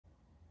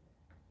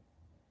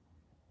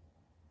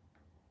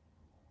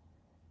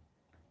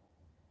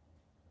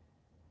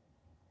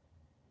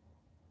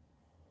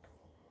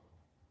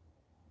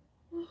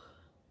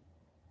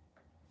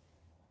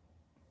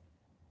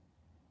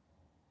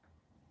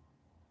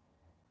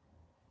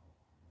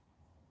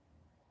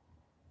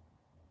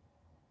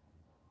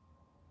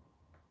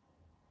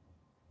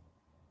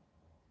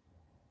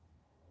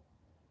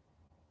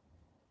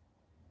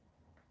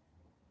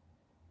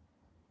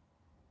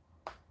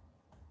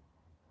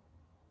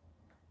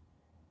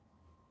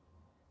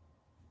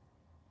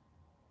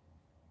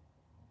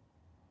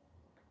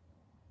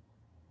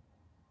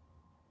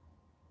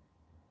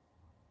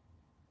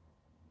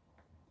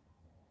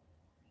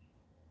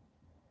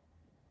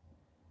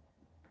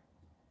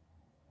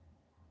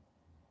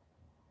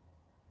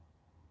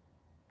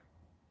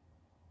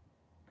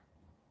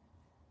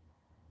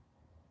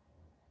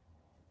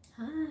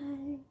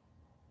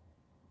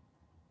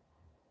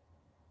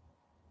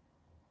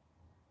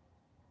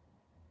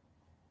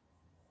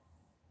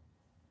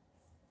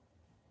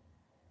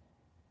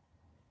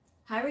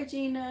Hi,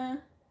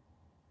 Regina.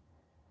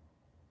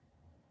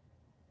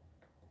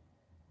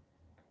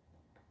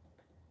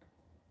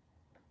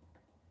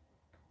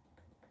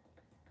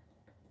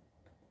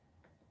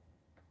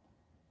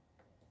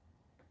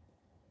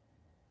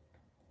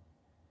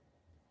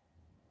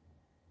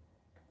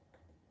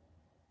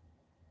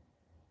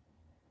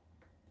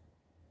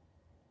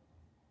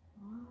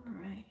 All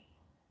right.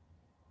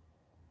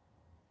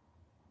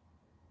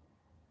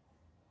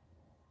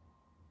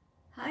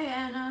 Hi,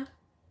 Anna.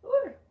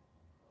 Ooh.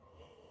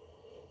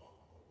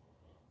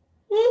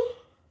 Ooh.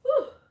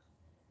 Ooh.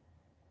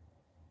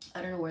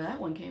 I don't know where that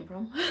one came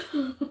from.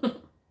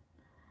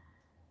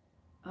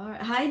 All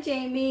right. Hi,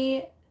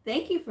 Jamie.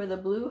 Thank you for the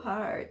blue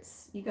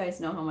hearts. You guys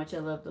know how much I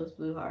love those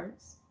blue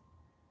hearts.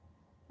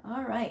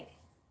 All right.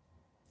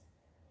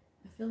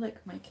 I feel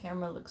like my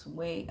camera looks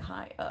way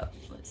high up.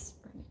 Let's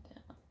bring it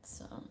down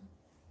some.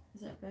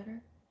 Is that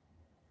better?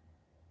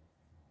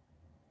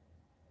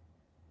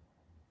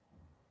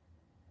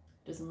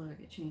 Doesn't look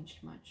like it changed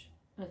much.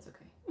 That's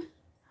okay.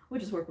 We'll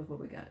just work with what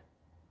we got.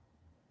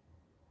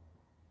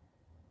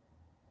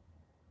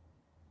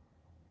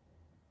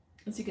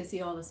 As you can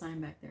see all the sign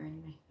back there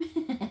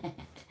anyway.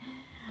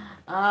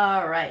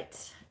 All right.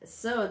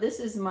 So this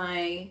is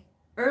my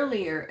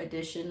earlier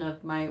edition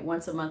of my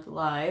once a month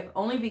live,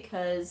 only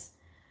because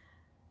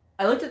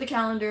I looked at the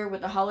calendar with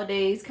the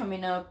holidays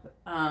coming up.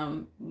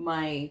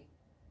 My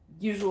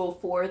usual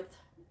fourth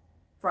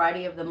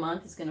Friday of the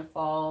month is going to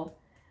fall,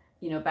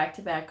 back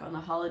to back on the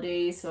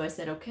holidays. So I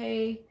said,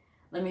 okay,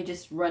 let me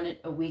just run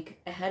it a week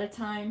ahead of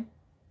time.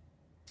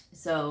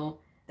 So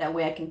that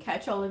way I can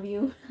catch all of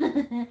you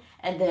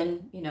and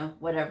then,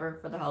 whatever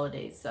for the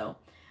holidays. So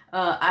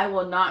I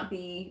will not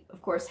be,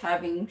 of course,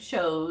 having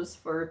shows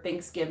for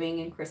Thanksgiving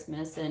and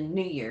Christmas and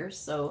New Year's.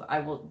 So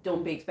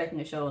don't be expecting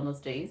a show on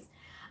those days.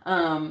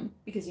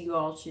 Because you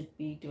all should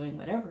be doing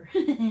whatever.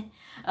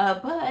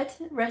 But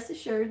rest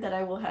assured that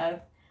I will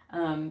have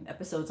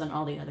episodes on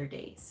all the other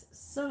days.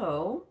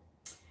 So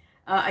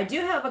I do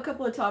have a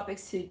couple of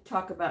topics to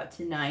talk about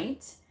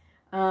tonight.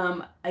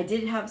 I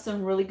did have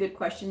some really good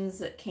questions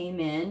that came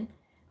in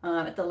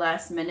at the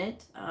last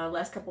minute,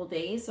 last couple of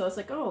days. So I was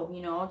like,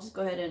 I'll just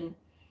go ahead and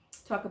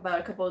talk about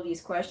a couple of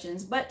these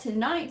questions. But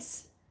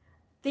tonight's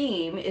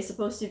theme is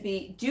supposed to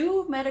be,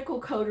 do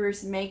medical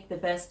coders make the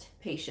best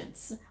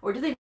patients? Or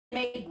do they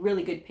make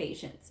really good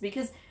patients?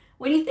 Because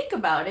when you think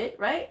about it,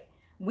 right,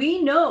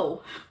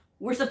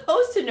 we're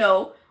supposed to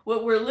know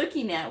what we're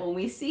looking at when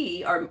we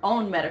see our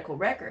own medical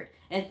record.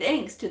 And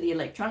thanks to the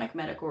electronic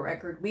medical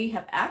record, we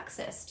have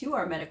access to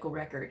our medical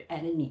record at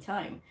any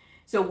time.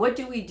 So what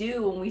do we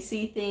do when we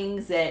see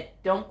things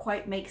that don't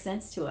quite make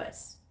sense to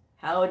us?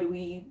 How do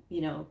we,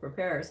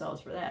 prepare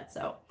ourselves for that?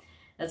 So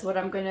that's what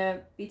I'm going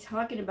to be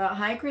talking about.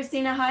 Hi,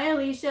 Christina. Hi,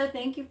 Alicia.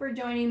 Thank you for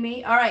joining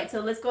me. All right,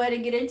 so let's go ahead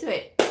and get into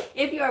it.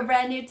 If you are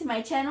brand new to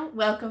my channel,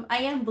 welcome. I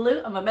am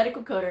Blue. I'm a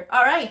medical coder.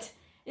 All right,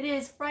 it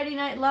is Friday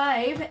Night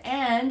Live,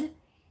 and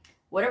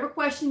whatever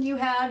question you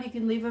have, you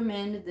can leave them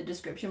in the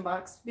description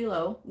box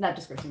below. Not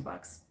description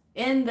box.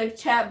 In the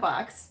chat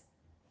box.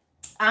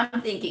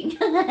 I'm thinking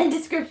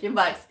description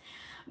box.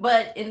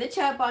 But in the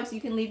chat box, you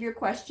can leave your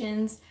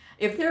questions.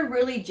 If they're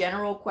really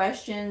general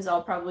questions,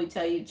 I'll probably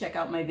tell you to check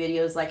out my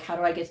videos, like how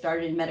do I get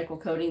started in medical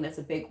coding? That's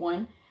a big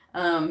one.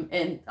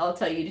 And I'll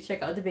tell you to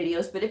check out the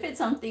videos. But if it's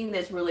something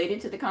that's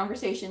related to the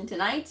conversation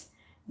tonight,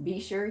 be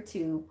sure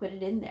to put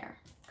it in there.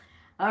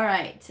 All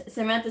right.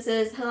 Samantha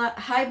says,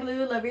 hi,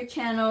 Blue. Love your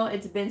channel.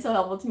 It's been so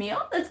helpful to me.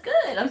 Oh, that's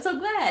good. I'm so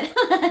glad.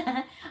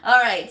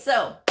 All right.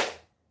 So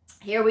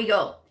here we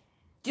go.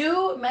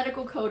 Do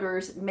medical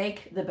coders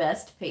make the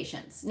best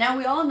patients? Now,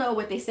 we all know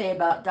what they say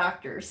about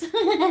doctors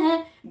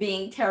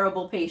being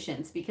terrible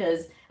patients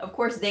because, of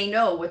course, they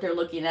know what they're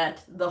looking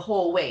at the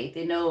whole way.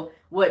 They know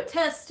what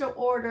tests to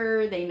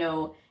order. They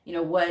know,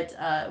 what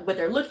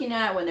they're looking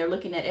at when they're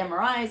looking at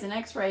MRIs and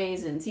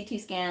X-rays and CT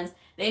scans.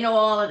 They know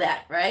all of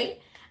that, right?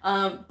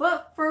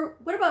 But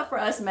what about for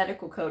us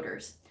medical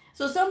coders?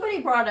 So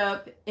somebody brought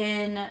up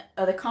in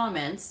the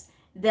comments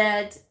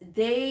that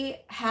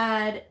they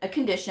had a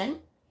condition,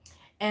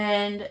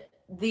 and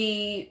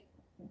the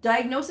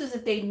diagnosis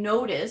that they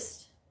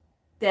noticed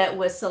that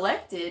was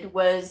selected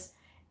was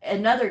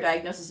another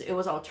diagnosis. It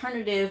was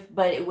alternative,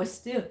 but it was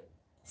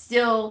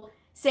still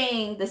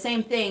saying the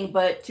same thing,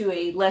 but to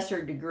a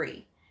lesser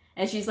degree.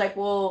 And she's like,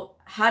 well,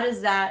 how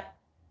does that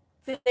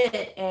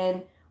fit?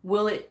 And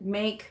will it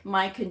make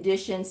my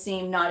condition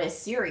seem not as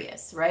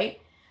serious, right?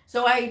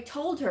 So I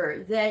told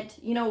her that,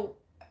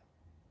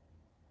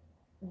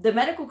 the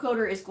medical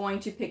coder is going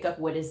to pick up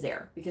what is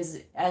there because,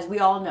 as we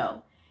all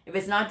know, if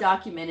it's not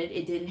documented,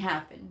 it didn't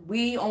happen.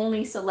 We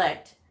only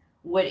select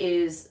what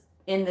is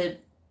in the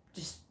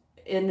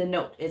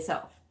note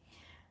itself.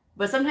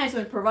 But sometimes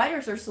when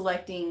providers are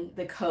selecting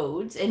the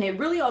codes, and it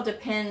really all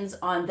depends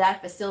on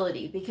that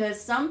facility, because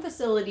some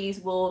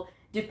facilities will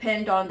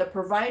depend on the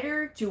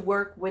provider to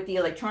work with the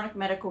electronic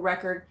medical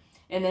record,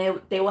 and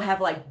they will have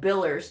like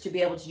billers to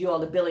be able to do all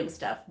the billing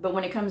stuff. But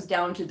when it comes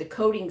down to the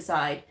coding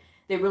side,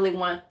 they really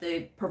want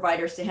the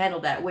providers to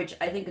handle that, which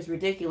I think is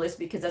ridiculous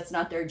because that's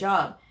not their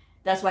job.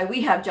 That's why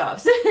we have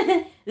jobs.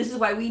 This is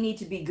why we need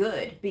to be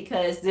good,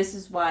 because this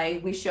is why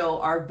we show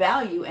our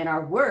value and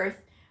our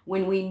worth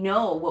when we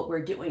know what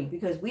we're doing,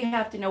 because we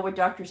have to know what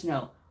doctors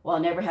know while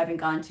never having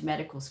gone to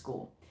medical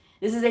school.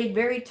 This is a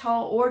very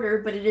tall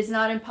order, but it is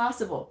not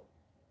impossible.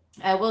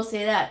 I will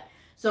say that.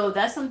 So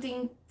that's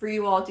something for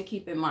you all to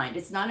keep in mind.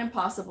 It's not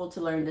impossible to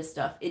learn this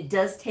stuff. It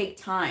does take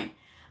time.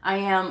 I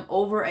am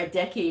over a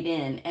decade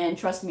in, and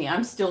trust me,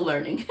 I'm still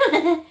learning.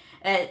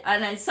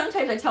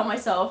 Sometimes I tell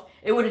myself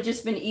it would have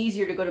just been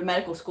easier to go to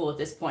medical school at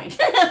this point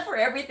for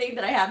everything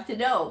that I have to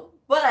know.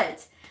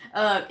 But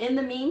in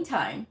the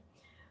meantime,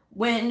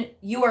 when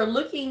you are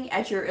looking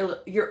at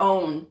your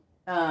own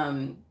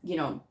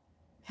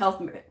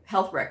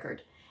health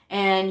record,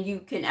 and you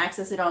can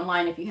access it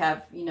online if you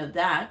have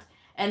that.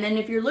 And then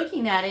if you're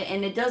looking at it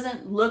and it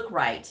doesn't look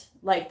right,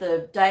 like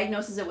the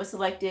diagnosis that was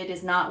selected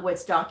is not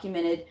what's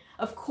documented,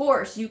 of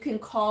course you can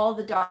call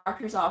the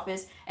doctor's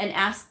office and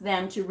ask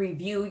them to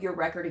review your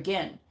record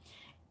again,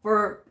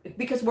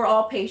 because we're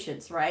all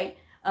patients, right?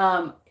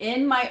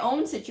 In my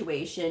own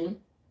situation,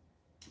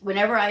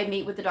 whenever I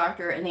meet with the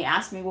doctor and they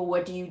ask me, well,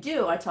 what do you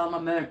do? I tell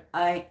them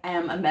I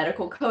am a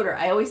medical coder.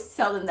 I always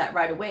tell them that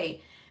right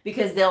away,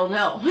 because they'll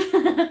know.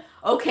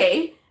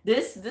 Okay,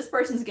 this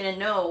person's gonna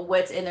know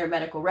what's in their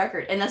medical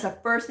record, and that's the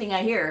first thing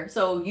I hear.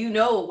 So you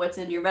know what's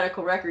in your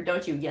medical record,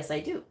 don't you? Yes,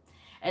 I do.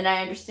 And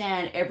I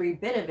understand every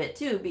bit of it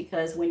too,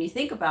 because when you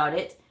think about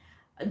it,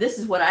 this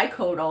is what I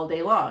code all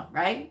day long,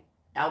 right?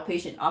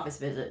 Outpatient office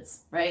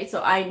visits, right?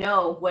 So I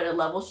know what a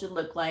level should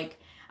look like.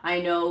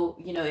 I know,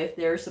 if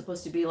they're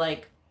supposed to be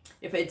like,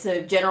 if it's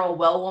a general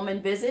well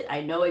woman visit,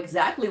 I know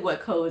exactly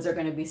what codes are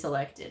going to be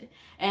selected.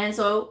 And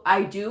so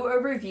I do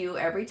a review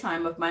every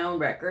time of my own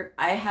record.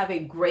 I have a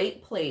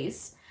great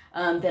place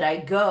that I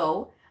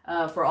go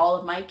for all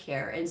of my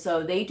care. And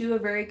so they do a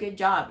very good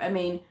job. I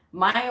mean,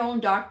 my own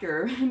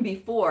doctor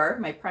before,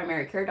 my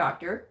primary care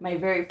doctor, my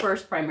very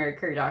first primary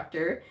care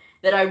doctor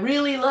that I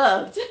really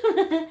loved,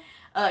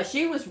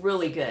 she was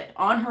really good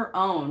on her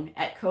own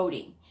at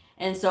coding.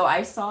 And so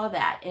I saw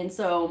that. And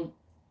so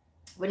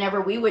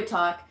whenever we would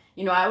talk,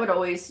 I would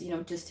always,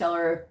 just tell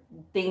her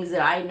things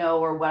that I know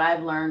or what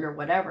I've learned or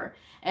whatever.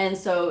 And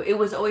so it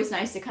was always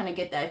nice to kind of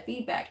get that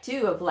feedback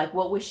too, of like,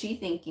 what was she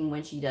thinking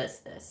when she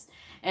does this?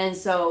 And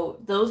so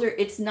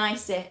it's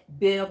nice to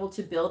be able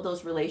to build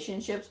those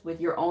relationships with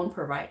your own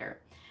provider.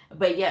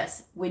 But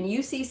yes, when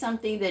you see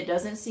something that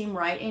doesn't seem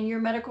right in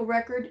your medical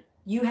record,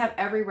 you have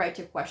every right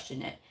to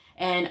question it.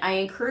 And I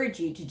encourage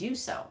you to do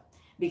so,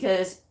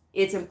 because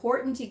it's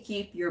important to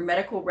keep your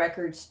medical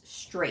records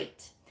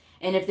straight.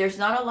 And if there's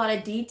not a lot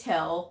of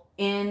detail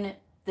in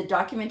the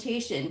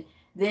documentation,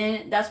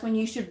 then that's when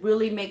you should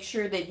really make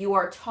sure that you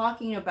are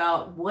talking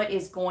about what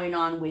is going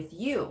on with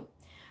you.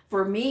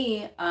 For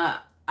me,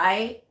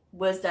 I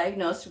was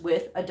diagnosed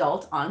with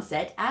adult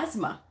onset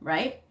asthma,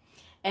 right?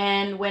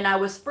 And when I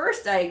was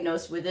first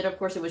diagnosed with it, of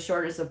course, it was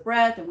shortness of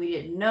breath and we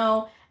didn't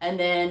know. And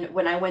then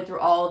when I went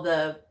through all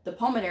the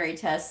pulmonary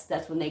tests,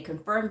 that's when they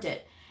confirmed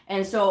it.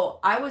 And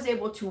so I was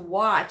able to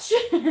watch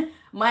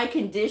my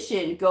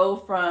condition go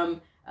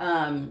from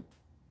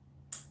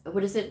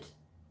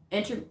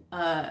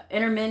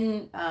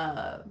intermittent,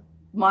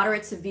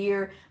 moderate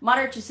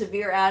to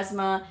severe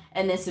asthma,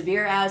 and then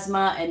severe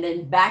asthma, and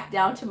then back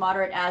down to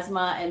moderate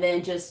asthma, and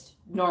then just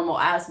normal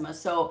asthma.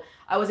 So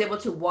I was able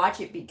to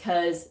watch it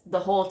because the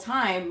whole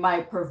time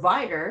my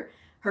provider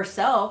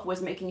herself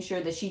was making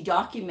sure that she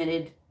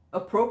documented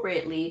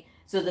appropriately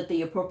so that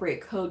the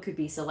appropriate code could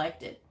be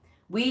selected.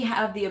 We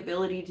have the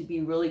ability to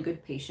be really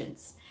good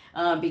patients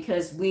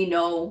because we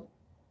know,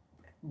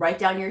 write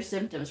down your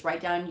symptoms,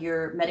 write down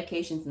your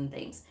medications and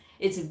things.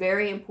 It's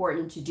very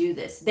important to do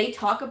this. They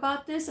talk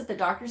about this at the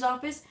doctor's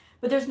office,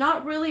 but there's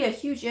not really a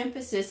huge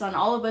emphasis on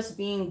all of us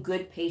being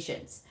good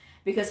patients,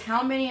 because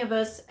how many of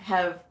us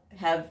have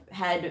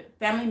had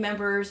family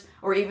members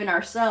or even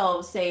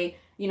ourselves say,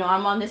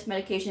 I'm on this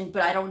medication,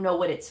 but I don't know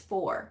what it's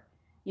for.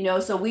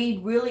 So we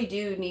really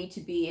do need to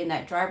be in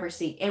that driver's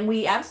seat, and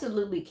we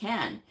absolutely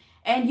can.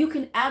 And you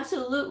can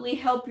absolutely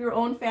help your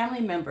own family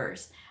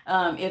members.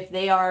 If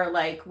they are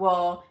like,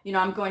 well,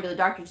 I'm going to the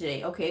doctor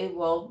today. Okay,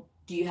 well,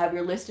 do you have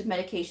your list of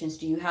medications?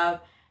 Do you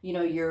have,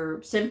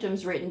 your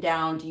symptoms written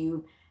down? Do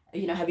you,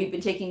 have you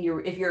been taking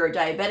if you're a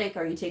diabetic,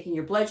 are you taking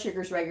your blood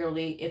sugars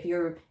regularly? If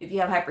you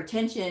have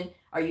hypertension,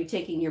 are you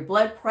taking your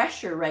blood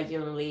pressure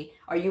regularly?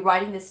 Are you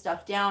writing this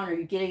stuff down? Are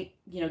you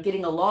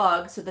getting a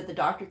log so that the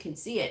doctor can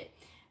see it?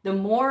 The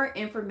more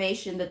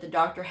information that the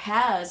doctor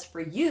has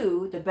for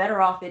you, the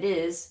better off it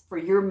is for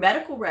your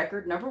medical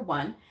record, number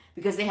one,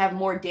 because they have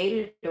more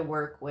data to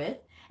work with,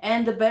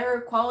 and the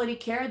better quality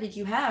care that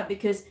you have,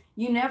 because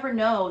you never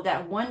know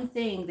that one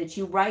thing that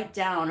you write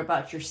down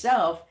about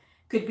yourself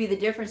could be the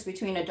difference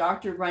between a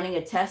doctor running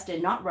a test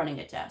and not running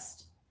a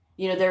test.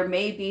 There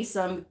may be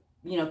some,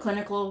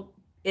 clinical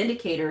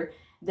indicator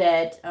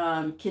that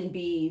can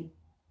be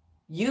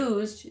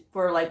used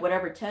for like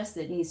whatever test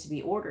that needs to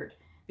be ordered,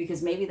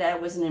 because maybe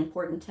that was an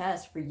important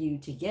test for you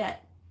to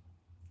get,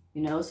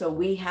 so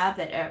we have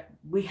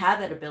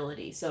that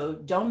ability. So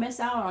don't miss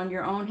out on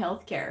your own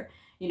health care.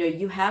 You know,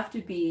 you have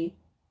to be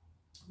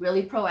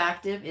really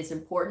proactive. It's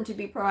important to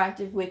be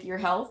proactive with your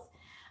health.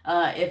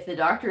 If the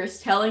doctor is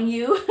telling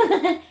you,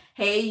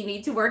 hey, you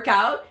need to work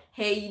out,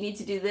 hey, you need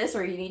to do this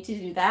or you need to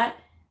do that,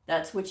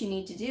 that's what you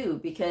need to do,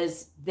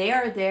 because they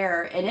are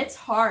there, and it's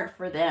hard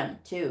for them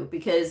too,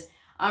 because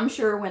I'm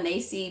sure when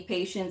they see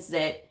patients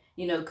that,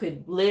 you know,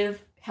 could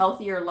live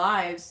healthier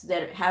lives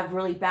that have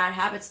really bad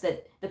habits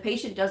that the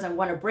patient doesn't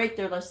want to break,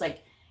 they're just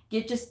like,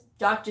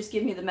 doc, just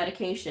give me the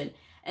medication.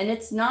 And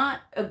it's not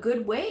a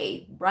good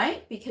way,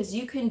 right? Because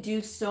you can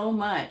do so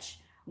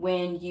much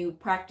when you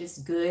practice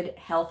good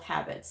health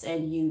habits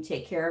and you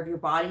take care of your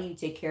body, you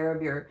take care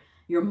of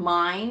your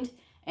mind,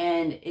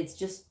 and it's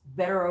just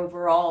better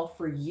overall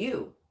for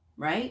you,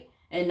 right?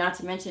 And not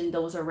to mention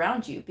those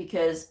around you,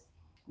 because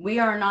we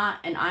are not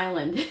an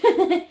island.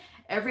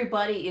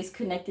 Everybody is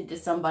connected to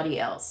somebody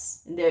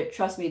else.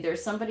 Trust me,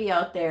 there's somebody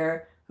out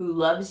there who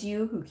loves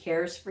you, who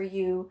cares for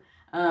you,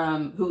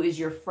 who is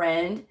your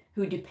friend,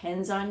 who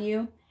depends on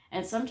you.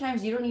 And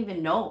sometimes you don't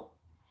even know,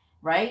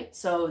 right?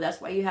 So that's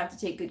why you have to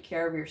take good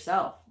care of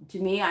yourself. To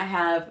me, I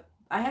have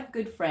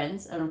good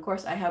friends. And of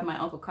course, I have my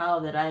Uncle Kyle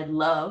that I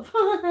love,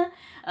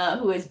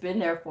 who has been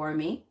there for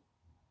me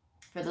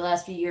for the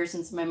last few years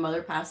since my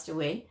mother passed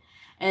away.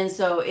 And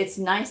so it's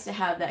nice to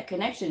have that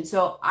connection.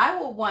 So I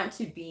will want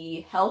to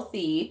be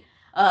healthy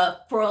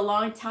for a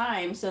long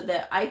time so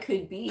that I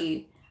could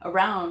be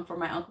around for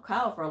my Uncle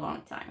Kyle for a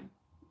long time.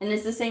 And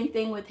it's the same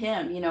thing with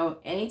him. You know,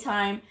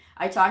 anytime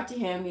I talk to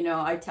him, you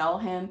know, I tell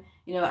him,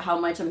 you know, how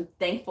much I'm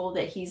thankful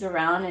that he's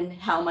around and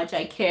how much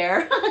I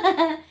care.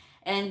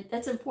 And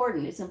that's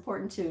important. It's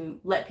important to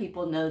let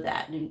people know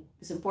that. And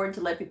it's important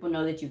to let people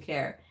know that you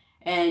care.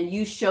 And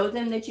you show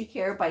them that you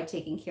care by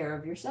taking care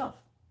of yourself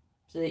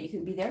so that you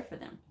can be there for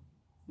them.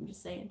 I'm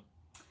just saying.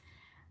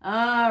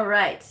 All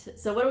right.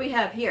 So what do we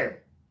have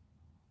here?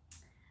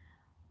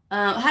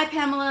 Hi,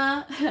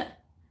 Pamela.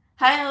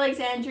 Hi,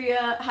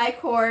 Alexandria. Hi,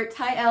 Court.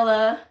 Hi,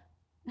 Ella.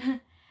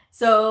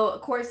 So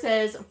Court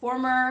says,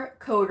 former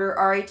coder,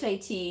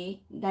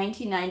 RHIT,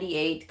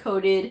 1998,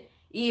 coded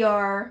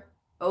EROP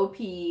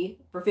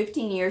for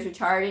 15 years,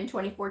 retired in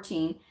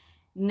 2014,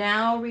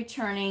 now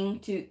returning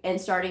to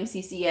and starting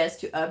CCS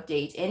to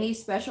update. Any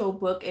special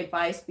book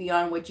advice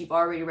beyond what you've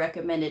already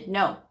recommended?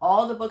 No,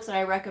 all the books that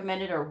I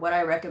recommended are what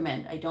I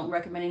recommend. I don't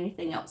recommend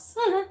anything else.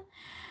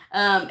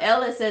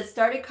 Ella says,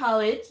 started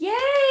college,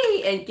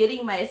 yay, and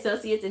getting my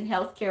associates in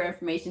healthcare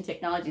information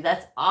technology.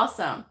 That's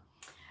awesome.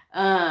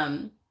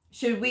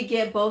 Should we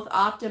get both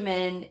Optum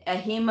and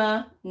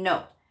Ahima?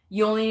 No,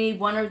 you only need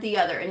one or the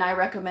other, and I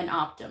recommend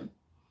Optum.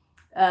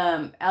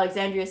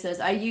 Alexandria says,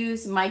 I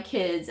use my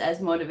kids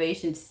as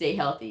motivation to stay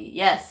healthy.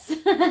 Yes,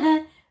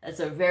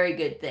 that's a very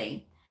good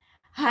thing.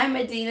 Hi,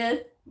 Medina.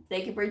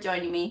 Thank you for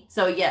joining me.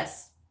 So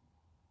yes,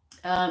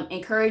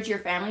 encourage your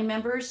family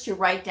members to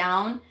write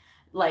down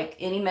like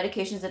any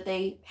medications that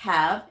they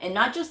have, and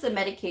not just the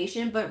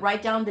medication, but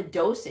write down the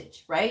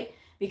dosage, right?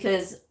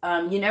 Because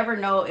you never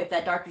know if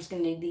that doctor's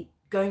going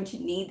to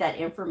need that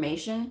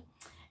information.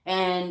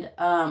 And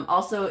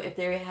also if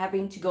they're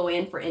having to go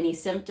in for any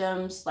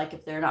symptoms, like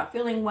if they're not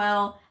feeling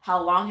well,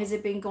 how long has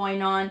it been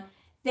going on?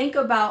 Think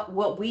about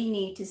what we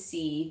need to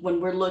see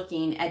when we're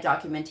looking at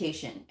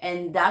documentation.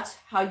 And that's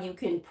how you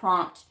can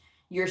prompt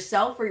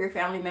yourself or your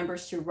family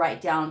members to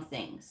write down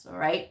things, all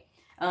right?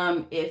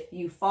 If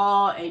you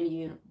fall and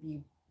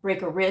you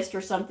break a wrist or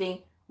something,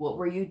 what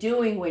were you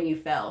doing when you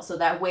fell? So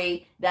that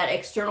way that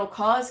external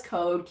cause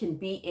code can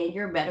be in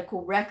your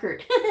medical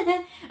record.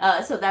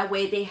 So that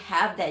way they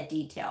have that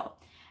detail.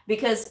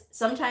 Because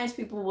sometimes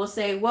people will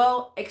say,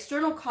 well,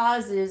 external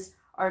causes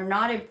are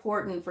not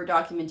important for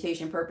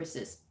documentation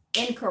purposes.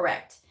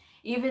 Incorrect.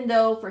 Even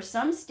though for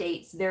some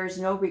states there's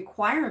no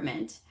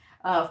requirement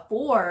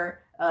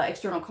for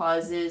external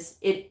causes,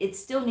 it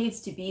still needs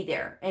to be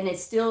there. And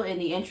it's still in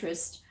the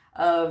interest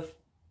of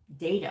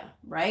data,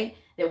 right?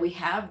 That we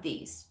have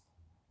these.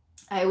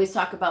 I always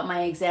talk about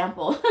my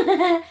example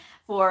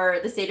for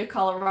the state of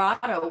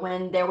Colorado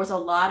when there was a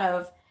lot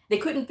of, they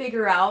couldn't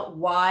figure out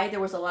why there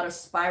was a lot of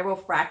spiral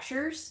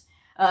fractures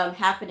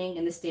happening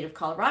in the state of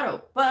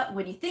Colorado. But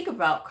when you think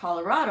about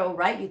Colorado,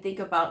 right, you think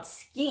about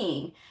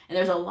skiing, and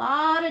there's a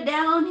lot of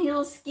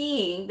downhill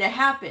skiing that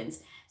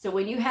happens. So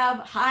when you have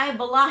high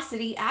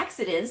velocity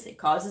accidents, it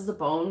causes the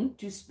bone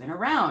to spin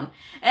around.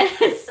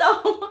 And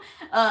so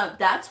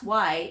that's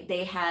why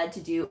they had to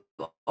do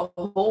a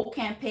whole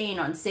campaign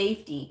on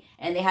safety,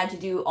 and they had to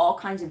do all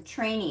kinds of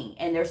training.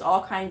 And there's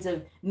all kinds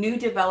of new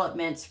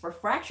developments for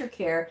fracture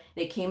care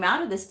that came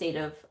out of the state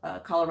of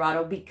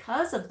Colorado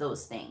because of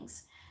those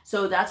things.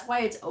 So that's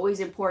why it's always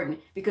important,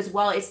 because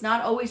while it's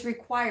not always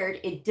required,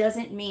 it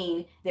doesn't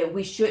mean that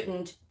we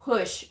shouldn't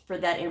push for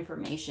that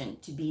information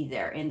to be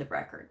there in the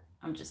record.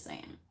 I'm just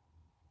saying.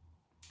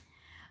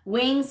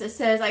 Wings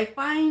says, I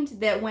find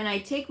that when I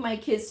take my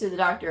kids to the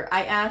doctor,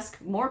 I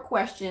ask more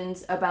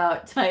questions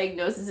about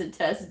diagnosis and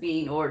tests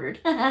being ordered.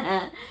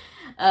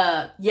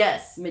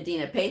 Yes,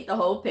 Medina, paint the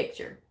whole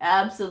picture.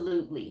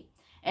 Absolutely.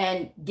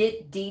 And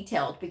get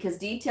detailed, because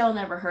detail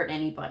never hurt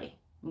anybody.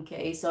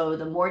 Okay, so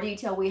the more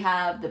detail we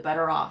have, the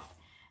better off.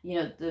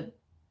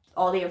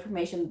 all the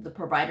information the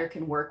provider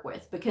can work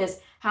with. Because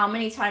how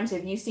many times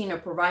have you seen a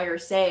provider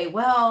say,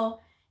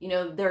 well,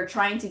 they're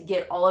trying to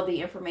get all of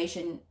the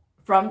information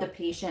from the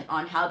patient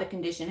on how the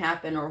condition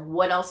happened or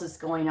what else is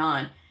going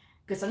on?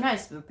 Because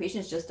sometimes the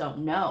patients just don't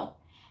know.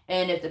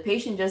 And if the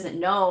patient doesn't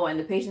know and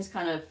the patient's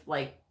kind of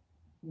like,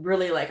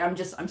 really like, I'm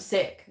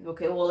sick.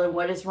 Okay, well then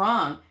what is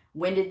wrong?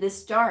 When did this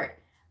start?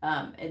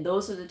 And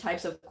those are the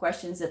types of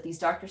questions that these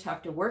doctors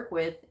have to work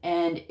with.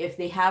 And if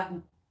they have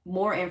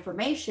more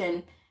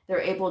information, they're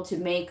able to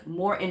make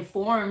more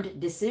informed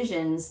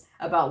decisions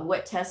about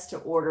what tests to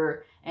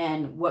order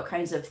and what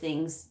kinds of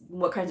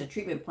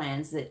treatment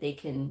plans that they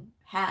can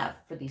have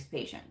for these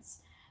patients.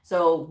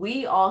 So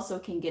we also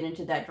can get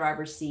into that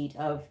driver's seat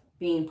of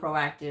being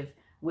proactive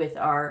with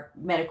our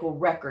medical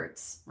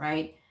records,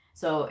 right?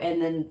 So,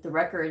 and then the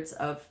records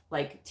of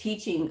like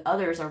teaching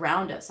others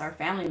around us, our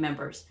family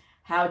members,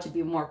 how to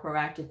be more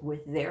proactive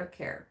with their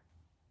care.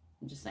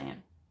 I'm just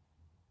saying.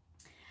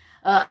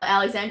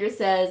 Alexandra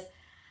says,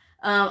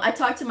 I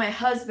talked to my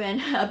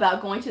husband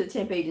about going to the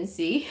temp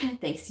agency.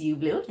 Thanks to you,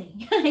 Bleu.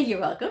 You're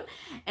welcome.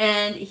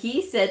 And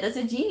he said, that's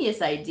a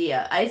genius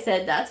idea. I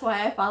said, that's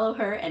why I follow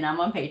her and I'm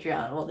on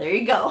Patreon. Well, there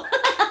you go.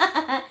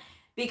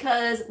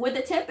 Because with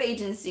the temp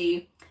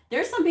agency,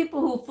 there's some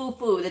people who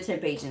foo-foo the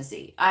temp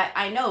agency.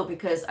 I know,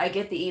 because I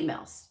get the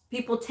emails.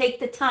 People take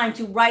the time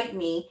to write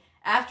me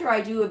after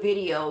I do a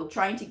video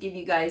trying to give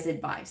you guys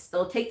advice.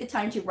 They'll take the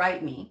time to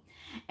write me.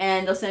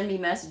 And they'll send me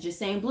messages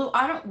saying, Bleu,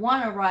 I don't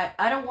want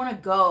to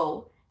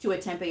go to a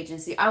temp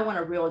agency. I want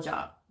a real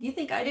job. You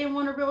think I didn't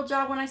want a real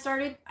job when I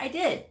started? I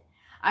did.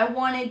 I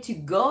wanted to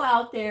go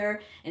out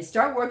there and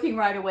start working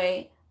right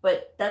away,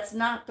 but that's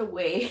not the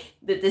way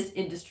that this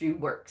industry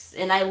works.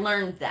 And I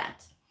learned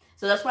that.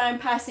 So that's why I'm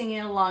passing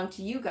it along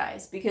to you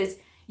guys, because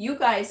you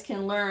guys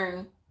can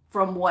learn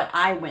from what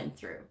I went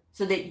through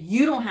so that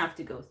you don't have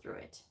to go through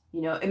it.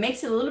 It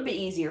makes it a little bit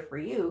easier for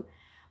you,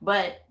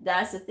 but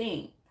that's the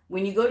thing.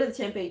 When you go to the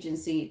temp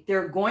agency,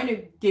 they're going to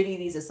give you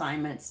these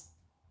assignments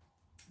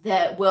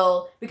that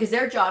will, because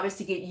their job is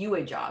to get you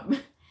a job.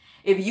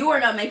 If you are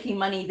not making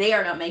money, they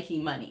are not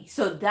making money.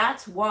 So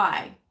that's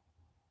why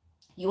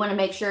you want to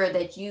make sure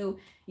that you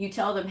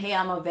tell them, hey,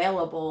 I'm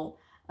available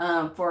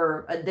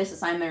for this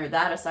assignment or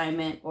that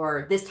assignment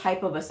or this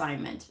type of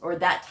assignment or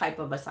that type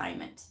of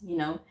assignment,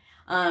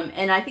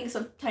 and I think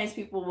sometimes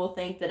people will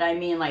think that I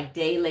mean like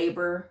day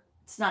labor.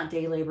 It's not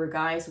day labor,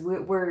 guys.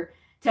 We're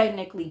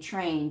technically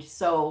trained,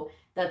 so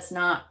that's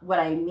not what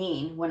I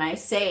mean when I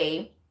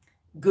say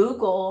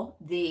Google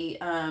the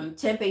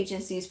temp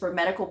agencies for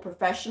medical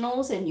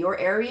professionals in your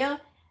area.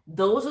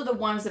 Those are the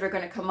ones that are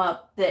going to come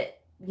up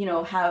that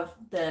have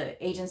the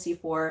agency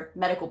for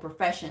medical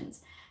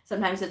professions.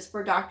 Sometimes it's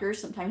for doctors,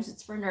 sometimes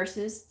it's for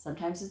nurses,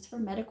 sometimes it's for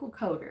medical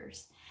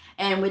coders.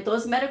 And with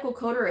those medical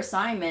coder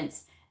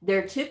assignments,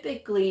 they're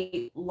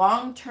typically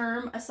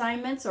long-term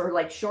assignments or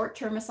like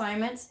short-term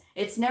assignments.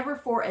 It's never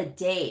for a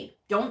day.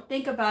 Don't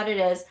think about it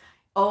as,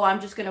 oh, I'm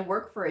just going to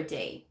work for a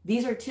day.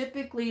 These are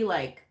typically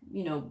like,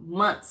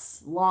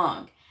 months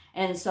long.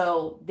 And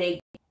so they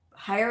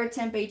hire a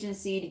temp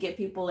agency to get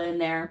people in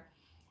there.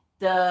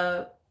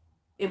 The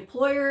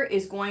employer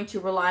is going to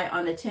rely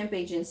on the temp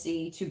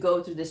agency to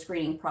go through the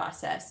screening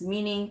process,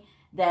 meaning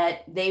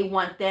that they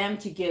want them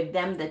to give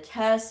them the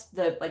test,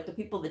 the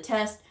people the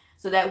test.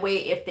 So that way,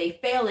 if they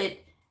fail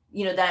it,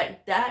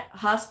 that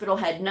hospital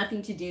had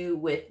nothing to do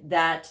with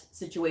that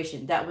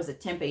situation. That was a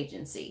temp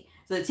agency.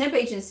 So the temp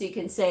agency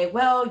can say,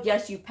 well,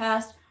 yes, you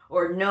passed,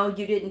 or no,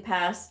 you didn't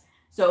pass.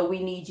 So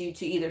we need you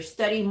to either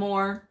study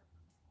more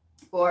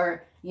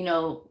or,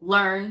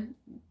 learn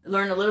a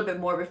little bit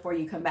more before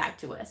you come back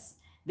to us.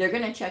 They're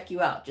going to check you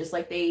out just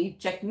like they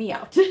checked me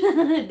out.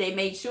 They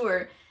made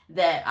sure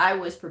that I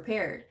was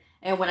prepared.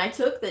 And when I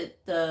took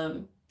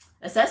the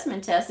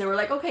assessment test, they were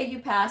like, okay, you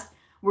passed.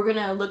 We're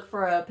going to look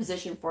for a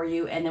position for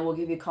you, and then we'll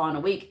give you a call in a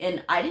week.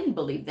 And I didn't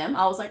believe them.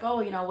 I was like,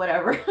 oh,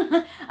 whatever.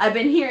 I've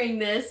been hearing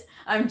this.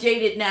 I'm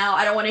jaded now.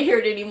 I don't want to hear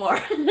it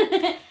anymore.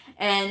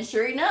 And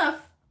sure enough,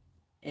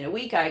 in a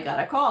week, I got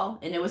a call,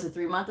 and it was a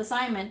 3-month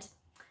assignment.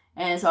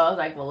 And so I was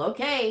like, well,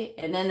 okay.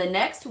 And then the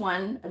next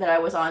one that I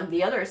was on,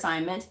 the other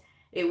assignment,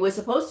 it was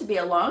supposed to be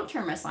a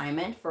long-term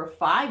assignment for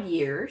 5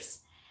 years.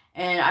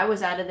 And I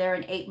was out of there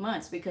in 8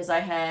 months because I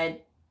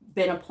had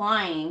been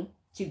applying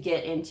to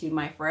get into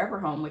my forever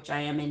home, which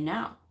I am in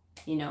now,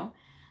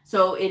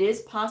 So it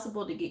is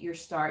possible to get your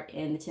start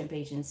in the temp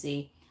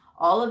agency.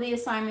 All of the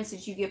assignments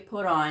that you get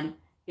put on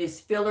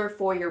is filler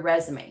for your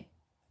resume,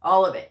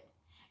 all of it.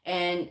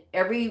 And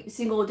every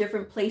single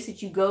different place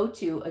that you go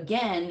to,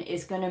 again,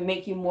 is going to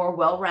make you more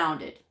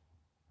well-rounded.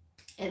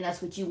 And that's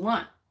what you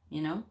want,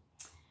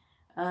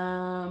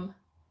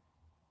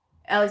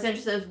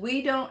 Alexandra says,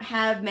 we don't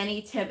have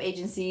many temp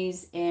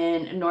agencies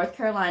in North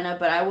Carolina,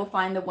 but I will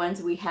find the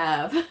ones we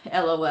have,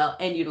 LOL,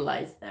 and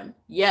utilize them.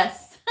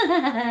 Yes,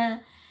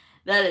 that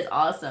is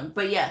awesome.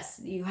 But yes,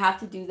 you have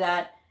to do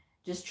that.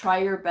 Just try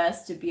your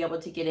best to be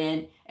able to get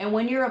in. And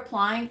when you're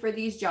applying for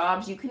these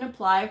jobs, you can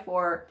apply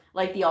for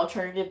like the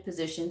alternative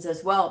positions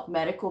as well.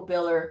 Medical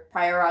biller,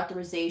 prior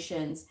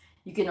authorizations.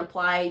 you can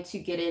apply to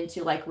get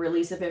into like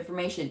release of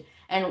information.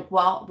 And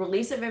while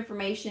release of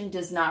information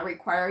does not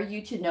require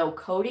you to know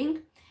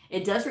coding,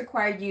 it does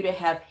require you to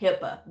have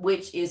HIPAA,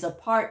 which is a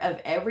part of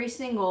every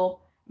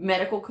single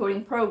medical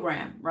coding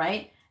program,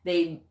 right?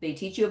 They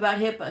teach you about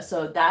HIPAA.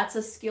 So that's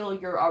a skill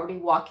you're already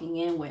walking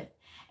in with.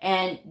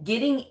 And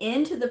getting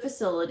into the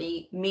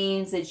facility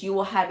means that you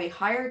will have a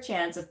higher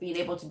chance of being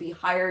able to be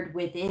hired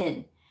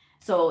within.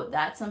 So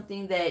that's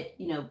something that,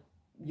 you know,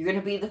 you're going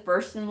to be the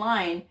first in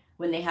line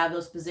when they have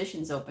those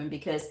positions open,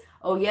 because,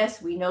 oh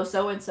yes, we know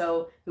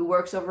so-and-so who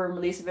works over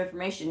release of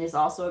information is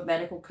also a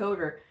medical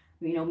coder.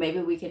 You know,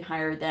 maybe we can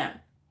hire them.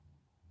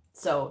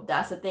 So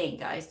that's the thing,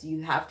 guys.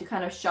 You have to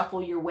kind of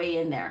shuffle your way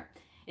in there.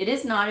 It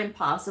is not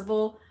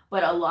impossible,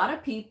 but a lot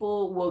of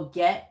people will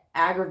get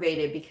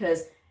aggravated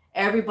because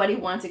everybody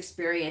wants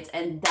experience,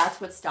 and that's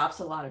what stops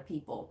a lot of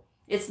people.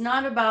 It's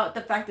not about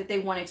the fact that they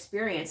want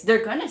experience.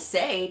 They're going to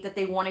say that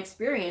they want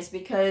experience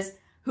because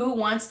who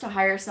wants to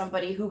hire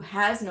somebody who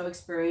has no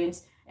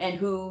experience and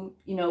who,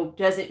 you know,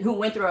 who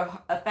went through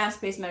a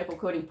fast-paced medical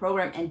coding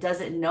program and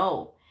doesn't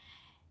know?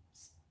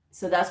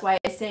 So that's why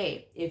I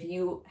say, if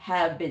you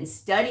have been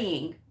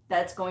studying,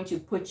 that's going to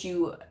put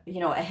you,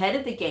 you know, ahead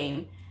of the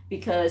game,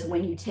 because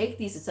when you take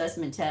these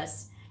assessment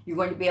tests, you're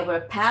going to be able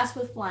to pass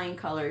with flying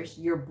colors.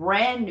 You're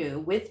brand new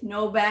with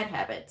no bad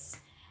habits,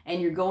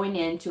 and you're going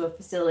into a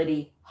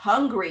facility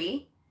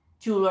hungry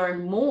to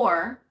learn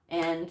more,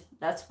 and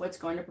that's what's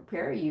going to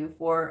prepare you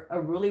for a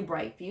really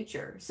bright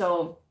future.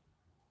 So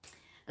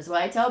that's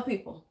why I tell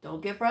people,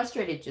 don't get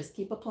frustrated, just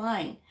keep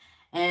applying.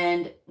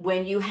 And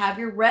when you have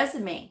your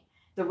resume,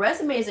 the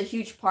resume is a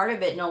huge part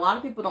of it, and a lot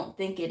of people don't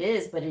think it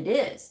is, but it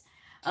is.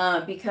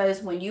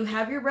 Because when you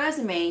have your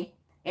resume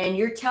and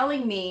you're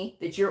telling me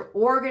that you're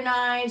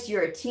organized,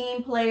 you're a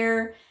team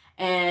player,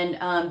 and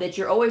that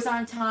you're always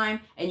on time,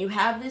 and you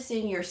have this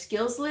in your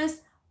skills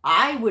list,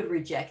 I would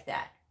reject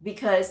that,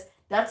 because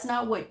that's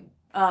not what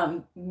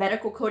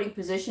medical coding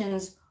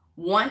positions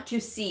want to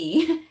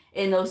see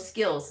in those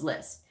skills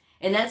lists.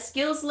 In that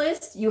skills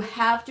list, you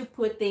have to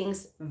put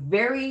things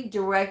very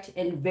direct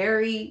and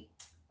very,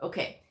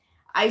 okay,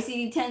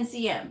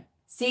 ICD-10-CM,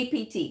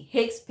 CPT,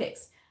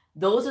 HCPCS.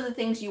 Those are the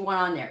things you want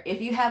on there.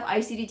 If you have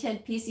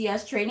ICD-10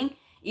 PCS training,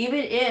 even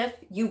if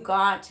you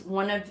got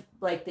one of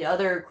like the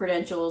other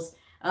credentials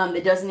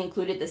that doesn't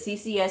include it, the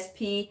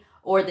CCSP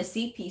or the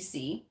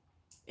CPC,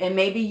 and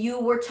maybe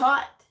you were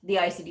taught the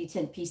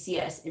ICD-10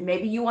 PCS and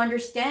maybe you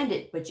understand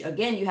it, but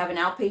again, you have an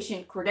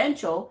outpatient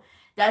credential,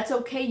 that's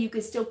okay. You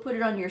could still put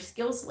it on your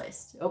skills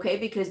list, okay?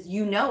 Because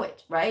you know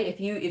it, right? If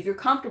you're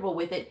comfortable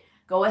with it,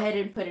 go ahead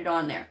and put it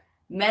on there.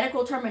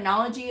 Medical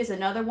terminology is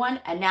another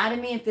one.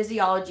 Anatomy and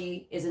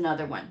physiology is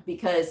another one,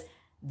 because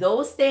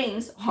those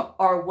things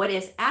are what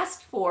is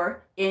asked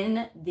for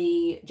in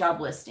the job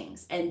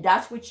listings. And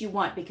that's what you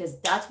want, because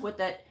that's what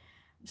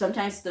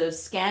sometimes the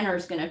scanner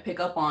is going to pick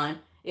up on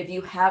if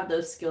you have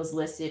those skills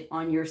listed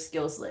on your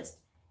skills list.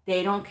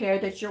 They don't care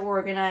that you're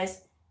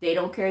organized. They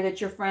don't care that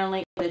you're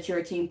friendly, that you're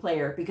a team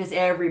player, because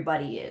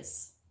everybody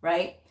is,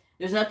 right?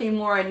 There's nothing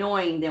more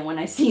annoying than when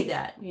I see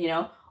that, you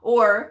know,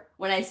 or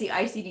when I see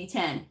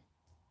ICD-10.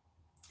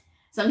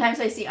 Sometimes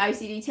I see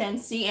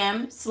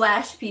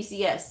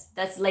ICD-10-CM/PCS.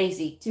 That's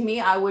lazy. To me,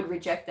 I would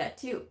reject that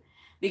too,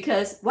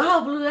 because,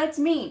 wow, Blue, that's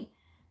mean.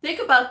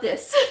 Think about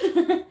this.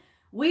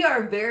 We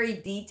are very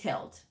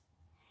detailed.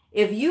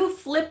 If you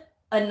flip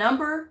a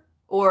number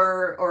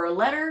or a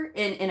letter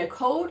in a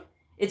code,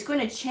 it's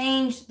going to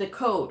change the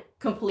code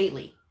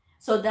completely.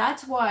 So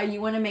that's why you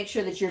want to make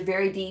sure that you're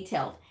very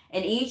detailed,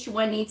 and each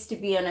one needs to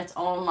be on its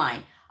own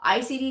line.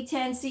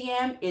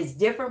 ICD-10-CM is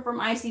different from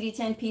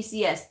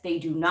ICD-10-PCS. They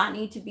do not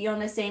need to be on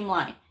the same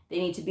line. They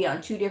need to be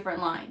on two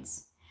different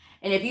lines.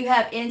 And if you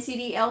have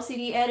NCD,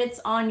 LCD edits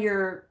on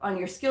your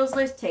skills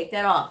list, take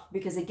that off,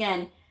 because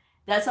again,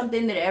 that's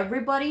something that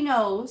everybody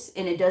knows,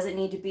 and it doesn't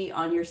need to be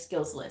on your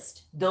skills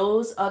list.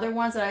 Those other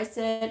ones that I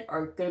said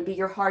are going to be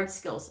your hard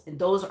skills, and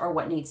those are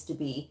what needs to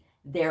be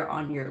there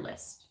on your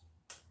list.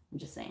 I'm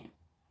just saying.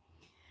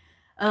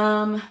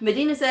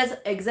 Medina says,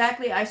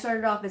 exactly, I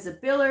started off as a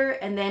biller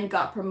and then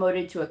got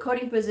promoted to a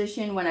coding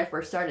position when I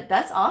first started.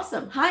 That's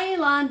awesome. Hi,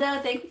 Yolanda.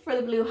 Thank you for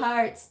the blue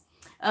hearts.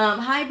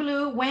 Hi,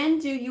 Blue. When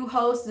do you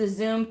host the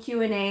Zoom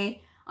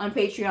Q&A on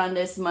Patreon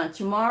this month?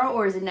 Tomorrow,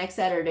 or is it next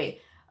Saturday?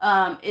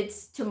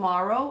 It's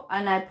tomorrow,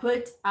 and I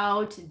put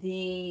out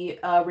the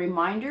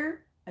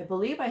reminder. I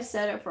believe I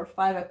set it for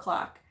 5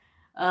 o'clock.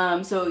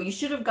 So you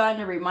should have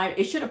gotten a reminder.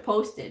 It should have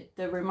posted.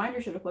 The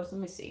reminder should have posted.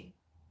 Let me see.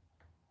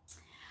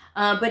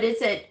 But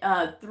it's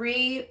at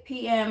 3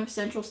 p.m.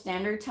 Central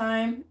Standard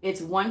Time. It's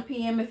 1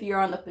 p.m. if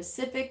you're on the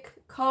Pacific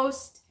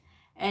Coast,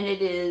 and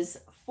it is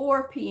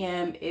 4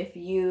 p.m. if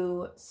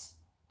you,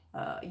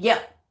 yeah,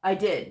 I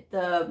did.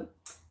 The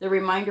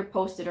reminder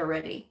posted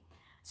already.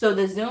 So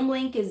the Zoom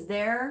link is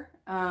there,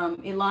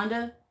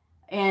 Yolanda,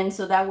 and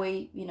so that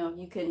way, you know,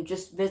 you can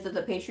just visit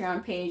the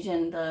Patreon page,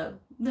 and the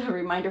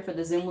reminder for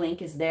the Zoom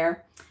link is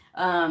there.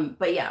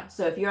 But yeah,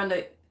 so if you're on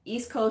the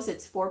East Coast,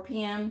 it's 4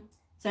 p.m.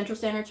 Central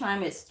Standard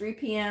Time, it's 3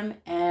 p.m.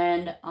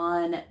 And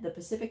on the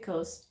Pacific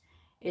Coast,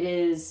 It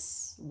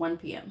is 1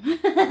 p.m.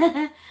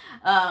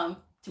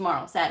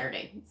 Tomorrow,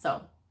 Saturday.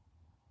 So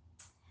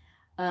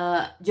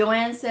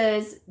Joanne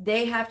says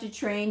they have to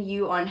train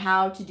you on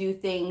how to do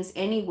things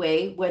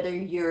anyway, whether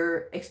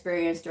you're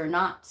experienced or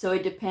not. So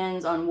it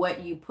depends on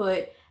what you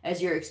put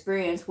as your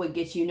experience, what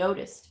gets you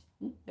noticed.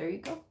 There you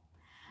go.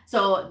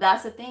 So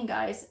that's the thing,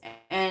 guys.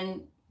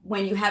 And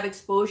when you have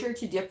exposure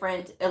to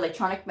different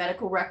electronic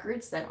medical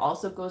records, that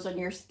also goes on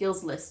your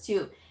skills list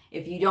too.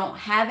 If you don't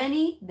have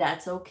any,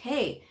 that's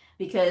okay,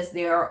 because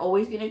they are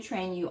always going to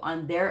train you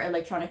on their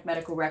electronic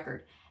medical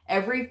record.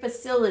 Every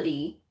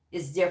facility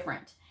is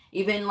different.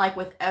 Even like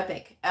with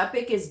Epic.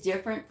 Epic is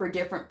different for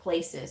different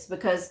places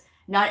because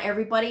not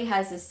everybody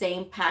has the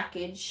same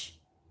package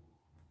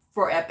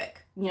for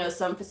Epic. You know,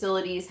 some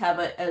facilities have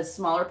a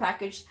smaller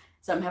package,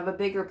 some have a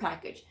bigger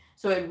package.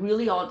 So it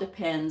really all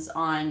depends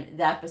on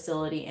that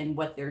facility and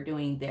what they're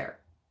doing there.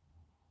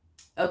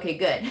 Okay,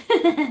 good.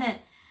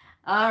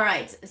 All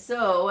right,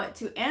 so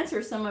to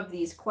answer some of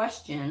these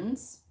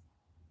questions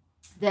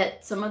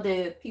that some of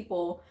the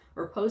people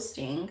were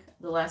posting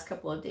the last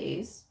couple of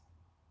days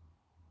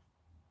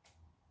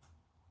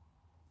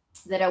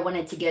that I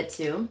wanted to get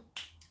to.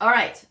 All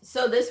right,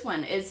 so this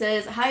one, it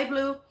says, "Hi,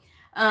 Blue.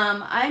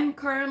 I'm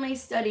currently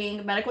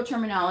studying medical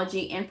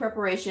terminology in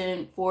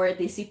preparation for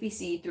the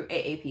CPC through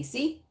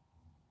AAPC.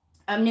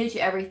 I'm new to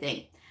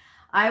everything.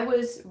 I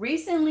was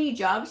recently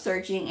job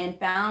searching and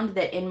found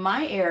that in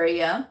my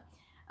area,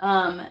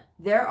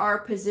 there are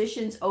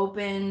positions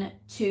open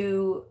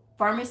to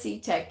pharmacy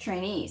tech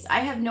trainees.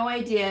 I have no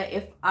idea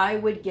if I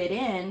would get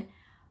in,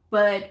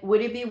 but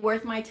would it be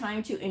worth my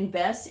time to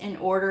invest in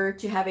order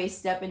to have a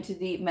step into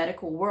the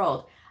medical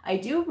world? I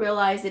do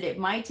realize that it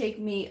might take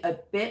me a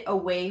bit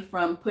away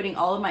from putting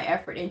all of my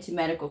effort into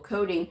medical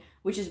coding,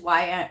 which is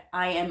why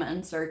I am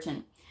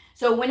uncertain."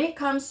 So when it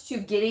comes to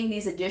getting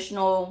these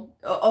additional,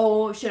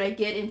 should I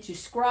get into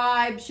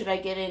scribe? Should I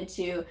get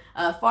into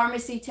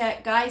pharmacy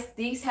tech? Guys,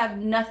 these have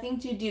nothing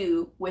to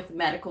do with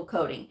medical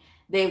coding.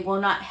 They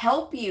will not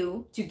help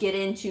you to get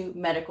into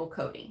medical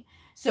coding.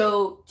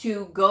 So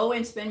to go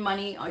and spend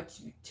money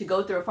to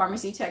go through a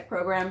pharmacy tech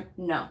program,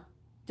 no,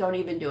 don't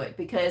even do it.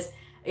 Because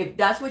if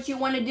that's what you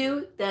want to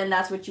do, then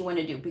that's what you want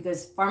to do.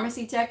 Because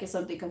pharmacy tech is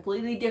something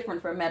completely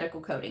different from medical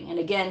coding. And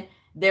again,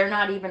 they're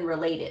not even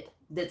related.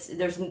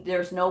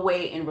 There's no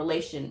way in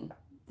relation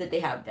that they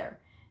have there.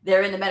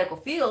 They're in the medical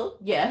field,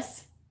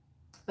 yes,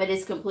 but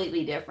it's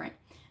completely different.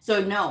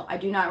 So no, I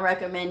do not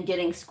recommend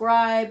getting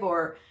scribe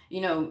or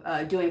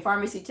doing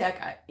pharmacy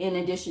tech in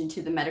addition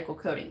to the medical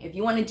coding. If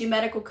you want to do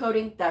medical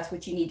coding, that's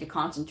what you need to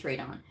concentrate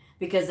on,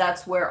 because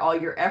that's where all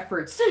your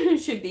efforts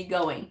should be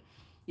going.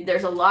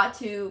 There's a lot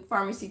to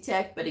pharmacy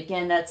tech, but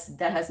again,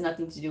 that has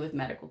nothing to do with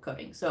medical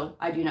coding. So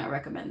I do not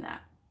recommend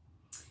that.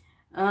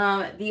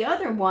 The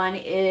other one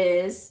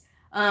is,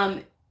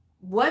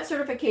 what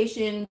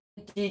certification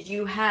did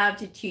you have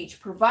to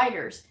teach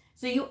providers?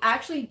 So you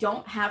actually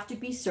don't have to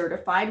be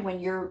certified when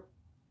you're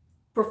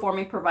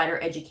performing provider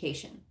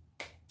education.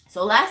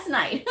 So last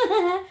night,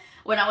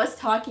 when I was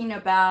talking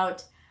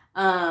about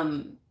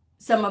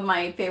some of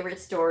my favorite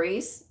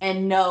stories,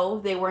 and no,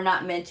 they were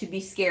not meant to be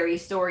scary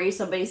stories.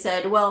 Somebody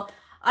said, well,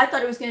 I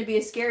thought it was going to be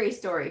a scary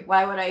story.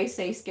 Why would I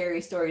say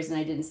scary stories and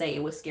I didn't say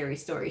it was scary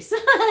stories?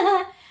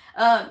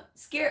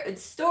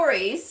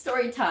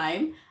 Story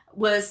time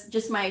was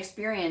just my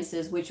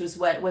experiences, which was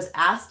what was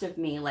asked of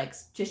me, like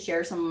to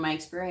share some of my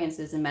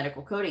experiences in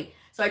medical coding.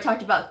 So I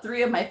talked about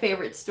 3 of my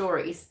favorite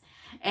stories.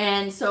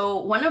 And so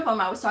one of them,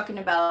 I was talking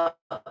about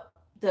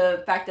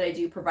the fact that I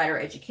do provider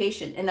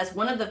education. And that's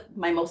one of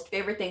my most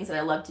favorite things that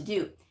I love to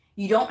do.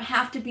 You don't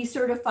have to be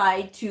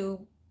certified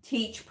to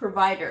teach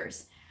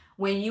providers.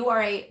 When you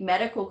are a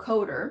medical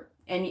coder,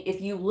 and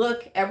if you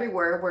look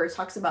everywhere where it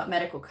talks about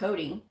medical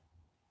coding,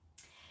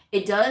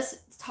 it does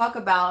talk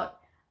about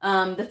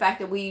the fact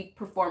that we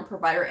perform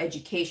provider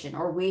education,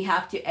 or we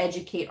have to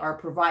educate our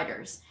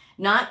providers,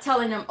 not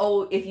telling them,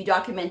 oh, if you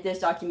document this,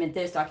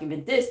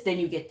 then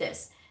you get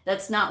this.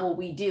 That's not what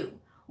we do.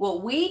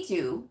 What we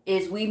do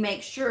is we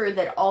make sure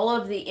that all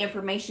of the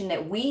information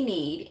that we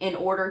need in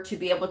order to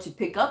be able to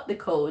pick up the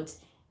codes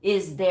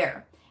is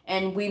there.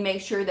 And we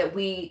make sure that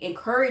we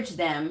encourage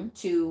them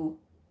to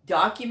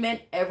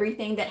document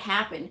everything that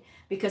happened,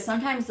 because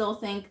sometimes they'll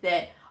think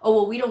that, oh,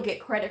 well, we don't get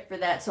credit for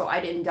that, so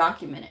I didn't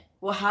document it.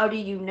 Well, how do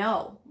you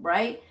know,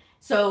 right?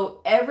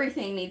 So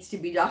everything needs to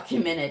be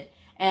documented.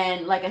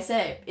 And like I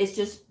said, it's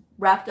just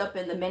wrapped up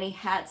in the many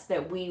hats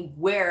that we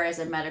wear as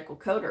a medical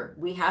coder.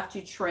 We have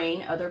to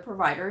train other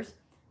providers.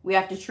 We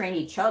have to train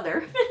each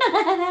other.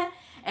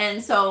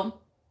 And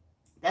so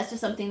that's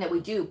just something that we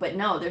do. But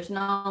no, there's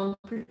no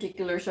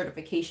particular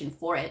certification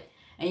for it.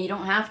 And you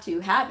don't have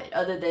to have it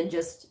other than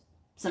just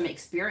some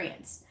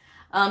experience.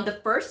 The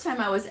first time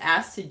I was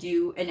asked to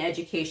do an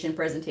education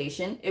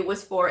presentation, it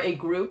was for a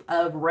group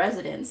of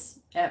residents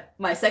at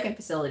my second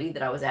facility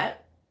that I was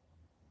at.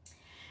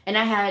 And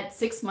I had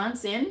 6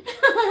 months in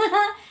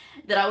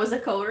that I was a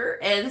coder.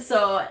 And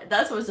so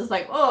that's what was just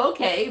like, oh,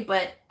 okay.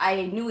 But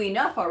I knew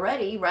enough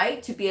already,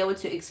 right, to be able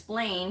to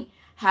explain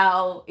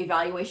how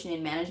evaluation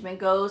and management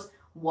goes,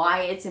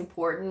 why it's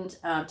important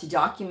to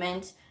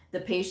document the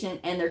patient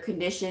and their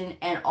condition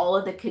and all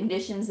of the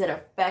conditions that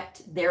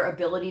affect their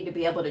ability to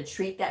be able to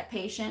treat that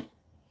patient.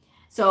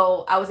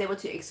 So I was able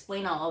to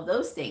explain all of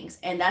those things.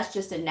 And that's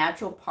just a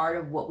natural part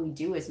of what we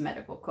do as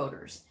medical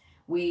coders.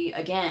 We,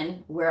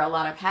 again, wear a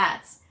lot of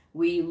hats.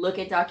 We look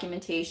at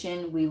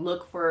documentation. We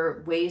look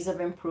for ways of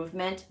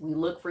improvement. We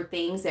look for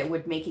things that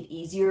would make it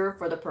easier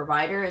for the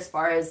provider, as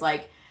far as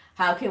like,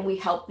 how can we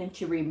help them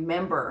to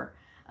remember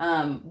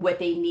what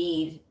they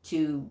need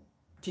to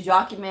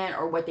document,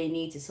 or what they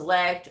need to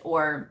select,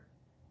 or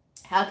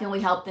how can we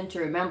help them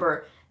to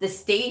remember the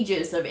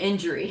stages of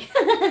injury?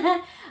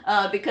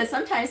 Because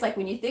sometimes, like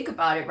when you think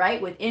about it, right,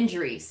 with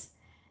injuries,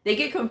 they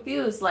get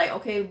confused, like,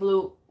 okay,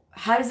 Blue,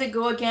 how does it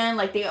go again?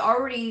 Like they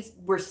already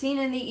were seen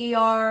in the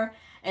ER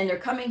and they're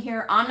coming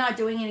here. I'm not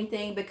doing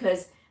anything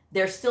because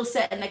they're still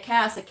set in the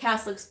cast. The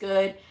cast looks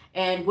good.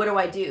 And what do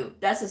I do?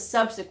 That's a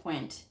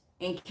subsequent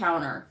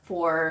encounter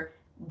for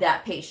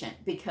that patient,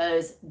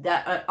 because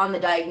that on the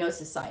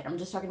diagnosis side, I'm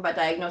just talking about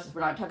diagnosis.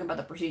 We're not talking about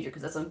the procedure,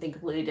 because that's something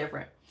completely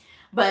different.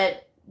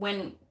 But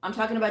when I'm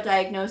talking about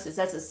diagnosis,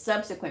 that's a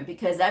subsequent,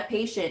 because that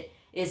patient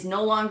is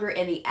no longer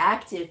in the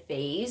active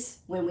phase.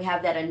 When we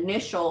have that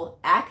initial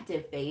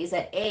active phase,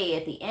 that A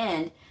at the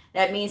end,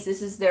 that means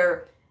this is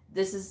their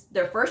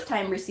first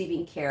time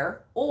receiving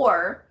care,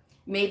 or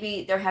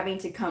maybe they're having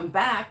to come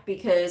back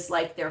because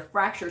like their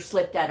fracture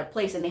slipped out of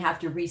place and they have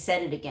to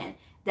reset it again.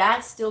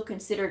 That's still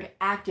considered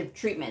active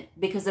treatment,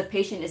 because the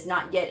patient is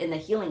not yet in the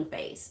healing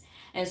phase.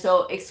 And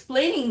so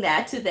explaining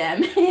that to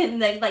them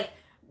and then, like,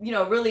 you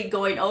know, really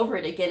going over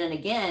it again and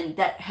again,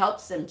 that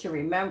helps them to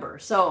remember.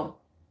 So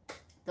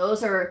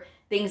those are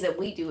things that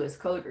we do as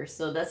coders.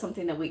 So that's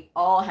something that we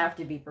all have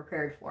to be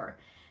prepared for.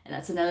 And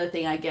that's another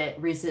thing I get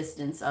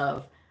resistance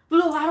of.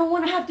 Blue, I don't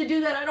want to have to do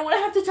that. I don't want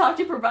to have to talk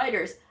to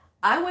providers.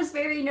 I was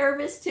very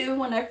nervous too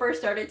when I first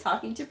started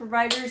talking to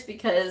providers,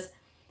 because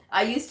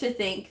I used to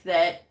think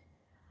that,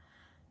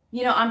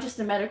 you know, I'm just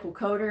a medical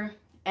coder,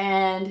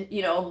 and,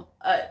 you know,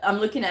 I'm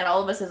looking at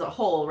all of us as a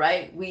whole,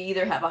 right? We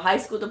either have a high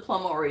school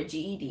diploma or a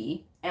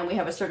GED, and we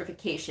have a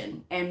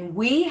certification, and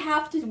we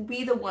have to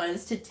be the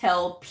ones to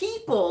tell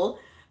people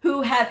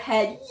who have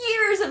had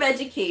years of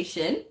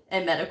education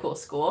and medical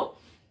school,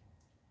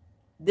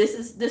 this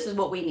is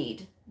what we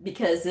need,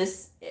 because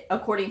this,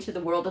 according to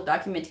the world of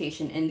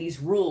documentation and these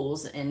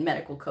rules in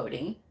medical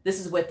coding, this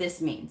is what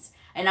this means.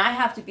 And I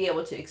have to be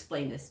able to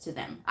explain this to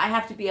them. I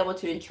have to be able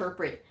to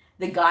interpret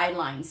the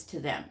guidelines to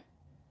them.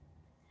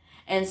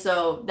 And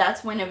so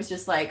that's when it was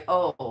just like,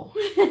 oh,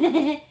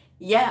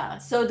 yeah.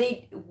 So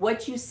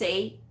what you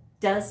say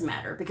does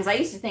matter, because I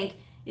used to think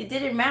it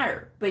didn't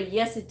matter, but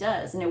yes, it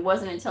does. And it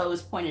wasn't until it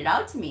was pointed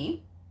out to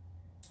me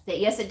that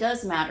yes, it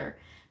does matter,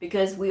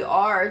 because we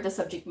are the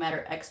subject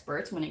matter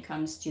experts when it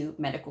comes to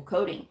medical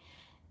coding.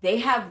 They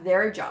have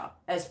their job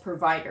as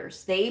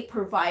providers. They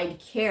provide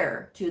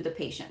care to the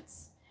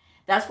patients.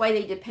 That's why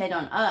they depend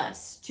on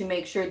us to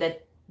make sure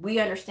that we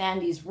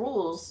understand these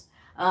rules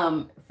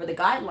for the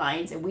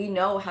guidelines, and we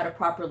know how to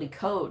properly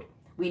code.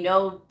 We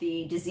know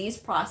the disease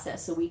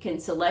process, so we can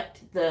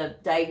select the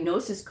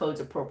diagnosis codes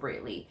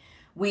appropriately.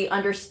 We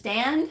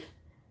understand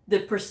the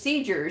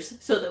procedures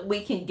so that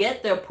we can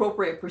get the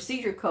appropriate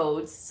procedure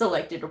codes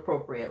selected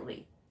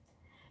appropriately.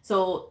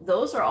 So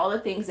those are all the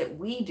things that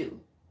we do.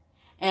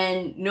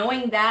 And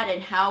knowing that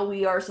and how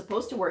we are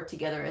supposed to work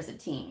together as a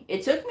team,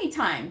 it took me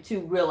time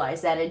to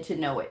realize that and to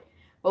know it.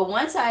 But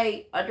once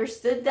I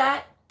understood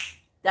that,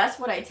 that's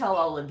what I tell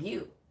all of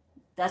you.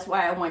 That's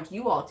why I want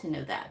you all to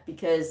know that,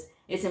 because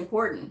it's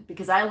important,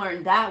 because I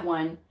learned that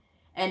one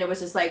and it was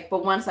just like,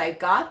 but once I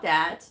got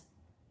that,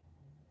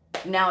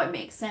 now it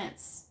makes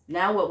sense.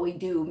 Now what we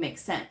do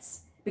makes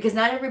sense, because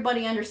not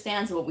everybody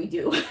understands what we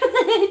do.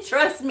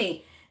 Trust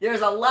me,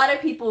 there's a lot of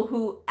people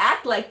who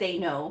act like they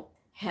know,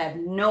 have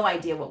no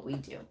idea what we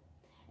do.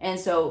 And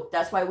so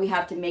that's why we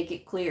have to make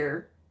it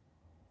clear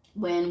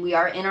when we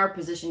are in our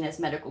position as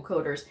medical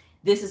coders,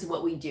 this is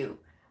what we do.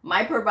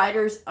 My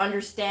providers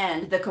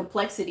understand the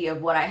complexity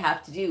of what I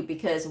have to do,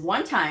 because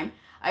one time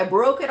I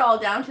broke it all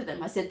down to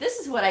them. I said, this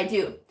is what I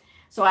do.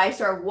 So I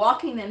started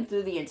walking them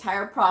through the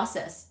entire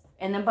process.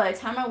 And then by the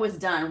time I was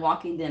done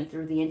walking them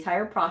through the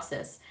entire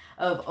process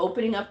of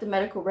opening up the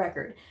medical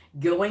record,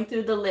 going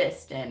through the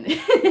list and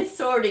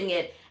sorting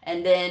it,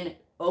 and then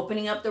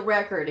opening up the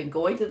record and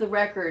going through the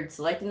record,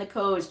 selecting the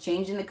codes,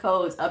 changing the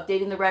codes,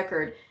 updating the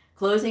record,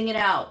 closing it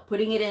out,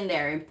 putting it in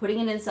there and putting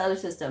it in this other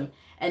system,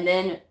 and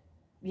then,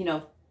 you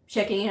know,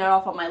 checking it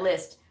off on my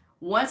list.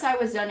 Once I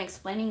was done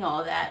explaining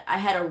all that, I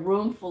had a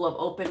room full of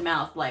open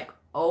mouth, like,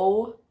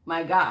 oh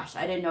my gosh,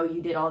 I didn't know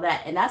you did all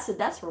that. And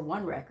that's for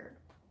one record.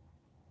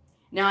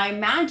 Now I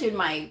imagine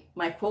my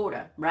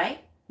quota, right?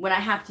 When I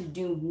have to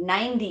do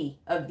 90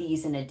 of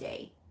these in a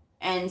day,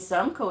 and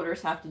some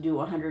coders have to do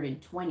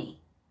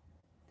 120.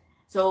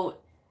 So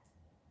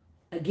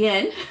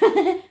again,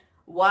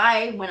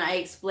 why when I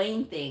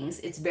explain things,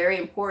 it's very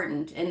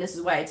important. And this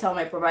is why I tell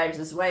my providers,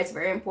 this is why it's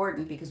very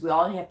important, because we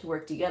all have to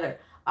work together.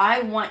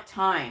 I want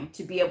time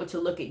to be able to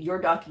look at your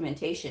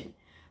documentation,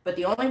 But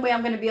the only way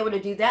I'm going to be able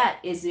to do that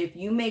is if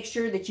you make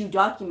sure that you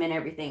document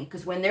everything.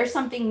 Because when there's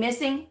something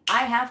missing,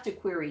 I have to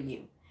query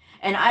you.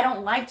 And I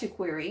don't like to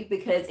query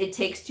because it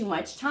takes too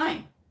much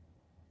time.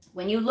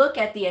 When you look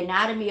at the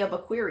anatomy of a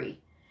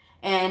query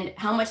and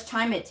how much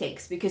time it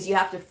takes, because you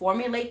have to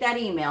formulate that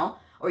email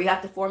or you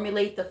have to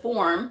formulate the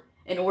form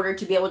in order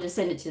to be able to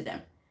send it to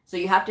them. So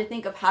you have to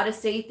think of how to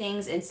say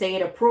things and say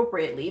it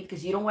appropriately,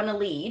 because you don't want to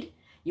lead.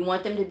 You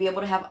want them to be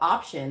able to have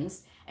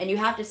options, and you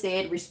have to say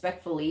it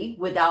respectfully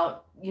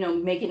without,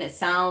 making it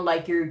sound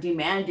like you're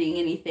demanding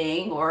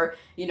anything, or,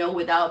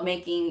 without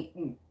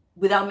making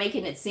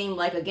it seem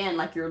like, again,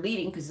 like you're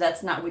leading, because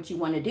that's not what you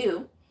want to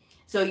do.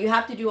 So you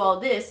have to do all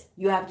this.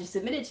 You have to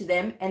submit it to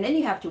them, and then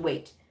you have to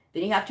wait.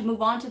 Then you have to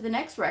move on to the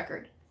next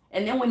record.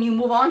 And then when you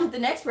move on to the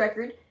next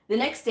record, the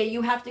next day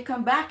you have to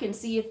come back and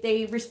see if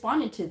they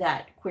responded to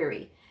that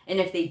query. And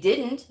if they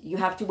didn't, you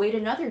have to wait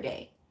another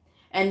day.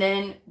 And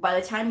then by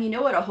the time you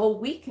know it, a whole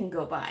week can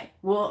go by.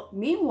 Well,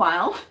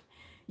 meanwhile,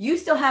 you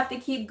still have to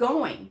keep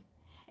going.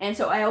 And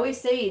so I always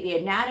say the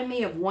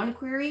anatomy of one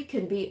query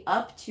can be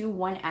up to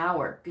 1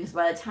 hour, because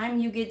by the time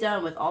you get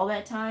done with all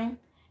that time,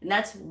 and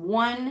that's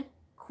one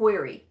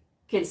query,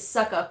 can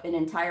suck up an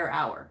entire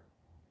hour.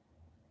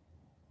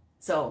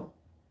 So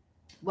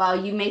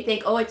while you may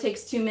think, oh, it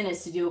takes 2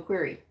 minutes to do a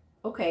query.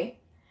 Okay,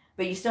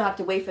 but you still have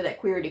to wait for that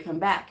query to come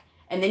back.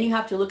 And then you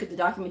have to look at the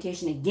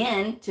documentation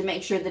again to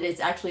make sure that it's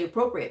actually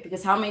appropriate.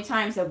 Because how many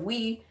times have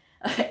we,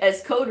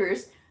 as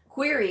coders,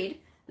 queried,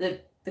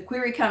 the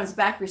query comes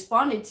back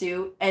responded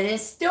to, and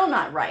it's still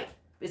not right.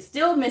 It's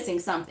still missing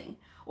something.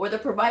 Or the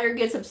provider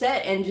gets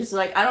upset and just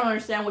like, I don't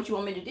understand what you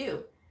want me to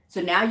do.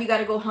 So now you got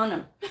to go hunt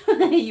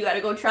them. You got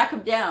to go track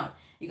them down.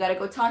 You got to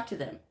go talk to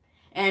them.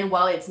 And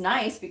while it's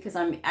nice because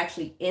I'm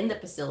actually in the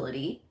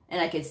facility and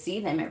I can see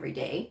them every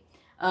day,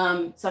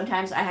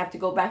 sometimes I have to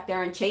go back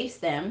there and chase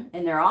them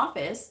in their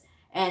office,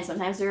 and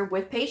sometimes they're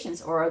with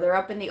patients or they're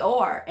up in the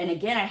OR, and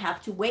again I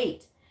have to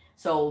wait.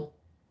 So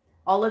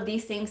all of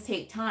these things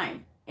take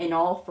time, and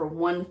all for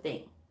one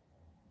thing.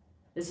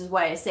 This is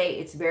why I say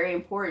it's very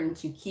important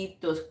to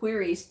keep those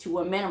queries to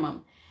a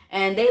minimum.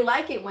 And they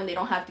like it when they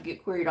don't have to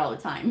get queried all the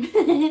time.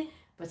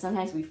 But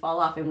sometimes we fall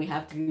off and we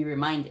have to be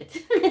reminded.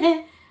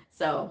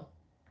 So,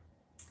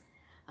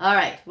 all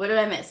right, what did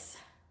I miss?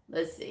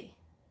 Let's see.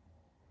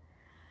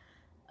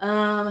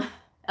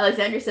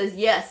 Alexandra says,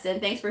 yes, and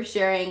thanks for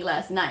sharing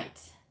last night.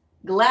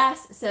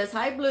 Glass says,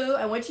 hi, Blue.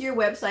 I went to your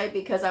website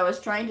because I was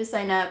trying to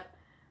sign up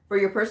for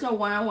your personal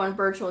one-on-one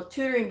virtual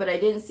tutoring, but I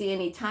didn't see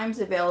any times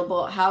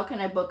available. How can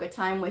I book a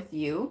time with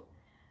you?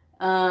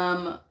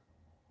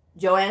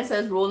 Joanna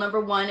says, rule number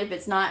 1, if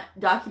it's not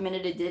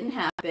documented, it didn't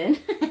happen.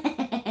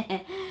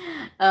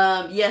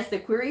 Yes, the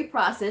query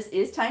process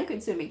is time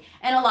consuming.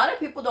 And a lot of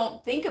people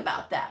don't think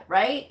about that,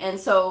 right? And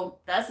so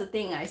that's the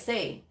thing I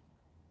say.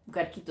 You've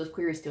got to keep those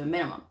queries to a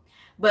minimum.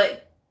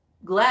 But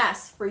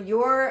Glass, for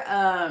your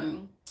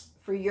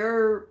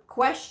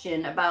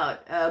question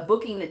about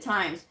booking the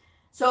times,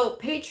 so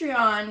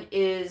Patreon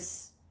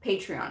is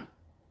Patreon.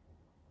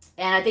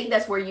 And I think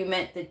that's where you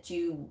meant that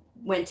you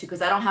went to,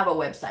 because I don't have a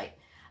website.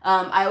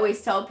 I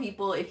always tell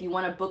people, if you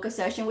want to book a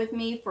session with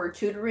me for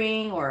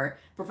tutoring or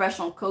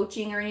professional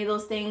coaching or any of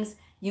those things,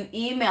 you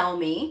email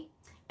me,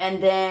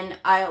 and then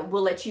I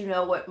will let you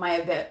know what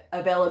my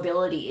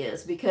availability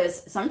is,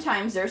 because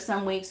sometimes there's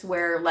some weeks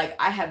where like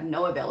I have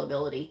no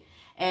availability.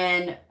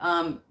 And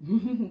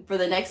for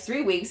the next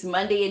 3 weeks,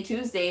 Monday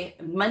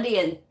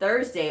and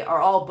Thursday are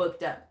all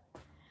booked up.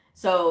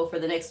 So for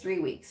the next 3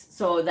 weeks.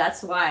 So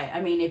that's why,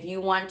 I mean, if you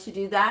want to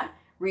do that,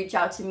 reach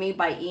out to me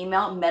by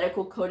email,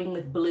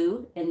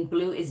 medicalcodingwithbleu, and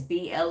Bleu is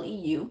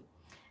BLEU,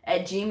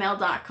 at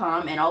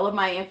gmail.com. And all of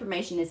my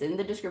information is in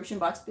the description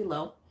box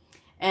below.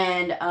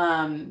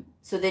 And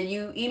so then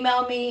you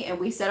email me and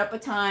we set up a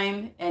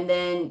time, and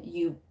then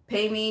you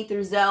pay me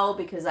through Zelle,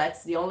 because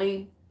that's the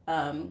only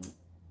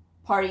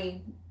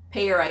party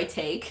payer I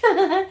take.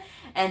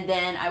 And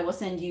then I will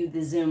send you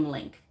the Zoom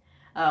link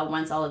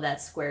once all of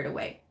that's squared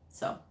away.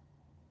 So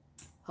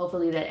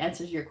hopefully that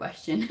answers your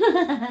question.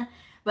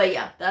 But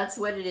yeah, that's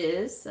what it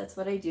is. That's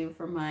what I do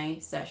for my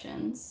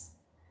sessions.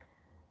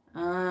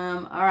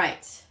 All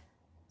right.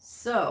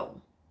 So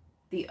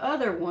the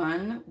other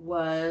one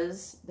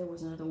was, there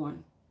was another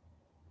one.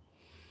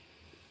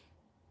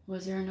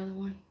 Was there another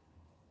one?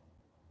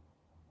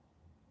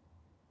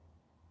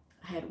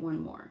 I had one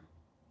more.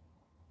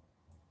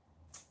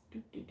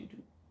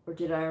 Or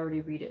did I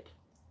already read it?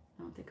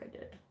 I don't think I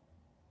did.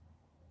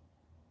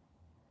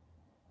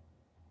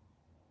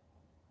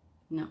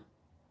 No.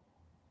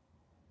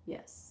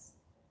 Yes.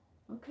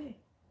 Okay.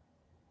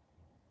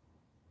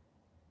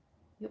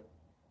 Yep.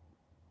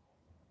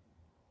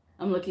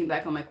 I'm looking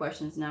back on my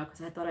questions now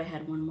because I thought I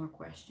had one more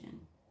question.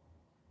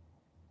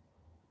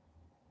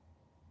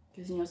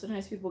 Because, you know,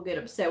 sometimes people get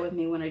upset with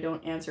me when I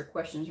don't answer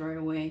questions right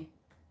away.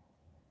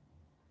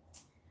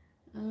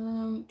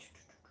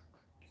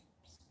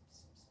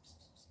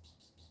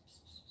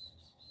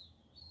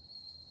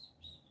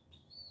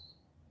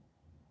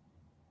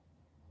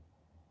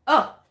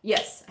 Oh,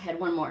 yes, I had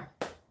one more.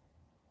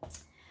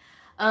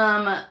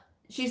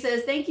 She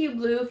says, thank you,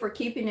 Blue, for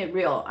keeping it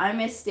real. I'm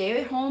a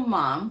stay-at-home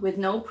mom with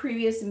no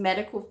previous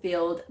medical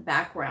field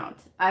background.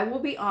 I will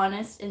be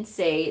honest and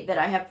say that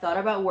I have thought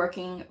about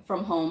working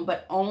from home,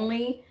 but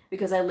only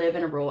because I live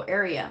in a rural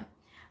area.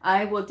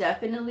 I will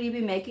definitely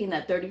be making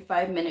that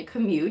 35-minute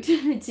commute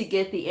to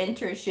get the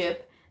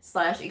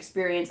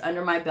internship/experience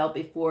under my belt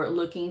before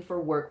looking for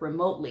work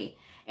remotely.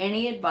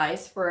 Any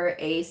advice for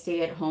a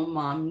stay-at-home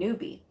mom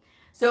newbie?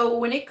 So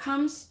when it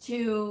comes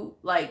to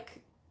like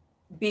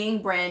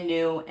being brand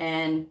new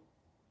and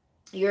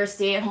you're a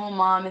stay-at-home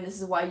mom and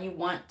this is why you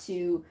want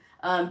to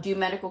do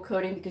medical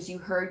coding because you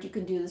heard you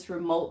can do this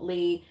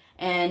remotely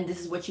and this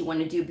is what you want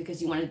to do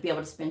because you want to be able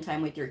to spend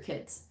time with your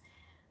kids.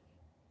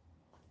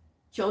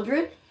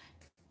 Children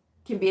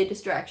can be a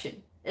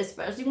distraction,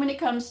 especially when it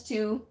comes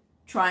to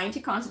trying to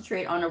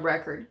concentrate on a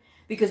record.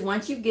 Because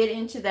once you get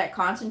into that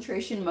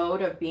concentration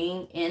mode of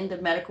being in the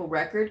medical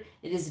record,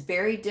 it is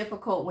very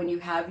difficult when you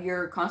have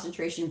your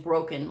concentration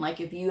broken.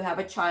 Like if you have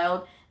a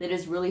child that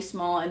is really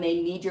small and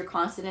they need your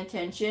constant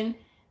attention,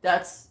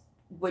 that's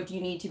what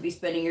you need to be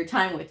spending your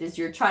time with, is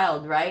your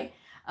child, right?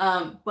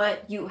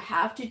 But you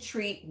have to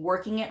treat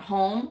working at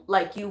home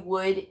like you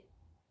would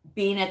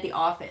being at the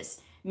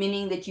office,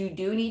 meaning that you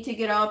do need to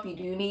get up, you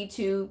do need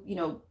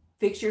to,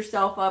 fix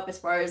yourself up as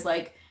far as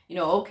like,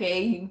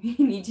 okay,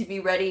 you need to be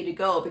ready to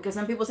go. Because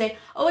some people say,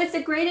 oh, it's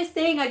the greatest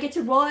thing. I get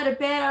to roll out of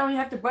bed. I don't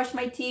even have to brush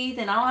my teeth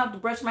and I don't have to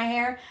brush my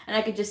hair and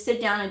I could just sit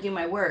down and do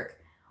my work.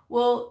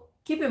 Well,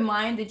 keep in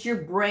mind that your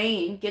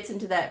brain gets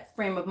into that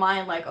frame of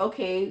mind like,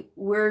 okay,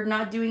 we're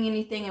not doing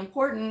anything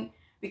important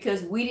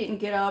because we didn't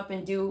get up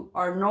and do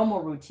our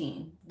normal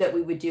routine that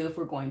we would do if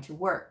we're going to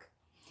work.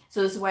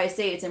 So this is why I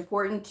say it's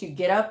important to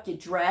get up, get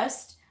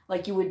dressed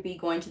like you would be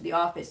going to the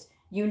office.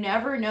 You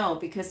never know,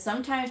 because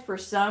sometimes for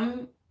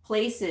some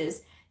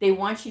places they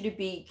want you to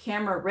be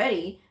camera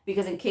ready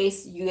because in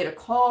case you get a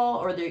call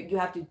or you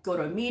have to go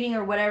to a meeting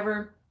or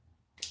whatever,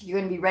 you're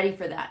going to be ready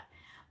for that.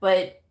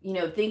 But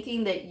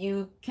thinking that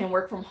you can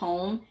work from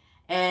home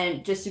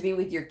and just to be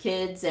with your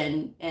kids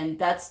and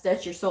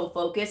that's your sole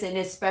focus, and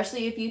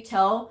especially if you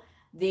tell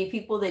the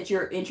people that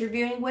you're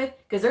interviewing with,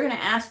 because they're going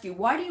to ask you,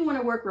 why do you want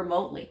to work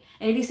remotely?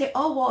 And if you say,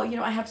 oh,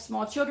 well, I have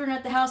small children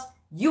at the house,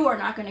 you are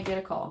not going to get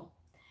a call.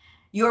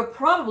 You're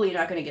probably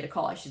not going to get a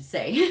call, I should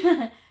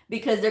say,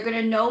 because they're going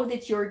to know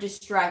that you're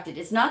distracted.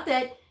 It's not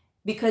that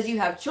because you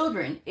have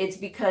children, it's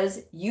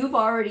because you've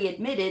already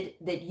admitted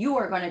that you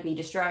are going to be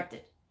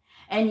distracted.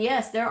 And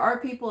yes, there are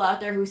people out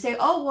there who say,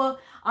 oh, well,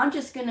 I'm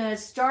just going to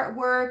start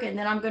work and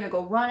then I'm going to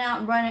go run out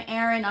and run an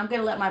errand. I'm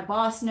going to let my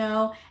boss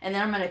know and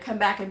then I'm going to come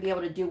back and be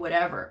able to do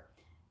whatever.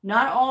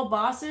 Not all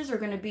bosses are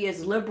going to be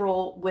as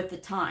liberal with the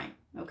time.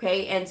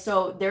 Okay. And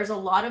so there's a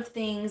lot of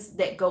things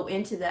that go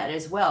into that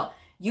as well.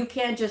 You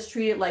can't just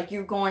treat it like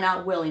you're going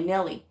out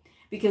willy-nilly,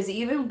 because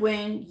even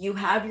when you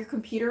have your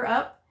computer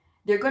up,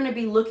 they're going to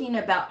be looking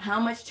about how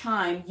much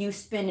time you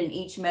spend in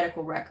each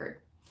medical record.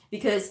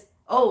 Because,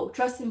 oh,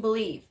 trust and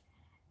believe,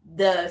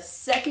 the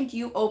second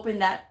you open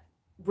that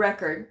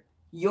record,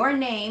 your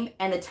name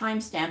and the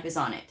timestamp is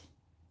on it.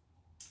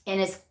 And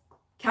it's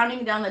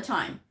counting down the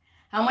time.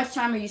 How much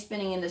time are you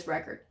spending in this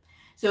record?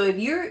 So if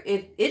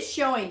it's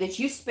showing that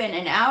you spent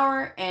an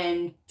hour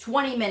and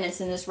 20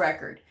 minutes in this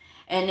record,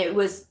 and it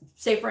was,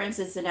 say for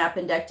instance, an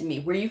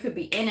appendectomy where you could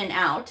be in and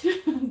out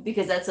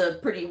because that's a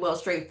pretty well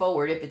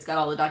straightforward, if it's got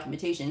all the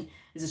documentation,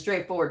 it's a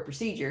straightforward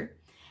procedure.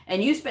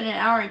 And you spend an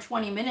hour and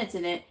 20 minutes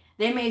in it,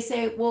 they may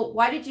say, well,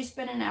 why did you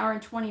spend an hour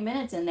and 20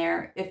 minutes in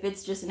there if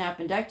it's just an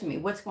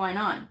appendectomy? What's going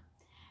on?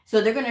 So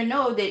they're going to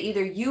know that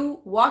either you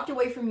walked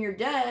away from your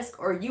desk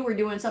or you were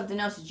doing something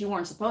else that you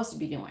weren't supposed to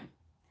be doing.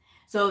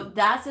 So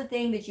that's the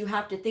thing that you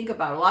have to think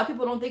about. A lot of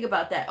people don't think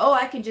about that. Oh,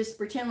 I can just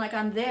pretend like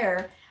I'm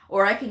there,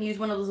 or I can use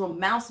one of those little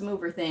mouse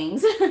mover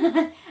things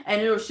and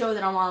it'll show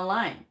that I'm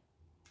online.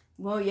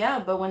 Well, yeah,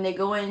 but when they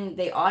go in,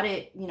 they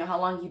audit, how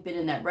long you've been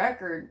in that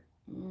record,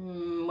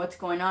 what's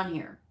going on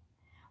here?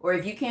 Or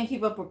if you can't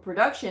keep up with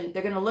production,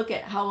 they're going to look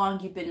at how long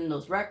you've been in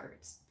those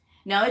records.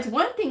 Now, it's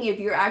one thing if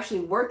you're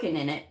actually working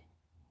in it,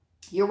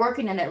 you're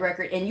working in that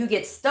record and you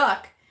get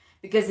stuck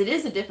because it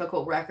is a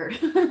difficult record.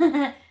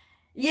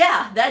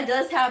 Yeah, that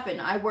does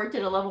happen. I worked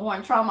at a level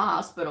 1 trauma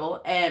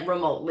hospital and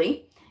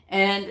remotely.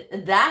 And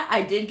that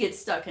I did get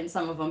stuck in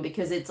some of them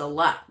because it's a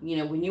lot.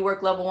 When you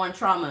work level 1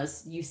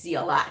 traumas, you see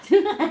a lot.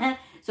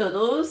 So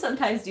those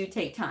sometimes do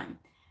take time.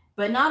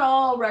 But not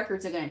all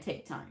records are going to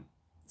take time.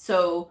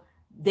 So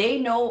they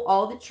know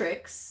all the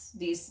tricks.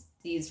 These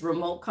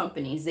remote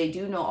companies, they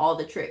do know all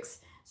the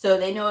tricks. So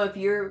they know if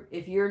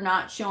you're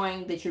not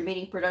showing that you're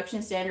meeting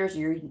production standards,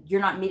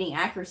 you're not meeting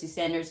accuracy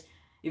standards.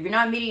 If you're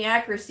not meeting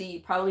accuracy, you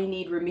probably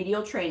need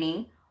remedial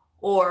training,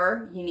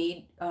 or you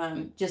need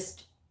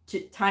just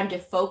time to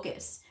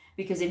focus,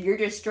 because if you're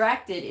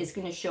distracted, it's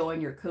going to show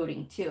on your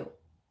coding too.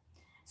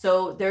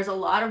 So there's a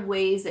lot of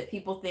ways that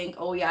people think,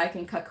 oh yeah, I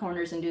can cut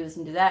corners and do this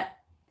and do that,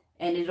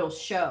 and it'll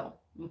show.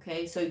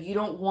 Okay, so you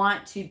don't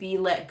want to be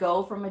let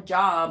go from a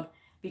job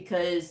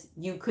because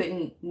you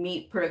couldn't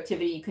meet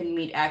productivity, you couldn't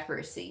meet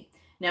accuracy.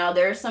 Now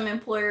there are some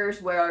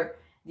employers where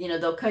you know,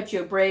 they'll cut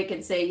you a break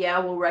and say, yeah,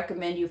 we'll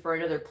recommend you for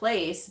another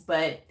place.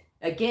 But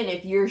again,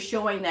 if you're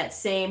showing that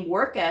same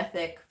work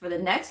ethic for the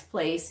next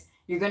place,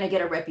 you're going to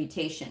get a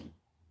reputation.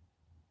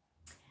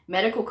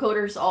 Medical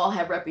coders all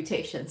have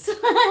reputations.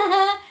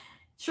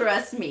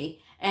 Trust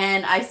me.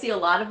 And I see a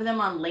lot of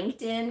them on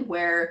LinkedIn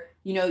where,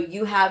 you know,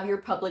 you have your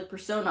public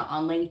persona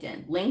on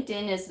LinkedIn.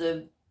 LinkedIn is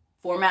the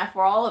format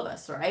for all of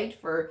us, right?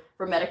 For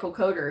medical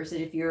coders. And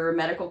if you're a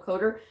medical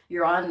coder,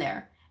 you're on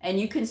there. And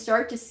you can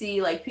start to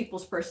see like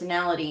people's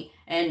personality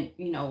and,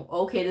 you know,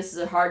 okay, this is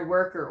a hard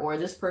worker, or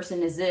this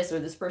person is this, or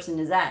this person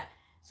is that.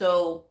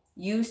 So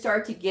you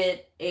start to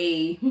get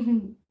a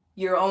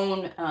your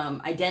own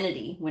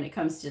identity when it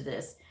comes to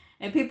this,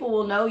 and people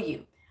will know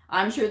you.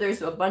 I'm sure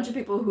there's a bunch of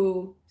people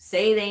who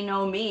say they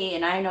know me,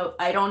 and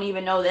I don't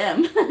even know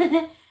them,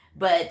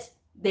 but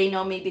they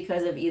know me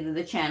because of either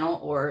the channel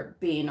or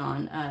being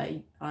on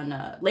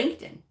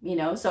LinkedIn, you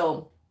know,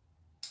 so,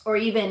 or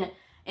even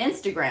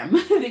Instagram,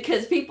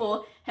 because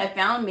people have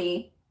found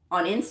me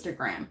on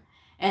Instagram,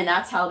 and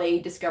that's how they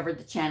discovered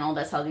the channel.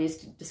 That's how they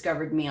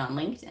discovered me on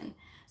LinkedIn.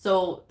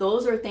 So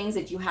those are things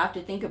that you have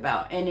to think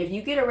about. And if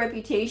you get a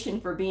reputation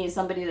for being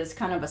somebody that's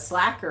kind of a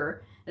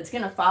slacker, that's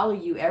going to follow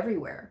you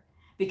everywhere,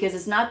 because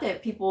it's not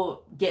that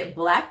people get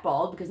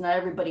blackballed because not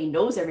everybody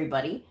knows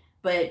everybody,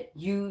 but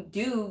you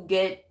do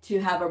get to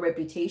have a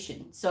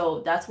reputation.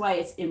 So that's why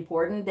it's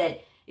important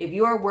that if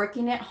you are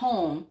working at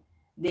home,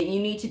 that you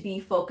need to be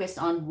focused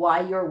on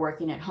why you're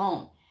working at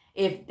home.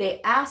 If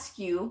they ask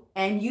you,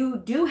 and you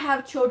do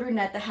have children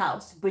at the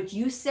house, but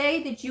you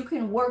say that you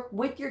can work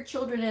with your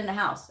children in the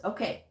house,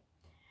 okay,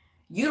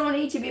 you don't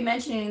need to be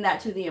mentioning that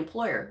to the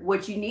employer.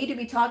 What you need to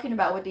be talking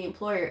about with the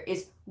employer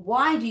is,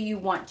 why do you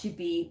want to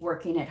be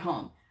working at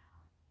home?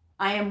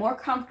 I am more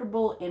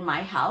comfortable in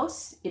my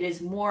house. It is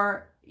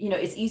more, you know,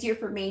 it's easier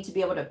for me to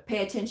be able to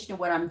pay attention to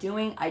what I'm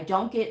doing. I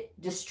don't get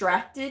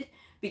distracted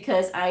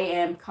because I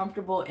am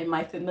comfortable in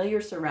my familiar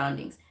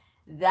surroundings.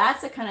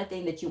 That's the kind of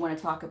thing that you want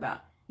to talk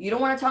about. You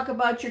don't want to talk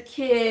about your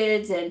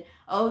kids and,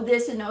 oh,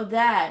 this and oh,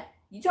 that.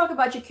 You talk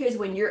about your kids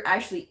when you're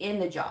actually in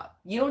the job.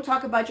 You don't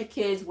talk about your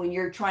kids when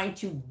you're trying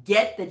to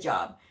get the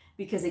job,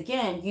 because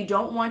again, you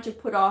don't want to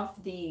put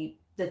off the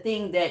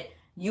thing that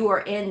you are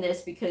in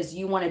this because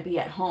you want to be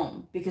at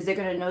home, because they're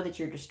going to know that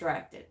you're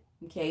distracted.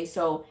 Okay,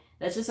 so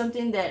that's just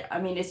something that, I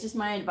mean, it's just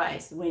my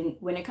advice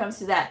when it comes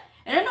to that.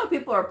 And I know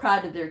people are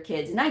proud of their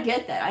kids, and I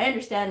get that. I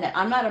understand that.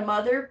 I'm not a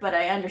mother, but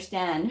I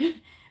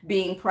understand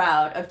being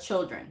proud of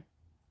children.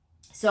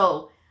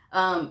 So,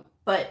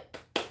 but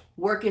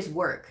work is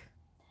work,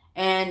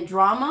 and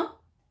drama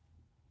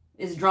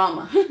is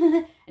drama.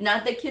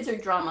 Not that kids are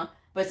drama,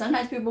 but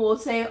sometimes people will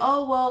say,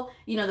 oh, well,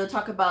 you know, they'll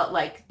talk about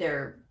like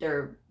their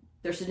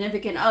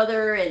significant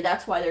other, and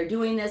that's why they're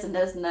doing this and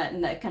this and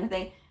that kind of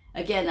thing.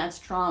 Again, that's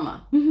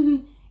trauma.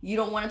 You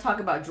don't want to talk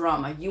about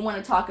drama. You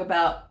want to talk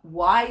about,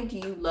 why do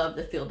you love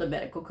the field of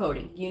medical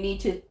coding? You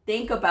need to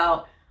think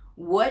about,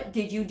 what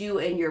did you do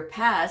in your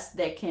past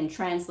that can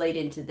translate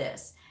into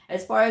this?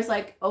 As far as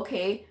like,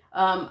 okay,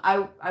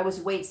 I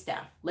was wait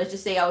staff. Let's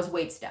just say I was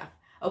wait staff.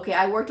 Okay,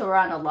 I worked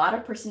around a lot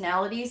of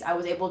personalities. I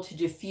was able to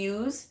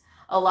diffuse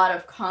a lot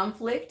of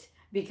conflict,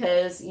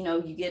 because, you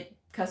know, you get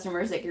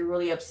customers that get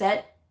really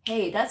upset.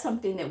 Hey, that's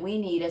something that we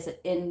need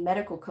in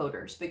medical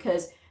coders,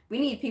 because we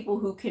need people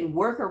who can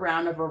work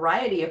around a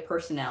variety of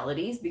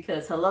personalities,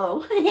 because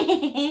hello,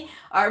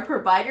 our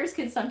providers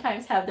can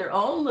sometimes have their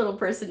own little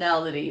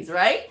personalities,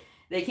 right?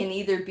 They can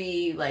either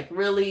be like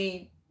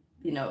really,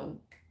 you know,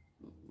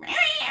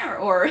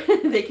 or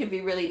they can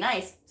be really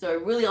nice. So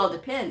it really all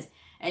depends.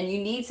 And you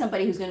need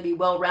somebody who's going to be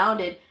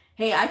well-rounded.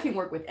 Hey, I can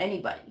work with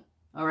anybody.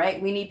 All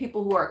right. We need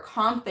people who are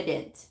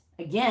confident.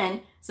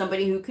 Again,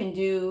 somebody who can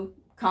do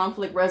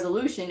conflict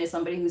resolution is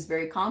somebody who's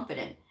very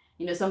confident.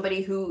 You know,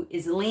 somebody who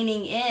is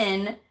leaning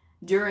in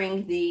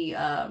during the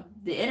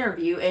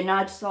interview, and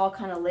not just all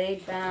kind of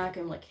laid back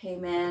and like, hey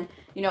man,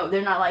 you know,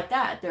 they're not like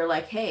that. They're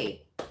like,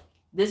 hey,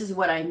 this is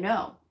what I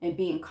know. And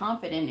being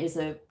confident is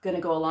going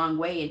to go a long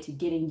way into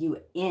getting you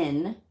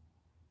in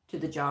to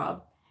the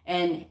job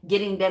and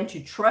getting them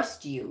to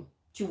trust you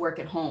to work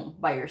at home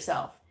by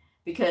yourself.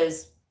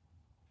 Because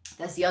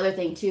that's the other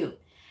thing too.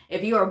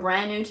 If you are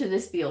brand new to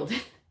this field,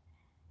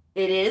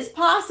 it is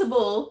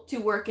possible to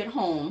work at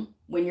home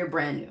when you're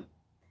brand new.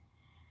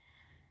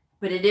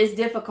 But it is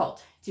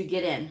difficult to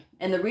get in.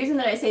 And the reason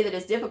that I say that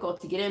it's difficult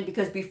to get in,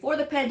 because before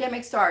the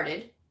pandemic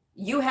started,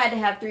 you had to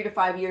have 3 to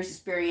 5 years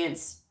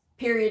experience,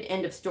 period,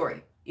 end of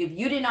story. If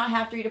you did not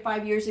have 3 to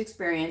 5 years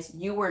experience,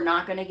 you were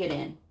not going to get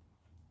in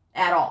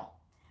at all.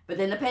 But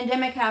then the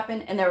pandemic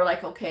happened, and they were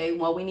like, okay,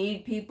 well, we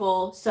need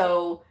people,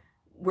 so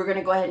we're going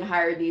to go ahead and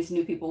hire these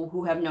new people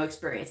who have no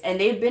experience. And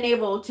they've been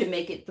able to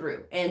make it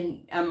through.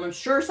 And I'm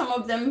sure some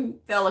of them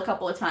fell a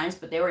couple of times,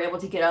 but they were able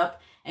to get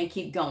up and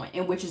keep going,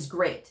 and which is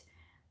great.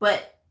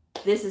 But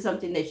this is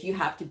something that you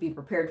have to be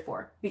prepared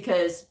for,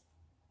 because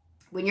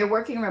when you're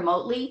working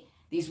remotely,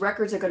 these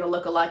records are going to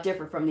look a lot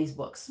different from these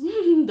books.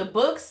 The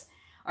books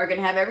are going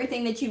to have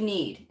everything that you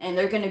need, and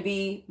they're going to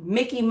be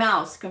Mickey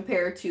Mouse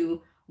compared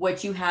to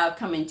what you have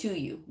coming to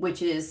you,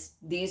 which is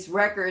these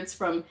records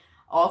from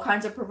all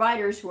kinds of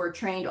providers who are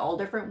trained all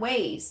different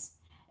ways.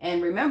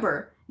 And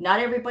remember, not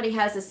everybody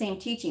has the same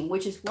teaching,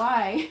 which is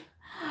why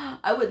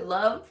I would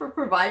love for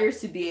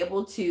providers to be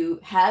able to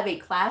have a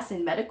class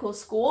in medical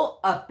school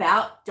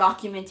about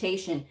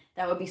documentation.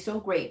 That would be so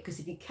great,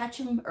 because if you catch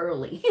them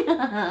early,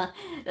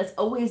 that's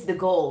always the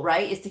goal,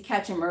 right? Is to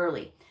catch them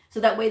early. So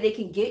that way they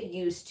can get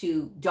used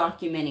to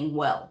documenting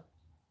well.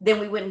 Then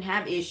we wouldn't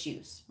have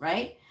issues,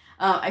 right?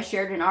 I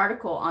shared an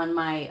article on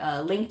my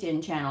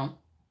LinkedIn channel,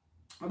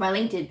 or my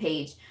LinkedIn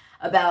page,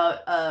 about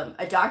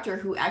a doctor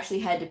who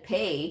actually had to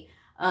pay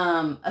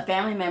a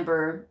family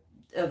member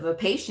of a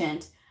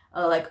patient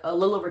like a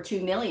little over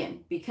 $2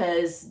 million,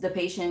 because the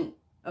patient,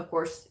 of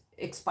course,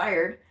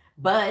 expired,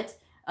 but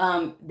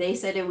they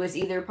said it was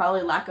either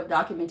probably lack of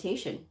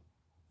documentation.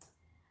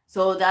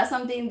 So that's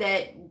something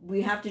that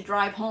we have to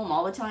drive home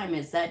all the time,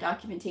 is that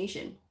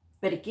documentation.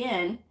 But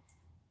again,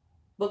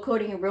 book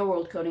coding and real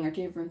world coding are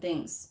two different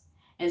things.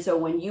 And so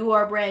when you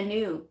are brand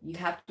new, you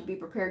have to be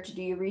prepared to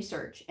do your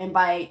research. And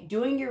by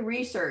doing your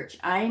research,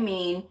 I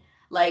mean,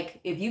 like,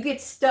 if you get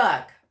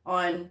stuck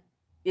on,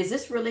 is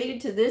this related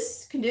to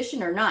this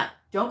condition or not?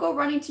 Don't go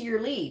running to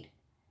your lead.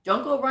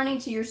 Don't go running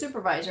to your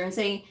supervisor and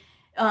saying,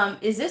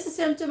 is this a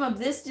symptom of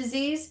this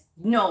disease?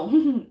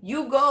 No,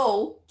 you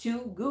go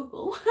to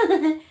Google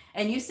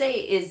and you say,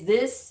 is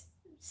this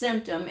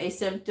symptom a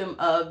symptom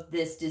of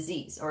this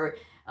disease? Or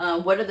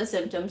what are the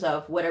symptoms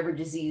of whatever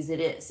disease it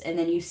is? And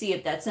then you see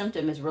if that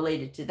symptom is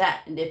related to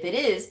that. And if it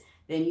is,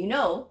 then you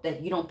know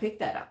that you don't pick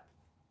that up.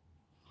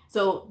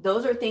 So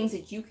those are things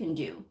that you can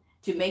do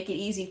to make it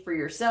easy for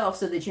yourself,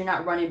 so that you're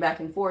not running back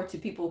and forth to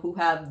people who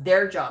have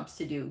their jobs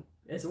to do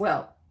as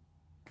well.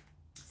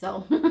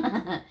 So,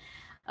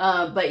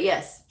 but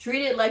yes,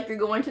 treat it like you're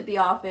going to the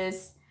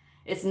office.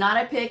 It's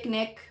not a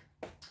picnic.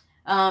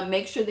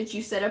 Make sure that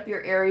you set up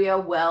your area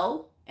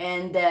well,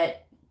 and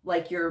that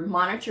like your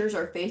monitors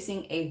are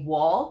facing a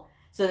wall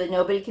so that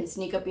nobody can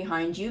sneak up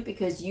behind you,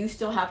 because you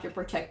still have to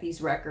protect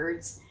these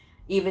records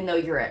even though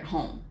you're at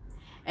home.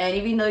 And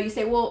even though you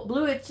say, well,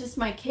 Blue, it's just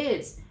my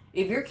kids.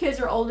 If your kids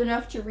are old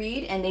enough to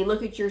read and they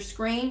look at your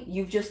screen,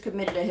 you've just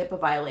committed a HIPAA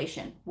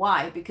violation.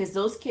 Why? Because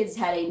those kids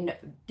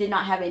did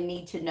not have a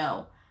need to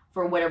know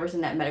for whatever's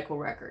in that medical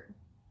record.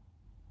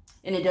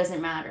 And it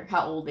doesn't matter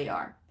how old they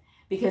are.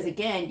 Because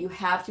again, you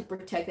have to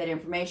protect that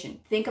information.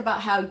 Think about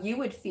how you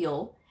would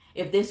feel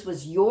if this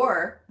was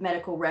your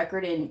medical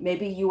record and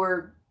maybe you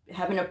were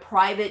having a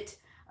private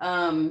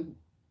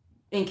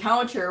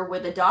encounter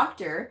with a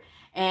doctor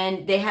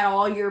and they had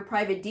all your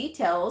private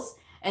details,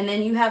 and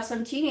then you have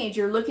some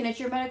teenager looking at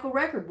your medical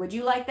record. Would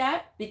you like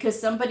that? Because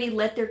somebody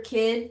let their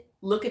kid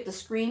look at the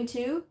screen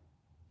too?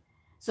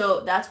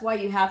 So that's why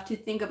you have to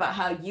think about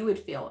how you would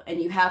feel,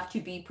 and you have to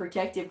be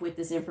protective with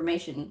this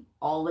information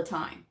all the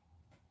time.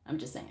 I'm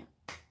just saying.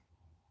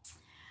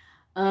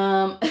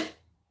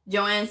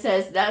 Joanne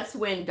says that's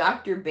when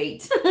Dr.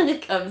 Bait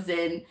comes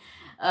in,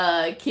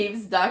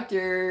 keeps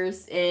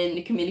doctors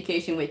in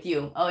communication with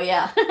you. Oh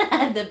yeah,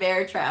 the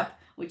bear trap,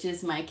 which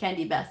is my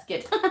candy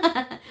basket.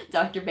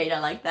 Dr. Bait, I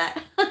like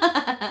that.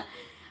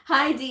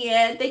 Hi,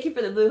 Deanne. Thank you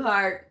for the blue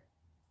heart.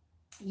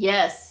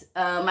 Yes,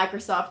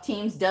 Microsoft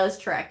Teams does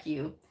track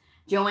you.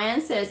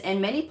 Joanne says,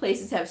 and many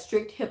places have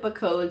strict HIPAA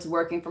codes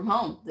working from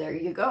home. There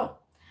you go.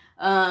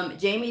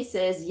 Jamie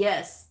says,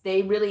 yes,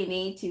 they really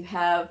need to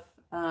have,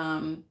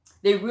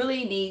 they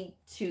really need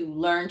to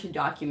learn to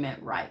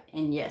document right.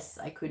 And yes,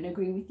 I couldn't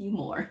agree with you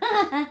more.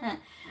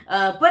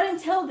 But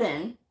until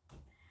then,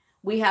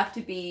 we have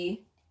to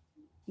be,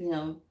 you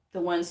know,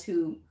 the ones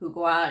who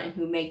go out and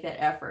who make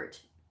that effort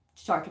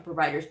to talk to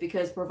providers,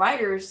 because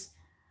providers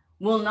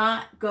will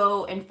not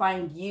go and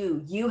find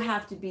you. You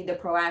have to be the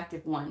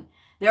proactive one.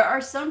 There are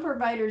some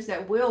providers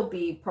that will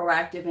be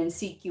proactive and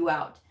seek you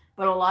out,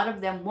 but a lot of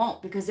them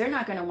won't, because they're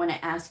not going to want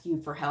to ask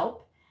you for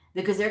help,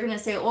 because they're going to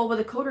say, oh, well,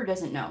 the coder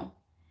doesn't know.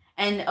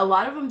 And a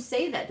lot of them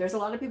say that. There's a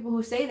lot of people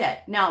who say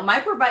that. Now, my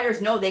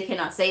providers know they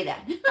cannot say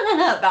that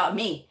about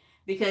me,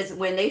 because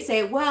when they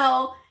say,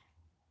 well,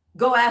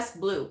 go ask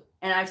Blue,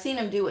 and I've seen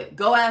them do it.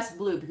 Go ask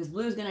Blue, because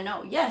Blue's going to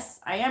know. Yes,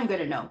 I am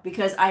going to know,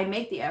 because I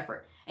make the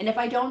effort. And if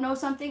I don't know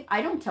something,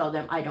 I don't tell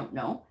them I don't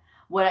know.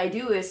 What I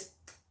do is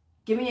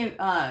give me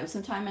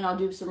some time and I'll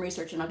do some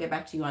research and I'll get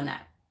back to you on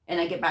that. And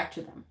I get back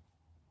to them.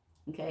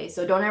 Okay,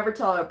 so don't ever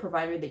tell a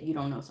provider that you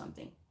don't know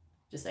something.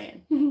 Just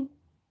saying.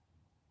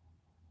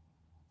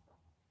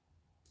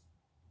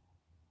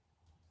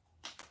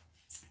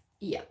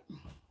 Yeah.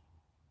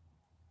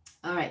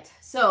 All right,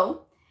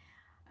 so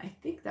I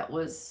think that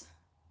was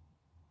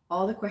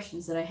all the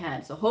questions that I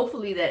had. So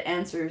hopefully that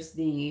answers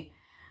the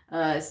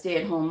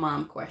stay-at-home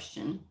mom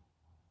question.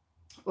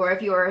 Or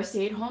if you are a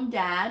stay-at-home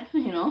dad,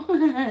 you know,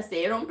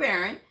 stay-at-home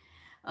parent,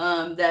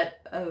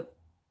 that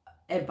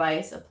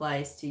advice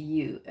applies to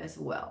you as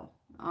well.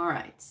 All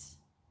right.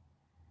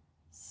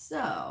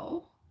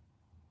 So,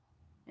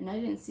 and I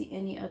didn't see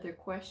any other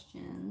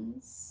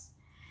questions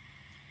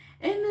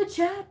in the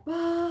chat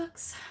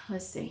box.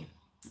 Let's see.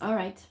 All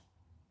right.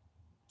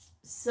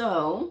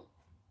 So,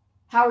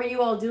 How are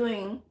you all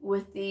doing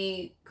with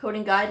the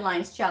coding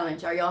guidelines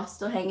challenge? Are y'all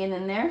still hanging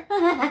in there?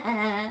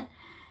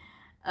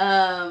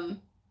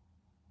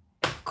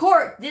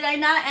 Court, did I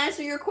not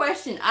answer your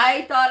question?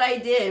 I thought I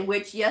did,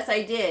 which yes,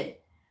 I did.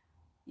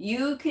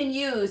 You can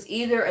use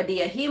either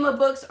the Ahima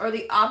books or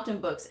the Optum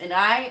books. And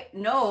I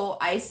know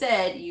I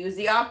said use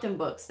the Optum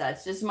books.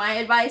 That's just my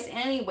advice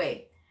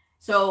anyway.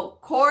 So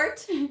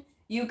Court,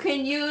 you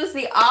can use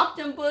the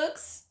Optum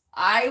books.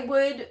 I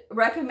would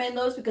recommend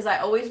those because I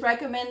always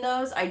recommend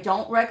those. I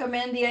don't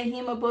recommend the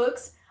Ahima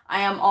books. I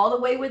am all the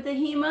way with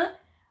Ahima.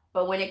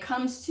 But when it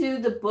comes to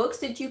the books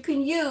that you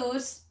can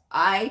use,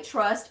 I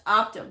trust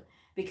Optum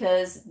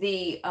because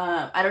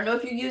I don't know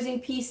if you're using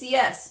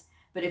PCS,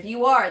 but if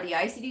you are, the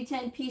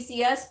ICD-10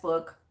 PCS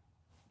book,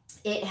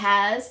 it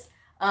has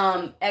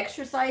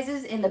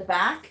exercises in the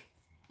back,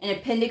 in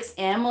Appendix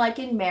M like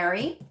in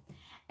Mary,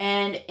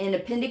 and in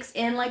Appendix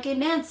N like in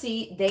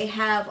Nancy, they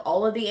have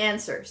all of the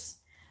answers.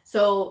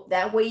 So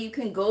that way you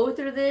can go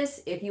through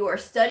this if you are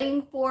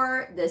studying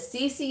for the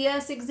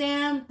CCS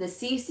exam, the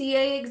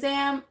CCA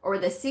exam, or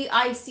the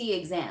CIC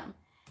exam.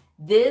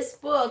 This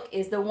book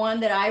is the one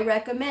that I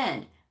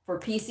recommend for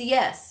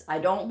PCS. I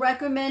don't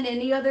recommend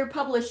any other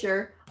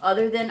publisher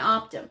other than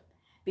Optum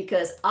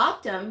because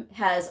Optum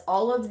has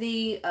all of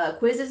the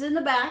quizzes in the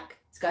back.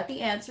 It's got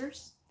the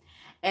answers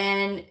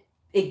and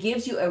it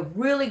gives you a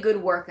really good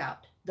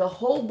workout. The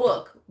whole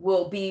book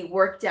will be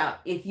worked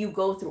out if you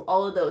go through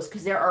all of those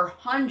because there are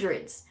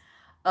hundreds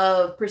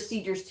of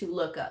procedures to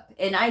look up.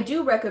 And I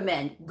do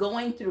recommend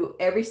going through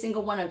every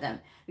single one of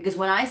them because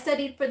when I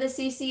studied for the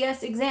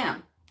CCS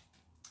exam,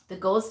 the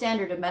gold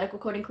standard of medical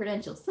coding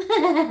credentials,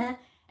 and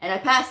I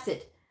passed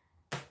it,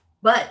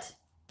 but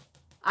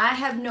I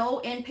have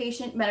no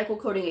inpatient medical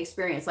coding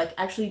experience, like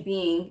actually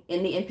being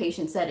in the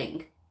inpatient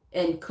setting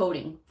and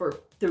coding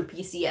through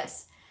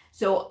PCS.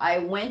 So I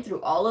went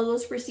through all of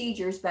those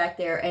procedures back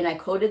there and I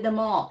coded them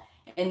all.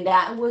 And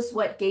that was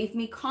what gave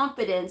me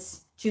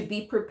confidence to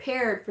be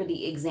prepared for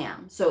the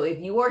exam. So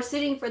if you are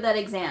sitting for that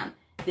exam,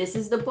 this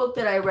is the book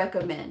that I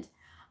recommend.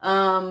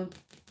 I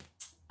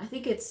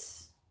think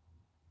it's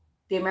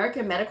the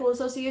American Medical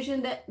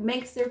Association that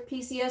makes their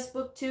PCS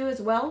book too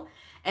as well.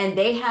 And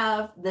they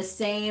have the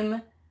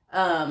same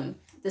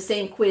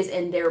quiz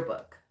in their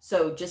book.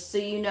 So just so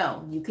you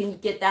know, you can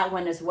get that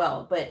one as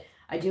well. But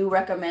I do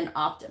recommend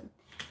Optum.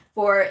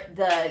 For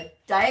the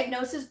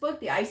diagnosis book,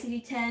 the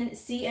ICD-10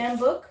 CM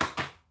book,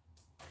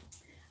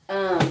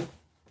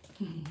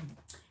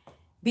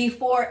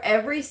 before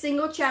every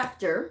single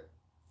chapter,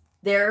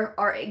 there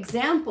are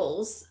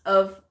examples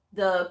of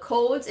the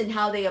codes and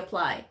how they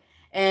apply,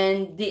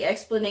 and the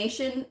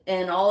explanation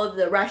and all of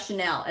the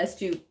rationale as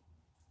to,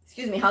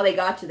 how they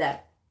got to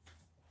that.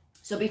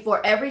 So before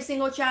every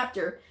single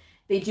chapter,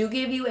 they do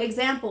give you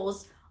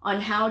examples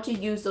on how to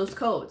use those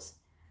codes.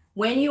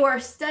 When you are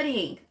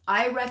studying,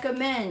 I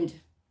recommend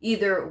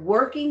either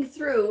working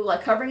through,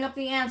 like covering up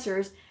the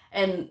answers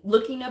and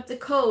looking up the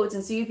codes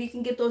and see if you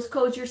can get those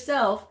codes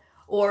yourself,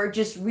 or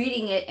just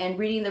reading it and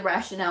reading the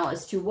rationale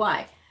as to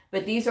why.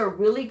 But these are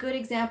really good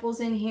examples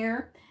in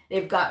here.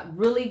 They've got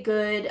really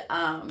good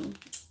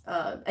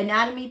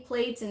anatomy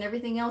plates and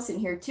everything else in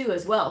here too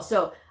as well.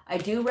 So I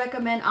do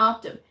recommend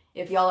Optum.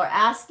 If y'all are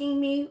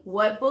asking me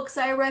what books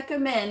I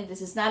recommend,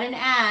 this is not an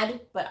ad,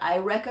 but I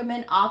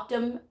recommend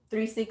Optum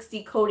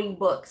 360 coding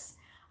books.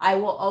 I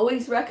will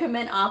always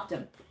recommend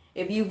Optum.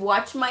 If you've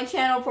watched my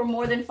channel for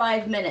more than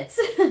 5 minutes,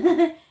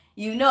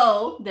 you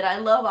know that I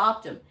love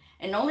Optum.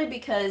 And only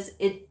because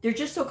they're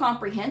just so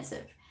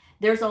comprehensive.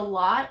 There's a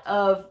lot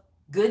of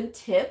good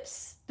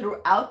tips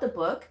throughout the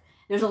book.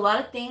 There's a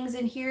lot of things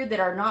in here that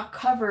are not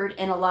covered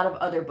in a lot of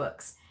other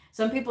books.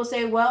 Some people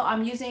say, well,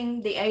 I'm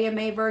using the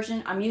AMA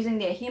version, I'm using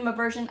the Ahima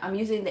version, I'm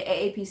using the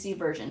AAPC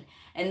version.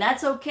 And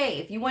that's okay.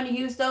 If you want to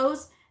use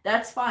those,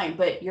 that's fine.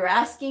 But you're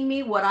asking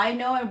me what I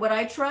know and what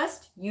I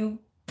trust, you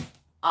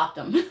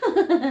Optum.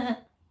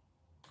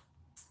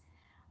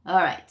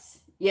 All right.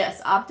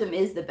 Yes, Optum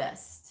is the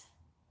best.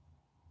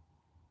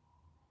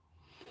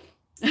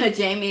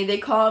 Jamie, they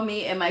call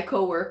me and my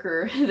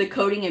coworker the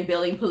coding and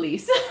billing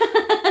police.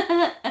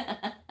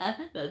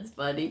 That's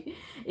funny.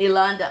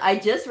 Ilanda, I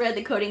just read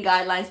the coding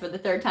guidelines for the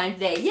 3rd time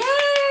today.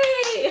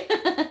 Yay!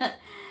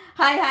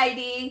 Hi,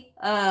 Heidi.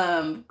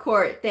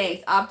 Court,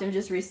 thanks. Optum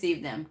just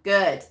received them.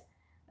 Good.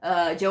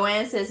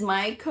 Joanne says,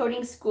 my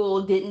coding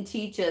school didn't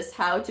teach us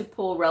how to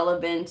pull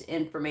relevant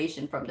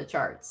information from the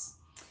charts.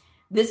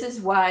 This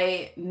is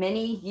why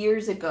many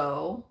years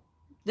ago,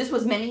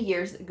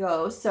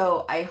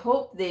 so I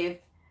hope they've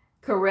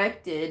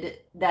corrected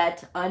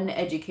that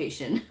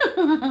uneducation.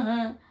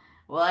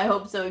 Well, I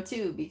hope so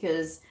too,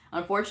 because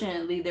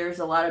unfortunately there's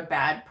a lot of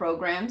bad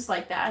programs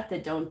like that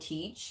don't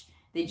teach.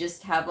 They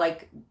just have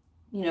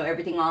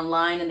everything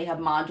online and they have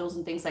modules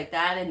and things like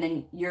that, and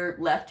then you're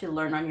left to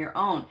learn on your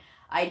own.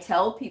 I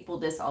tell people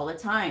this all the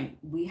time.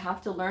 We have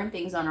to learn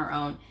things on our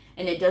own,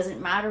 and it doesn't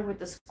matter what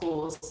the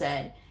schools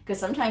said, because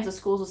sometimes the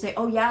schools will say,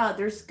 oh yeah,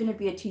 there's going to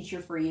be a teacher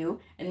for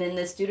you, and then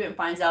the student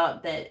finds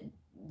out that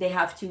they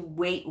have to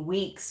wait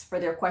weeks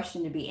for their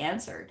question to be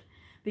answered.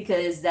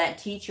 because that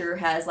teacher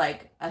has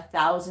like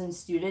 1,000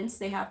 students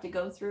they have to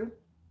go through.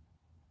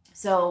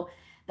 So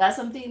that's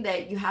something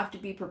that you have to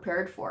be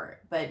prepared for.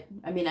 But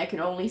I mean, I can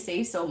only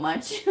say so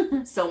much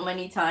so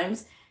many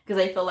times,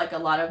 because I feel like a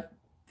lot of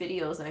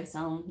videos I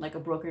sound like a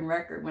broken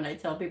record when I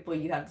tell people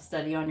you have to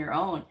study on your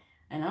own.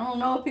 And I don't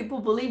know if people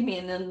believe me,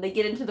 and then they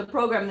get into the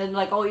program and then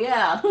like, oh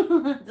yeah,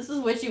 this is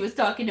what she was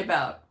talking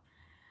about.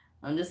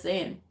 I'm just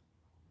saying.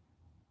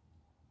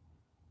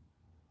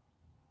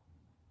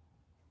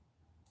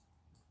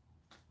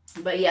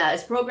 But yeah,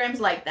 it's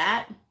programs like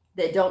that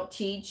that don't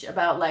teach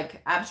about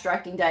like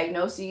abstracting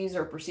diagnoses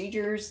or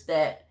procedures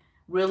that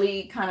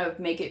really kind of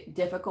make it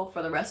difficult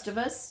for the rest of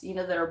us, you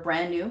know, that are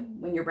brand new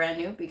when you're brand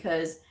new,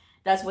 because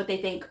that's what they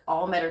think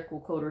all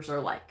medical coders are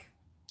like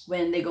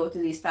when they go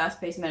through these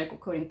fast-paced medical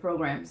coding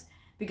programs.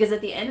 Because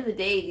at the end of the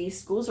day, these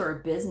schools are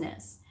a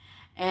business.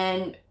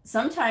 And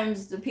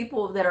sometimes the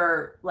people that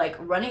are like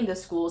running the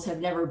schools have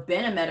never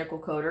been a medical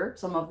coder,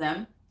 some of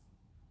them.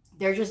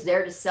 They're just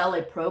there to sell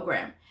a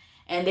program,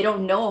 and they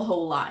don't know a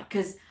whole lot.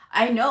 Because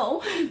I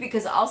know,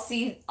 because I'll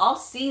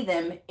see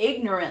them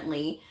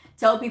ignorantly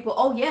tell people,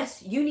 oh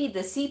yes, you need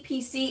the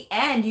CPC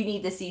and you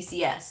need the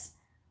CCS.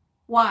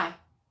 Why?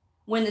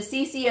 When the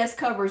CCS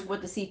covers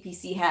what the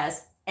CPC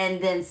has and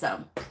then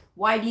some.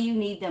 Why do you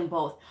need them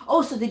both?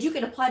 Oh, so that you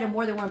can apply to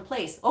more than one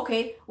place.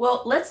 Okay,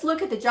 well, let's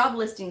look at the job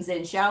listings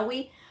then, shall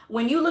we?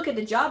 When you look at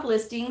the job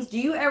listings, do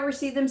you ever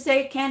see them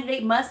say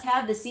candidate must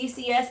have the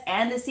CCS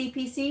and the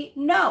CPC?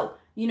 No.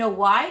 You know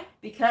why?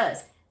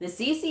 Because the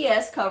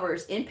CCS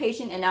covers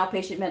inpatient and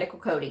outpatient medical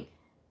coding.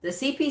 The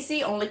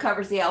CPC only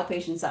covers the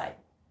outpatient side.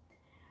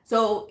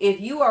 So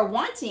if you are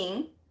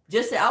wanting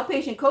just the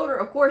outpatient coder,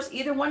 of course,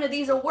 either one of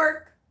these will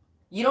work.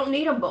 You don't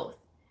need them both.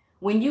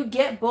 When you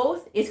get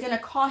both, it's going to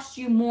cost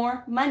you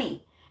more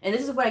money. And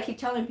this is what I keep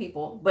telling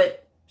people,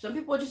 but some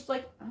people are just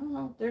like, I don't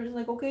know, they're just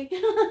like, okay.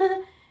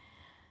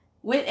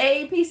 With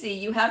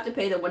AAPC, you have to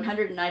pay the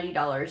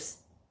 $190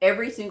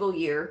 every single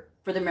year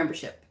for the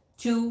membership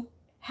to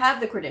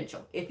have the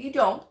credential. If you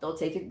don't, they'll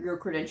take your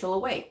credential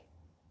away.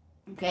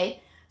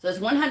 Okay? So it's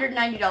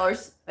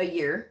 $190 a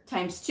year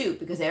times 2,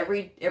 because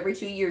every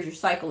 2 years you're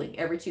cycling,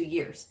 every 2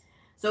 years.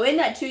 So in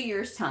that 2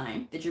 years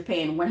time that you're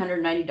paying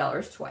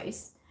 $190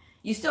 twice,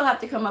 you still have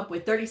to come up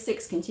with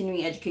 36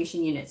 continuing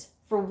education units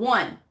for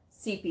one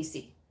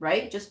CPC,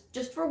 right?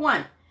 Just for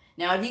one.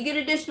 Now, if you get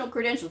additional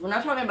credentials, we're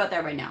not talking about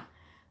that right now,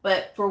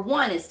 but for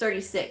one, it's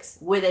 36.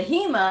 With a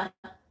HEMA,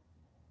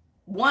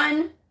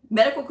 one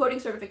medical coding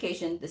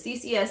certification, the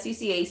CCS,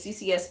 CCA,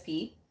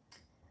 CCSP,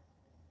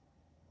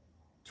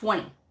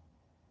 20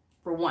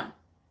 for one.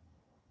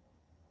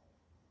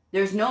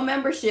 There's no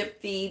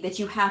membership fee that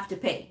you have to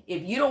pay.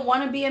 If you don't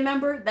want to be a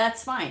member,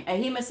 that's fine.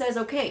 AHIMA says,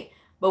 okay,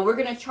 but we're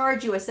going to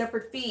charge you a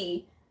separate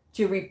fee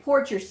to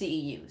report your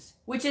CEUs,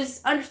 which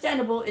is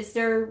understandable. It's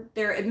their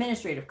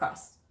administrative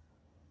costs.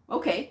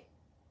 Okay,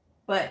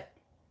 but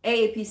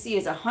AAPC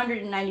is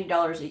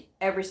 $190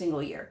 every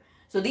single year.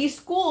 So these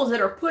schools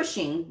that are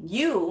pushing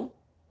you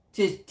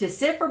to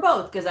sit for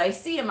both, because I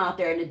see them out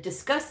there and it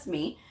disgusts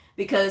me,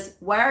 because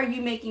why are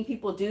you making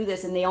people do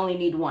this and they only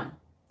need one?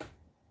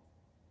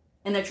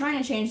 And they're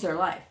trying to change their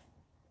life.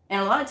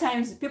 And a lot of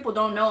times people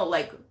don't know,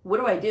 like, what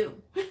do I do?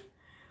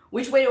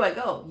 Which way do I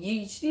go?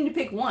 You just need to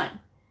pick one.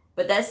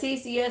 But that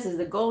CCS is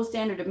the gold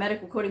standard of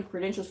medical coding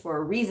credentials for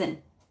a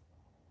reason.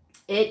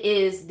 It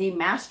is the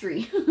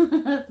mastery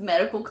of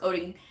medical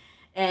coding.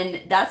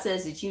 And that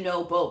says that you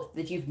know both,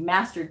 that you've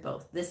mastered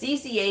both. The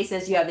CCA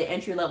says you have the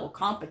entry-level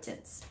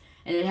competence.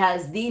 And it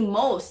has the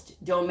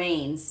most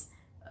domains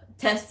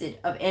tested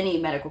of any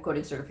medical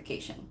coding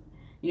certification.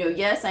 You know,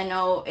 yes, I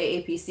know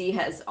AAPC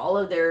has all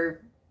of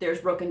theirs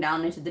broken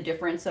down into the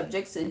different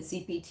subjects in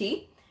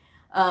CPT.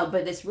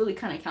 But it's really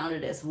kind of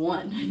counted as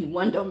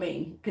one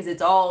domain, because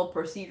it's all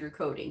procedure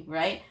coding,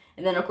 right?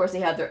 And then, of course,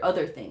 they have their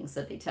other things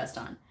that they test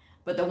on.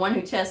 But the one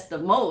who tests the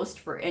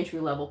most for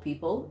entry-level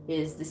people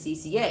is the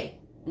CCA.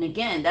 And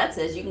again, that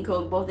says you can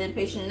code both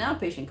inpatient and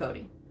outpatient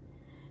coding.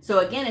 So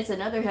again, it's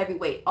another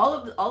heavyweight. All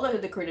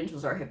of the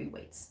credentials are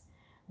heavyweights.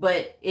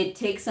 But it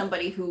takes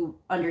somebody who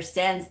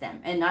understands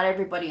them, and not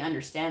everybody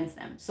understands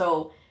them.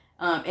 So,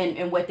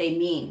 and what they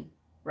mean,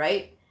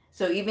 right?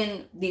 So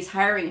even these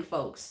hiring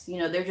folks, you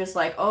know, they're just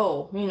like,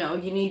 oh, you know,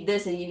 you need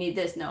this and you need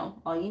this.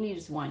 No, all you need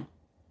is one.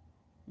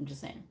 I'm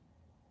just saying.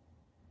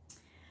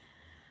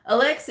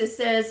 Alexis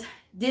says,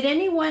 did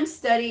anyone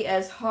study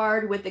as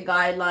hard with the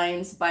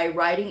guidelines by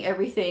writing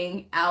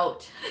everything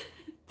out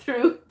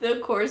through the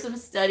course of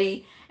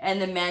study and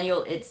the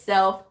manual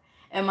itself?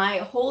 Am I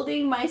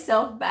holding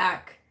myself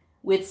back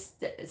with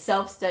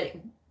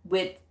self-study,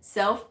 with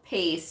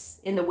self-pace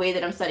in the way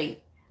that I'm studying?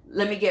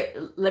 Let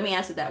me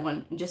answer that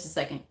one in just a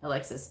second,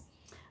 Alexis.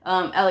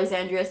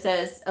 Alexandria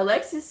says,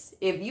 Alexis,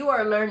 if you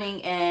are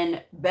learning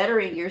and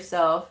bettering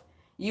yourself,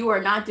 you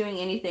are not doing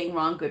anything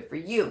wrong. Good for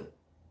you.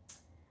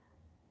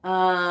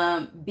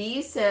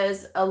 B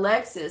says,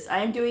 Alexis, I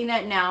am doing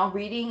that now,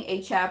 reading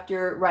a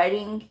chapter,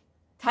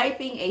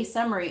 typing a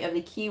summary of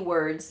the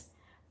keywords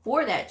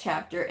for that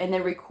chapter, and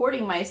then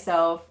recording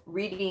myself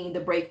reading the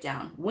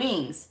breakdown.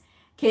 Wings.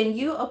 Can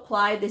you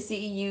apply the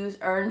CEUs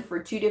earned for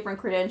 2 different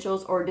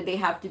credentials, or do they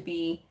have to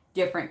be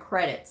different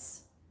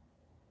credits?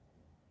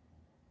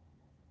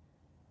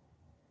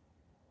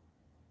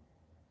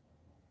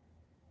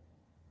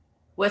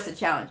 What's the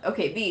challenge?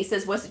 Okay, B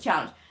says, what's the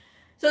challenge?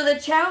 So the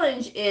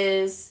challenge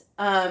is,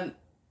 I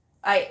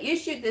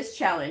issued this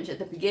challenge at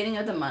the beginning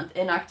of the month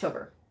in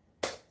October.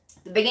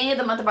 The beginning of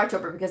the month of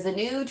October, because the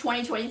new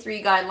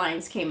 2023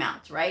 guidelines came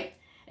out, right?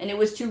 And it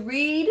was to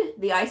read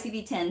the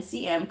ICD-10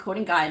 CM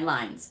coding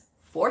guidelines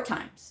 4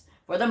 times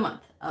for the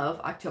month of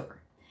October.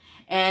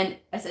 And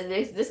I said,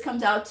 this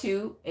comes out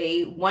to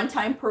a 1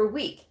 time per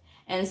week.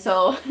 And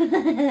so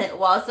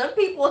while some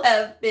people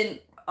have been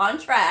on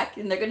track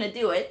and they're going to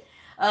do it,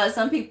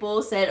 some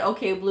people said,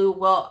 okay, Blue,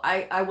 well,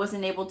 I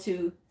wasn't able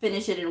to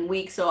finish it in a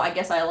week, so I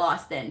guess I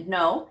lost then.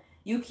 No,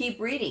 you keep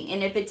reading.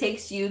 And if it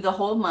takes you the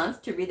whole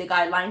month to read the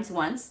guidelines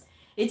once,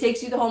 it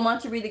takes you the whole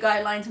month to read the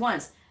guidelines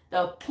once.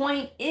 The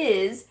point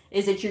is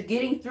that you're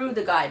getting through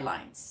the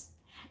guidelines.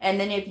 And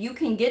then if you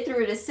can get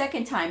through it a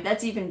second time,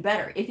 that's even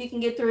better. If you can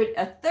get through it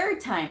a third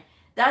time,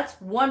 that's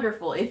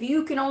wonderful. If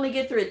you can only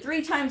get through it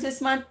 3 times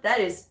this month, that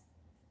is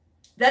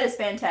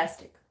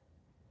fantastic.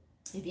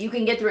 If you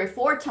can get through it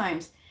 4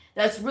 times,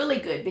 that's really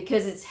good,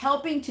 because it's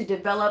helping to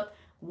develop,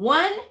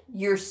 1,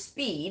 your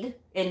speed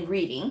in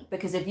reading,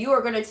 because if you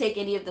are going to take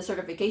any of the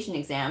certification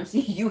exams,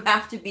 you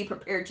have to be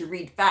prepared to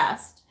read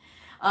fast.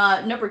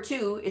 Number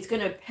 2, it's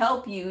going to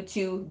help you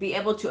to be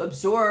able to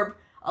absorb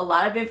a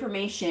lot of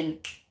information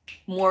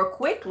more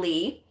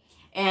quickly,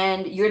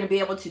 and you're going to be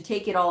able to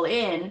take it all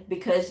in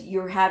because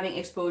you're having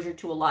exposure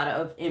to a lot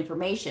of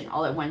information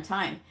all at one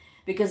time.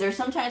 Because there's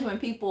sometimes when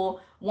people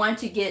want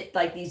to get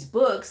like these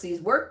books, these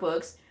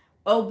workbooks,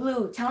 oh,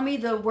 Blue, tell me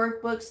the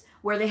workbooks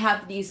where they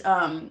have these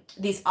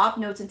op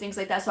notes and things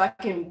like that so I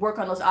can work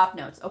on those op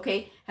notes.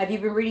 Okay, have you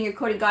been reading your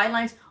coding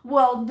guidelines?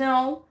 Well,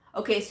 no.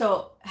 Okay,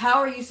 so how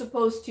are you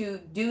supposed to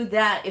do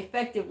that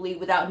effectively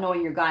without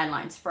knowing your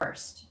guidelines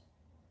first?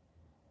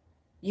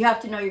 You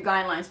have to know your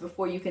guidelines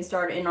before you can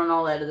start in on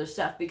all that other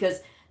stuff, because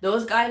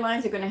those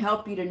guidelines are going to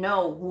help you to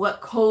know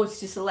what codes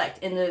to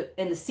select in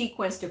the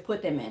sequence to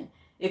put them in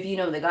if you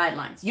know the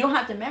guidelines. You don't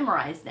have to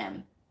memorize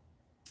them,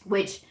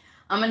 which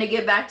I'm going to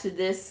get back to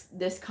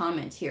this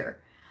comment here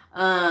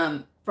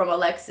from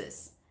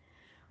Alexis.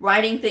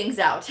 Writing things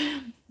out.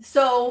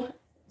 So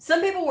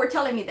some people were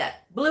telling me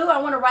that, Blue,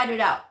 I want to write it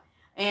out.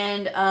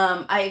 And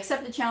I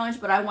accept the challenge,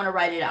 but I want to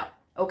write it out.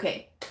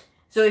 Okay.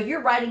 So if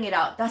you're writing it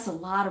out, that's a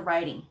lot of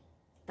writing.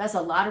 That's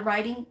a lot of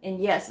writing.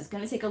 And yes, it's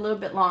going to take a little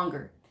bit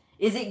longer.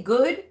 Is it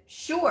good?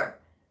 Sure.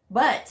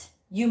 But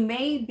you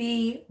may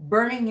be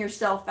burning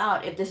yourself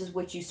out if this is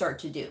what you start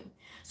to do.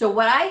 So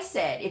what I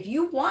said, if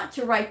you want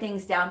to write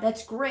things down,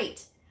 that's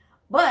great.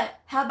 But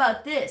how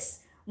about this?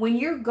 When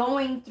you're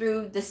going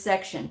through the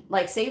section,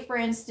 like say for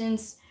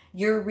instance,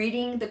 you're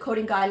reading the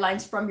coding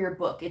guidelines from your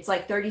book. It's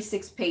like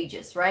 36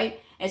 pages, right?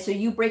 And so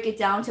you break it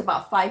down to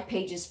about 5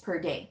 pages per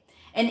day.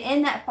 And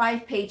in that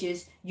 5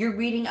 pages, you're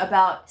reading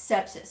about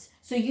sepsis.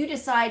 So you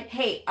decide,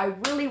 hey, I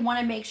really want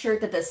to make sure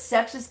that the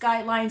sepsis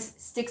guidelines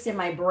sticks in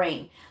my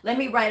brain. Let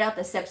me write out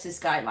the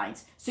sepsis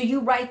guidelines. So you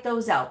write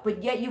those out,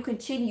 but yet you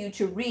continue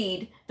to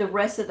read the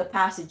rest of the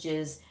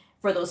passages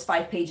for those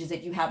 5 pages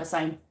that you have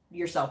assigned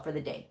yourself for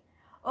the day.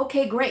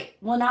 Okay, great.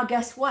 Well, now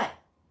guess what?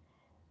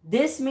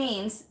 This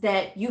means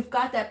that you've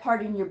got that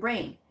part in your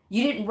brain.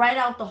 You didn't write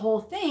out the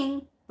whole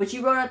thing, but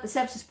you wrote out the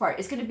sepsis part.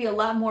 It's going to be a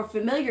lot more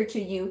familiar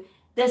to you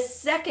the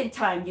second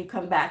time you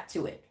come back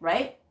to it,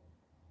 right?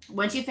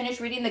 Once you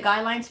finish reading the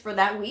guidelines for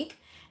that week,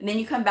 and then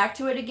you come back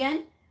to it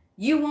again,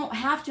 you won't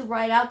have to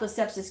write out the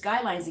sepsis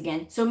guidelines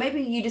again. So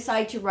maybe you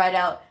decide to write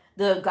out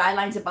the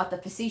guidelines about the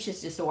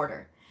facetious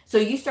disorder. So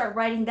you start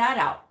writing that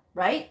out,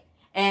 right?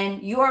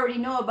 And you already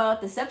know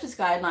about the sepsis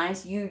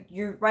guidelines.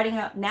 You're writing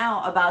up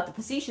now about the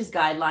facetious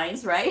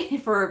guidelines,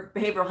 right? For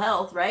behavioral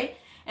health, right?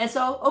 And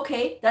so,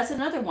 okay, that's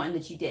another one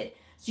that you did.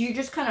 So you're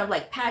just kind of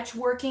like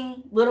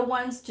patchworking little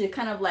ones to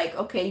kind of like,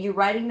 okay, you're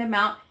writing them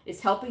out. It's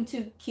helping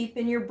to keep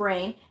in your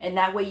brain. And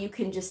that way you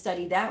can just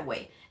study that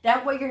way.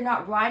 That way you're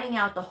not writing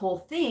out the whole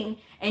thing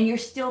and you're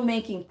still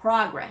making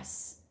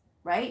progress,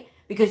 right?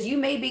 Because you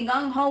may be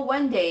gung-ho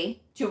one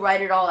day to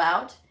write it all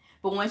out.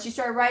 But once you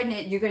start writing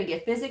it, you're going to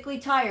get physically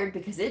tired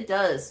because it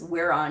does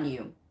wear on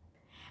you.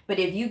 But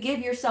if you give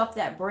yourself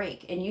that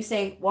break and you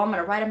say, well, I'm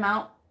going to write them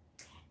out.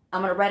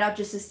 I'm going to write out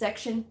just a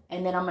section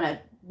and then I'm going to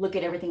look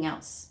at everything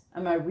else.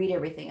 I'm going to read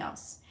everything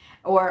else.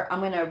 Or I'm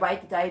going to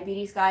write the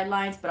diabetes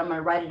guidelines, but I'm going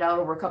to write it out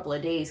over a couple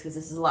of days because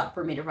this is a lot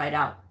for me to write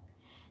out.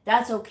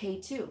 That's okay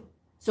too.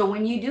 So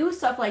when you do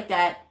stuff like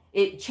that,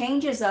 it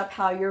changes up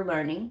how you're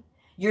learning.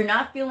 You're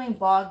not feeling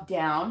bogged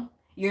down.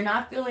 You're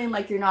not feeling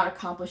like you're not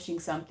accomplishing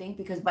something,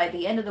 because by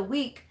the end of the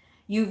week,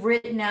 you've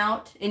written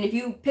out, and if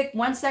you pick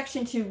one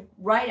section to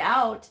write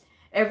out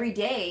every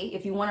day,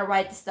 if you want to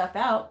write the stuff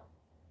out,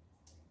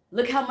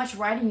 look how much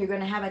writing you're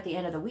going to have at the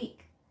end of the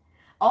week.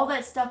 All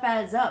that stuff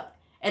adds up.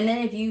 And then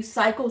if you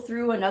cycle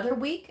through another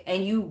week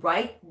and you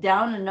write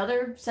down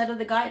another set of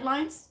the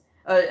guidelines,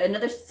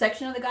 another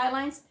section of the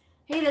guidelines,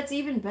 hey, that's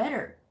even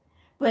better.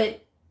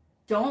 But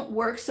don't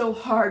work so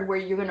hard where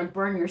you're going to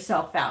burn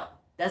yourself out.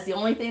 That's the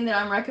only thing that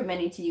I'm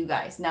recommending to you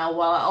guys. Now,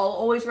 while I'll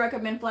always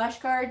recommend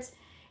flashcards,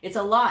 it's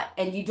a lot,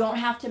 and you don't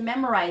have to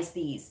memorize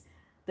these.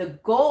 The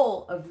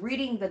goal of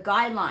reading the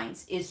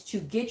guidelines is to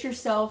get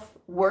yourself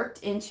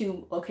worked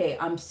into, okay,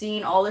 I'm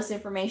seeing all this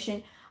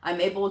information.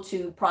 I'm able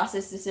to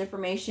process this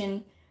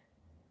information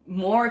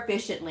more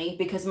efficiently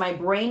because my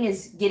brain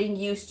is getting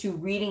used to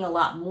reading a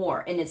lot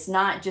more, and it's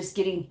not just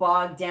getting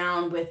bogged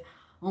down with,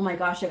 oh my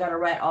gosh, I got to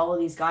write all of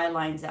these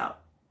guidelines out.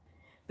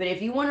 But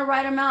if you want to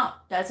write them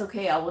out, that's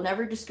okay. I will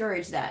never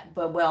discourage that.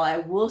 But what I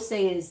will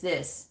say is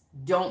this: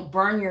 don't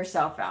burn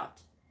yourself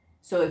out.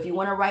 So if you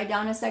want to write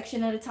down a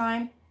section at a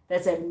time,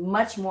 that's a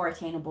much more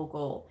attainable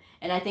goal.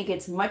 And I think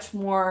it's much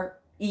more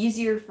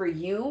easier for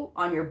you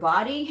on your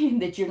body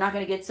that you're not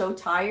going to get so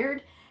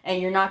tired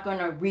and you're not going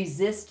to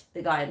resist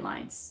the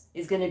guidelines.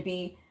 It's going to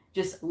be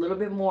just a little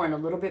bit more and a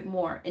little bit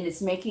more. And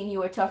it's making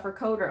you a tougher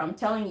coder. I'm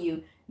telling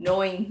you,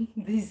 knowing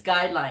these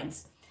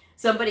guidelines.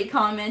 Somebody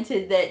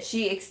commented that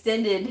she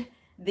extended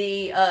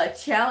the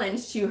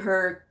challenge to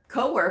her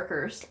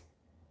coworkers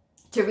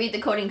to read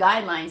the coding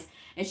guidelines,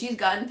 and she's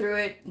gotten through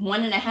it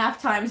 1.5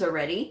 times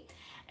already.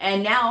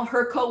 And now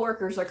her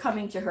coworkers are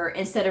coming to her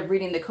instead of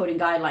reading the coding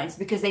guidelines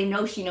because they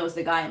know she knows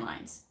the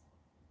guidelines.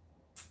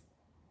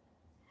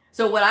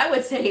 So what I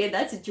would say in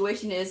that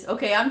situation is,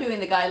 okay, I'm doing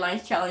the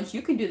guidelines challenge.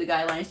 You can do the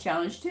guidelines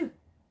challenge too.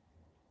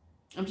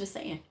 I'm just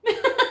saying.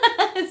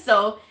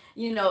 So,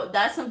 you know,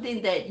 that's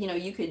something that, you know,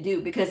 you could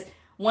do, because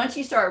once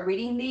you start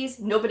reading these,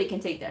 nobody can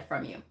take that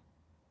from you.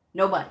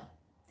 Nobody.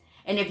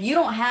 And if you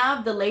don't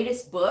have the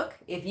latest book,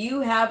 if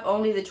you have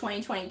only the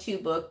 2022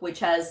 book, which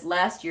has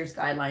last year's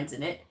guidelines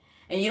in it,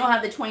 and you don't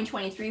have the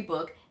 2023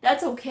 book,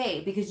 that's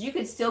okay, because you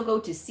could still go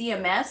to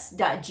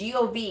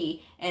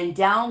cms.gov and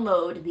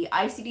download the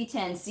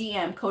ICD-10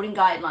 CM Coding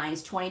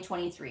Guidelines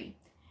 2023.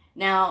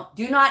 Now,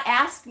 do not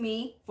ask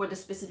me for the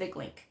specific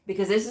link,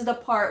 because this is the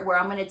part where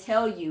I'm going to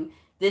tell you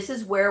this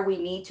is where we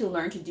need to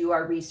learn to do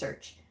our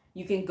research.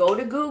 You can go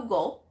to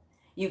Google,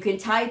 you can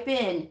type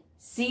in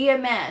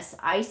CMS,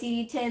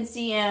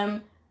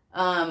 ICD-10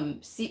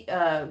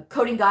 CM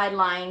Coding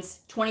Guidelines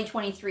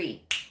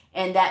 2023.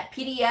 And that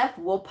PDF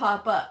will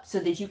pop up so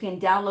that you can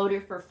download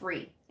it for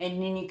free.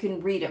 And then you can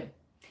read them.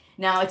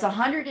 Now, it's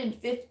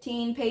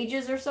 115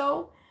 pages or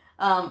so,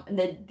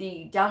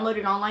 the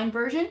downloaded online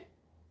version.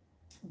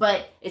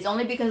 But it's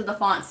only because of the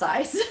font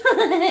size.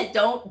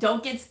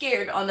 Don't get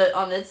scared on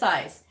the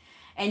size.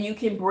 And you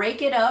can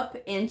break it up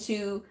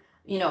into,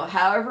 you know,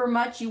 however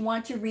much you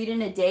want to read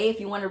in a day. If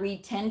you want to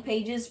read 10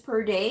 pages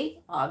per day,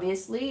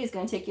 obviously, it's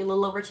going to take you a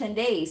little over 10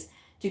 days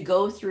to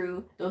go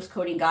through those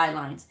coding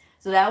guidelines.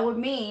 So that would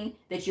mean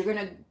that you're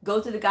going to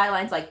go through the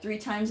guidelines like 3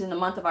 times in the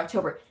month of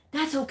October.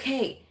 That's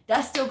okay.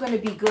 That's still going to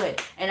be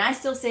good. And I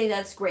still say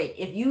that's great.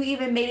 If you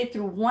even made it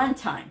through 1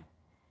 time,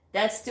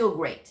 that's still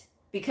great.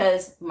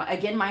 Because,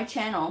 again, my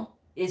channel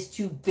is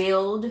to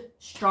build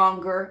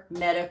stronger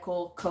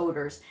medical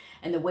coders.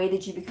 And the way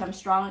that you become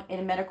strong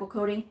in medical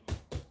coding,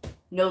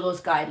 know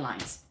those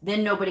guidelines.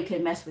 Then nobody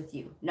can mess with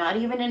you. Not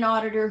even an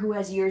auditor who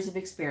has years of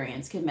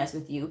experience can mess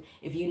with you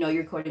if you know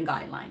your coding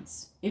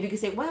guidelines. If you can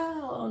say,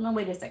 well, no,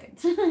 wait a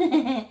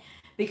second.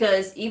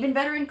 Because even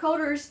veteran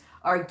coders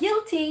are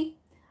guilty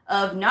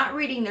of not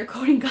reading their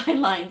coding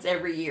guidelines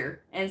every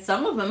year. And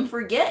some of them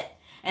forget.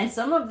 And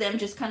some of them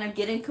just kind of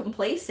get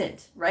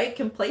complacent, right?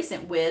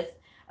 Complacent with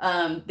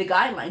the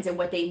guidelines and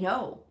what they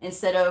know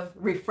instead of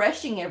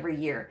refreshing every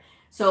year.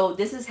 So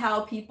this is how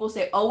people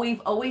say, oh,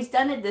 we've always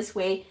done it this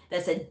way.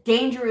 That's a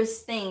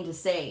dangerous thing to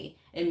say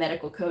in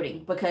medical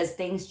coding because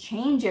things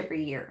change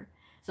every year.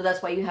 So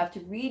that's why you have to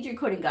read your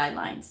coding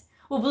guidelines.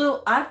 Well,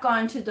 Blue, I've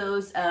gone to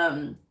those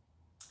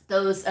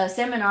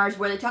seminars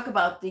where they talk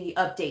about the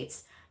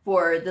updates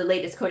for the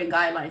latest coding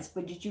guidelines.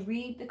 But did you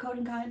read the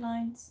coding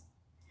guidelines?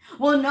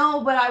 Well,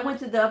 no, but I went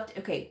to the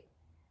okay.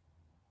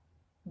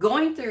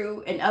 Going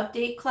through an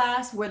update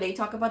class where they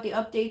talk about the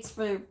updates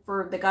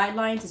for the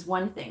guidelines is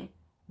one thing.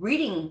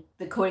 Reading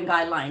the coding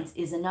guidelines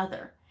is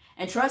another.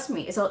 And trust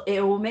me,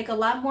 it will make a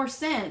lot more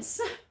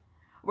sense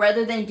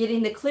rather than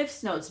getting the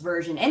Cliff's Notes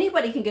version.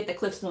 Anybody can get the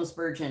Cliff's Notes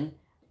version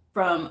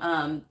from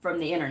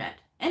the internet.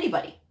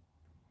 Anybody.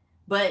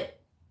 But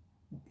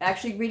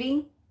actually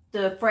reading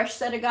the fresh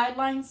set of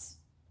guidelines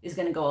is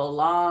going to go a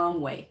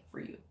long way for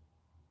you.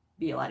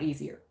 Be a lot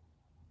easier.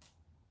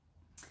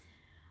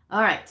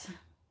 All right.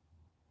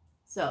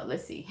 So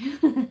let's see.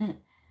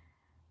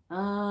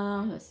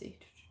 Let's see.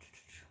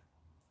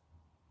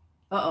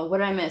 Uh-oh, what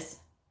did I miss?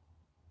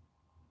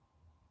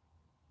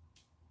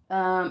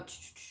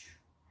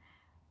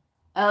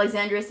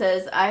 Alexandra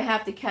says, I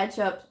have to catch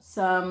up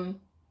some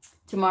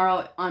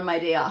tomorrow on my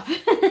day off.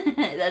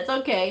 That's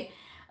okay.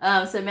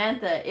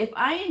 Samantha, if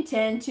I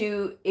intend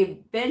to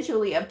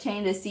eventually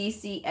obtain the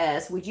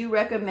CCS, would you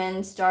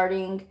recommend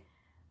starting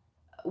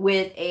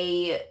with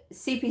a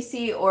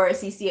CPC or a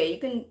CCA? You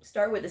can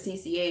start with a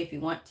CCA if you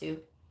want to.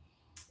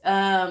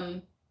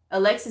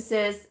 Alexa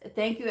says,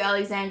 thank you,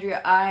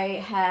 Alexandria.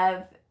 I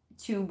have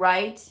to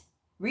read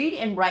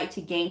and write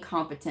to gain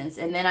competence,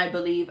 and then I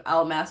believe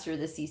I'll master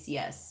the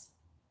CCS.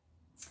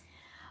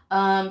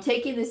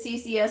 Taking the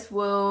CCS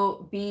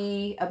will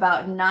be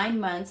about 9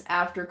 months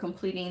after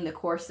completing the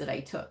course that I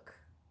took.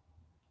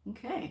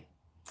 Okay.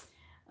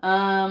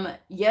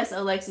 Yes,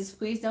 Alexis,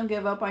 please don't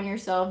give up on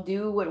yourself.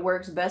 Do what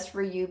works best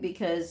for you,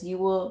 because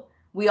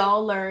we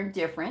all learn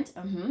different.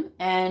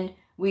 And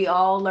we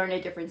all learn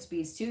at different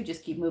speeds too.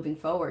 Just keep moving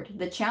forward.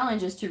 The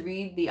challenge is to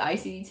read the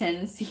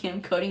ICD-10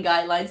 CM coding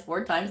guidelines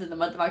 4 times in the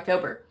month of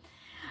October.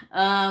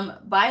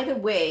 By the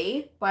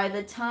way,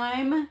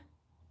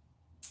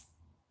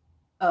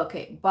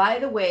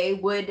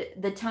 would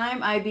the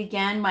time I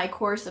began my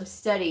course of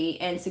study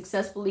and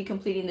successfully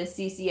completing the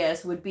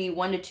CCS would be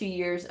 1 to 2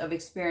 years of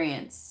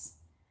experience.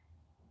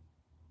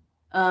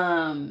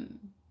 By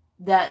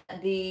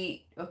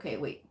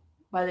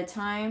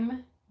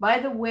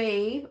the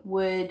way,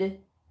 would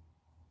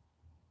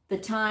the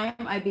time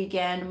I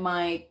began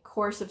my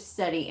course of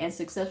study and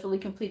successfully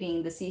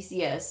completing the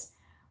CCS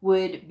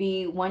would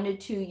be 1 to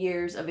 2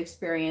 years of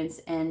experience,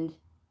 and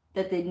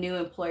that the new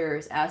employer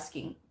is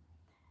asking.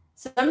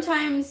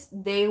 Sometimes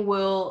they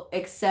will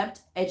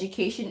accept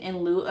education in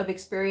lieu of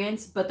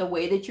experience, but the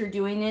way that you're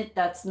doing it,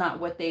 that's not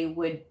what they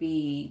would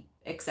be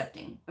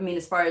accepting. I mean,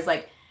 as far as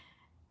like,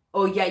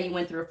 oh yeah, you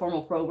went through a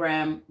formal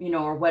program, you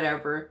know, or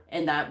whatever,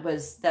 and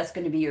that's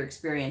going to be your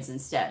experience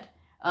instead.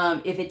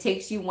 If it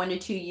takes you 1 to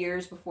 2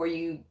 years before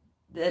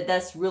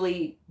that's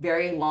really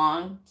very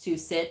long to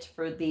sit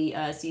for the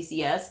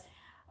CCS.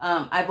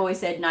 I've always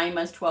said 9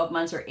 months, 12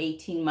 months, or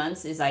 18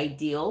 months is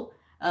ideal.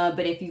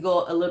 But if you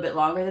go a little bit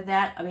longer than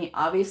that, I mean,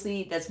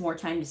 obviously that's more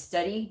time to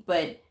study,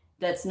 but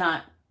that's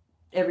not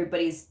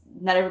everybody's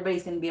going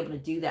to be able to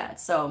do that.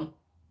 So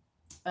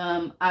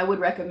I would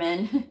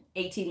recommend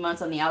 18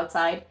 months on the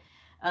outside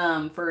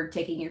for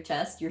taking your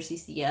test, your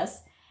CCS.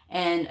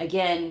 And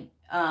again,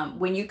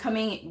 when you're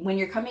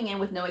coming in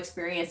with no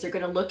experience, they're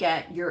going to look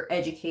at your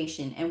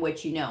education and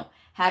what you know.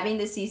 Having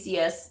the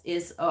CCS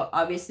is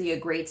obviously a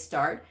great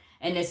start,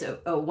 and it's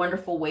a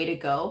wonderful way to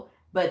go.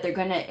 But they're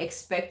going to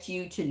expect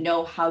you to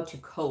know how to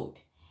code.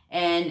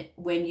 And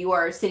when you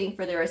are sitting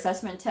for their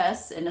assessment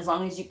tests, and as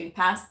long as you can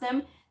pass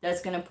them,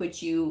 that's going to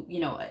put you, you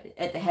know,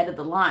 at the head of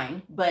the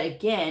line. But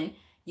again,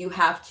 you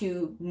have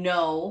to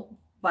know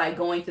by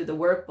going through the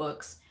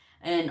workbooks,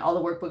 and all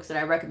the workbooks that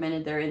I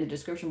recommended there in the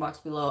description box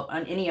below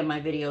on any of my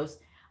videos.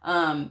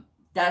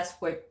 That's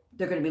what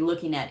they're going to be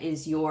looking at,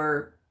 is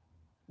your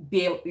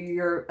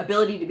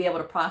ability to be able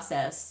to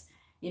process,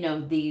 you know,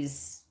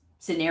 these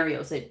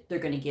scenarios that they're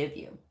going to give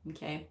you.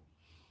 Okay.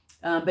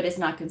 But it's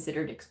not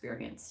considered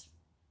experience.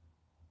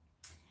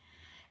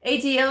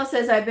 ATL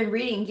says, I've been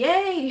reading.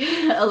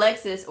 Yay,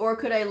 Alexis. Or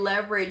could I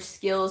leverage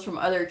skills from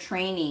other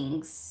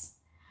trainings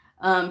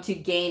to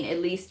gain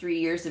at least 3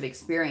 years of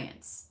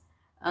experience?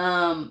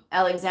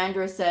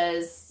 Alexandra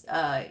says,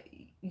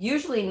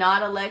 usually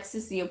not,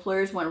 Alexis. The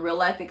employers want real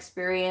life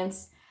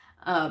experience,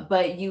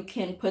 but you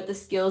can put the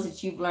skills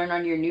that you've learned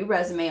on your new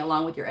resume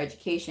along with your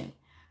education.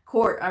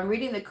 Court, I'm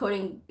reading the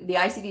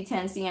ICD-10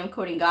 CM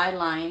coding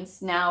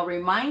guidelines now.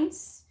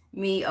 Reminds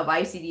me of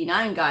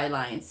ICD-9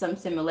 guidelines, some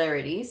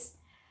similarities.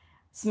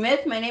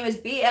 Smith, my name is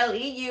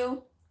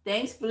BLEU.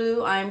 Thanks,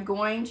 Blue. I'm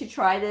going to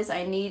try this.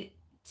 I need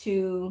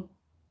to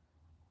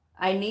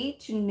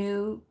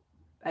new,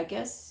 I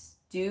guess,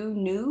 do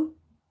new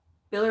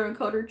biller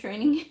encoder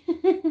training.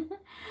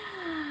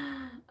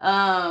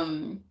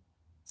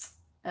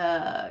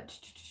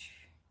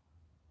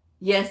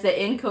 Yes, the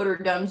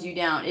encoder dumbs you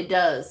down. It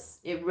does.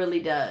 It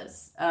really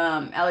does.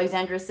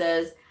 Alexandra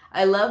says,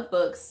 I love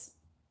books,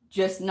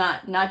 just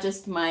not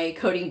just my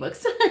coding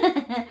books.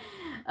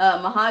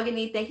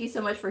 Mahogany, thank you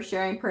so much for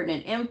sharing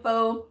pertinent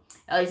info.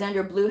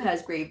 Alexandra, Bleu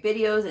has great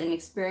videos and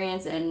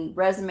experience and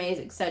resumes,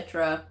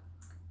 etc.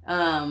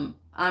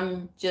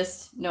 I'm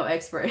just no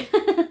expert.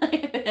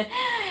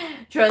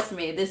 Trust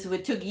me, this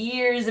took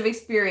years of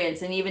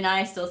experience, and even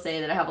I still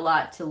say that I have a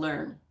lot to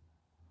learn.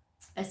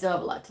 I still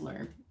have a lot to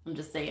learn. I'm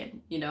just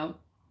saying, you know.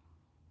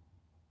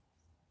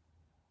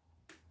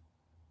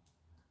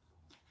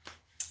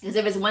 Because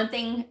if it's one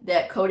thing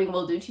that coding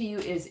will do to you,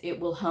 is it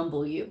will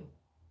humble you.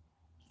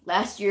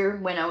 Last year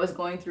when I was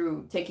going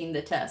through taking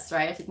the test,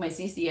 right? I took my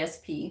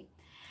CCSP.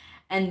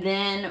 And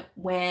then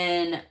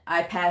when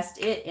I passed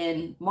it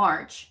in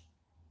March,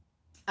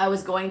 I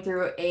was going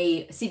through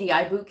a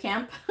CDI boot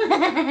camp.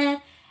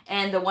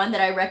 And the one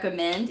that I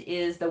recommend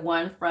is the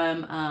one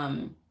from,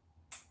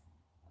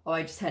 oh,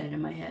 I just had it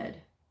in my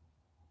head.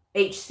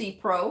 HC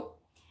Pro.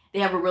 They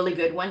have a really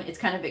good one. It's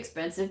kind of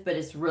expensive, but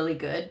it's really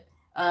good.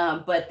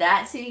 But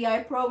that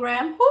CDI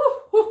program,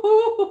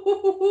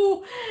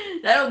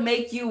 that'll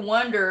make you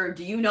wonder,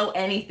 do you know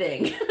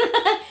anything?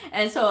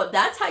 And so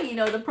that's how you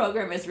know the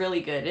program is really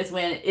good. It's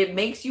when it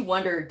makes you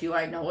wonder, do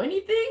I know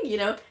anything? You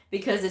know,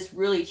 because it's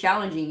really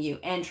challenging you.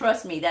 And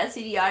trust me, that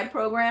CDI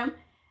program,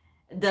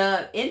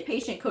 the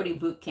inpatient coding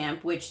boot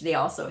camp, which they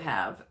also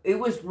have, it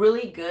was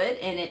really good,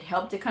 and it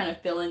helped to kind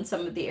of fill in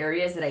some of the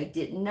areas that I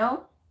didn't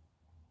know.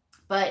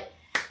 But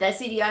that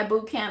CDI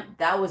boot camp,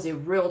 that was a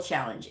real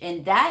challenge.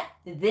 And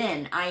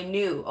then I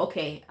knew,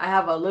 okay, I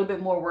have a little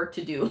bit more work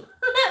to do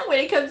when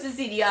it comes to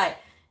CDI.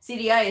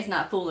 CDI is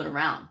not fooling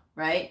around.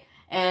 right?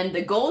 And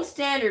the gold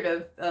standard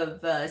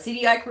of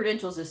CDI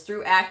credentials is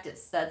through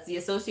ACTIS. That's the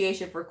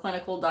Association for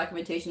Clinical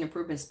Documentation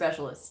Improvement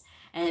Specialists.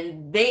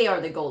 And they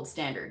are the gold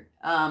standard.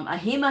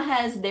 AHIMA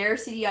has their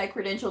CDI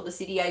credential, the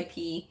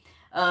CDIP.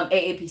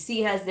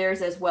 AAPC has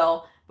theirs as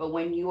well. But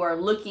when you are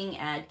looking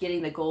at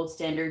getting the gold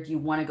standard, you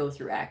want to go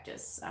through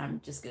ACTIS. I'm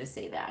just going to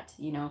say that,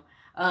 you know.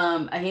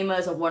 AHIMA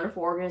is a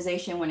wonderful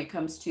organization when it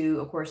comes to,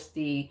 of course,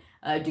 the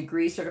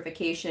degree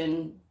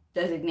certification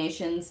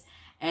designations,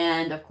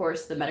 and of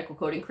course the medical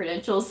coding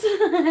credentials.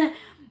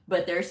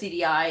 But their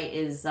CDI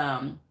is,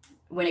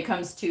 when it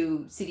comes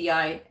to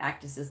CDI,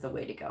 ACTIS is the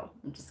way to go.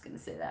 I'm just going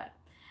to say that.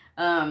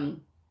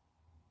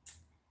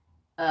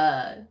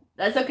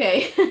 That's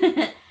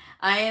okay.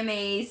 I am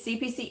a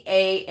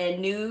CPCA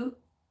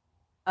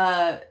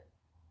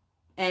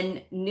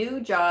and new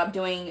job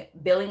doing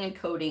billing and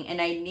coding,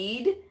 and I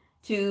need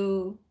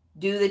to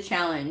do the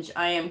challenge.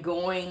 I am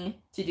going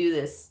to do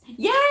this.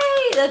 Yay!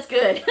 That's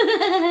good.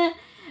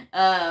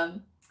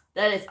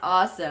 That is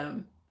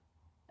awesome.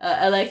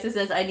 Alexa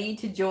says, I need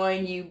to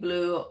join you,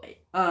 Bleu,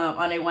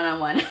 on a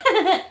one-on-one.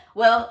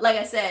 Well, like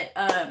I said,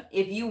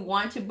 if you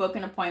want to book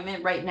an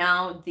appointment right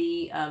now,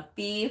 the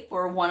fee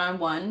for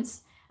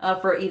one-on-ones,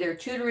 for either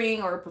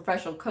tutoring or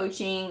professional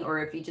coaching,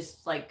 or if you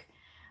just like,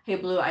 hey,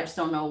 Bleu, I just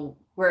don't know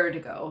where to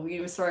go, you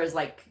know, as far as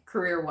like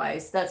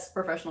career-wise, that's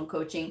professional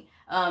coaching.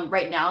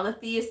 Right now, the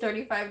fee is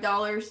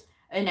 $35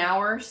 an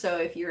hour. So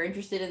if you're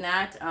interested in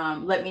that,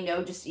 let me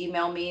know. Just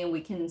email me and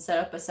we can set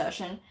up a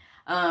session.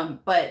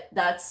 But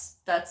that's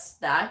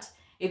that.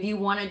 If you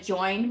want to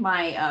join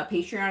my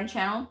Patreon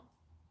channel,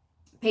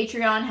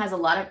 Patreon has a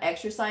lot of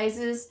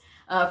exercises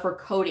for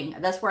coding.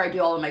 That's where I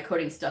do all of my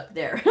coding stuff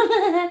there.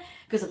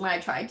 Because when I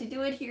tried to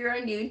do it here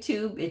on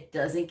YouTube, it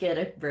doesn't get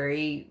a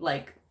very,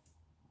 like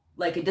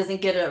it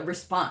doesn't get a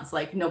response.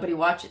 Like nobody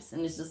watches.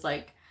 And it's just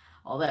like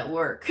all that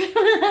work.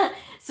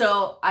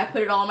 So I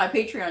put it all on my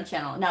Patreon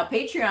channel. Now,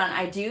 Patreon,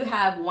 I do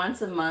have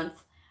once a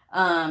month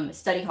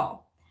study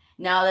hall.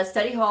 Now, that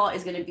study hall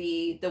is going to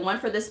be, the one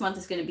for this month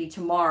is going to be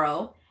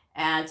tomorrow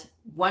at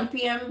 1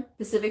 p.m.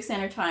 Pacific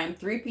Standard Time,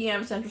 3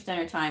 p.m. Central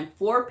Standard Time,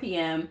 4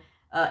 p.m.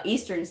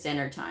 Eastern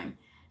Standard Time.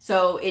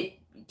 So it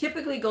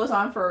typically goes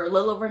on for a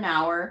little over an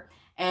hour,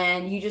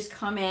 and you just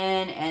come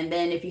in, and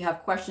then if you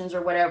have questions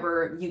or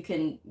whatever, you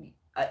can,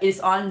 it's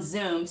on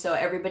Zoom, so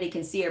everybody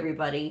can see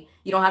everybody.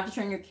 You don't have to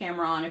turn your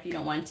camera on if you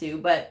don't want to,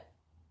 but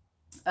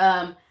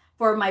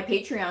for my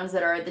Patreons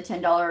that are at the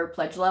 $10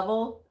 pledge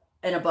level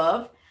and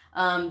above,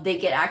 they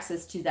get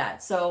access to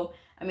that. So,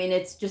 I mean,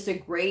 it's just a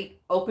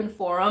great open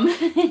forum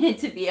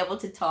to be able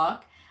to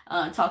talk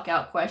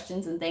out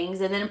questions and things.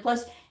 And then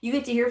plus you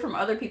get to hear from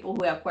other people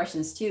who have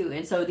questions too.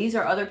 And so these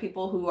are other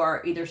people who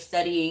are either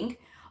studying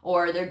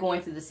or they're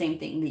going through the same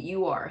thing that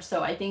you are.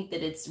 So I think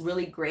that it's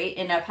really great.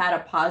 And I've had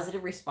a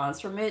positive response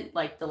from it,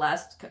 like the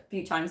last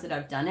few times that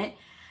I've done it.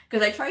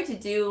 Because I tried to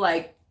do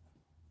like,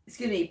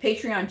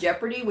 Patreon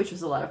Jeopardy, which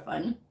was a lot of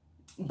fun.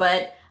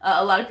 But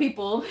a lot of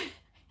people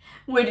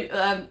would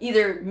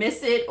either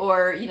miss it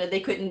or, you know, they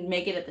couldn't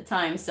make it at the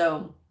time.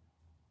 So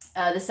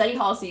the study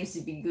hall seems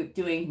to be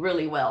doing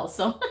really well.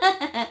 So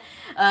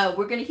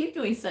we're going to keep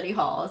doing study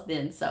halls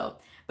then. So,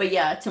 but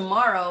yeah,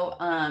 tomorrow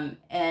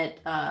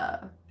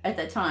at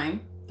that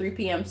time, 3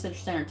 p.m.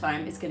 Central Standard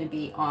Time, it's going to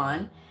be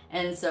on.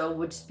 And so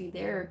we'll just be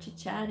there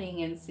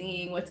chit-chatting and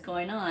seeing what's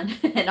going on.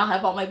 And I'll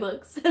have all my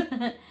books.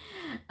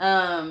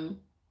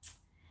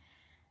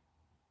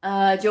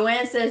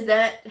 Joanne says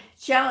that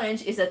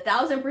challenge is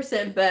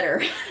 1,000%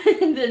 better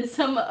than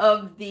some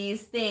of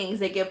these things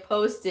that get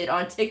posted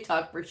on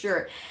TikTok for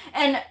sure.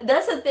 And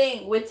that's the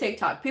thing with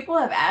TikTok. People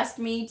have asked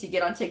me to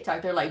get on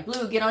TikTok. They're like,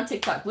 Bleu, get on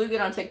TikTok. Bleu, get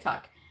on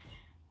TikTok.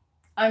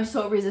 I'm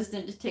so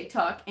resistant to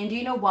TikTok. And do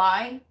you know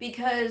why?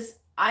 Because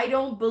I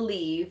don't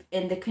believe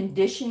in the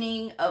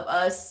conditioning of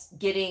us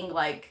getting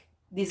like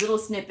these little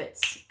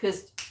snippets.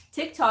 Because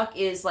TikTok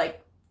is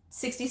like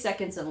 60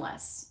 seconds and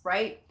less,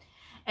 right?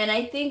 And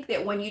I think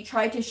that when you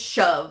try to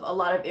shove a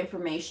lot of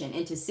information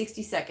into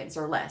 60 seconds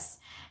or less,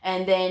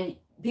 and then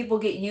people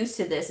get used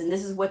to this, and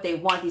this is what they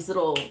want, these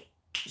little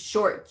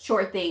short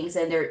things,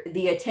 and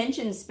the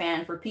attention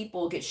span for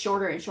people gets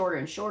shorter and shorter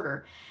and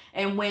shorter.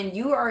 And when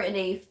you are in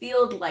a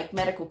field like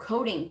medical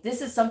coding,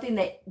 this is something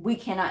that we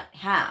cannot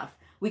have.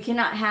 We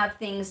cannot have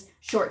things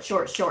short,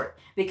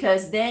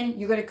 because then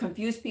you're going to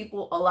confuse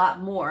people a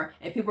lot more,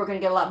 and people are going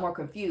to get a lot more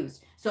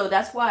confused. So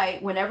that's why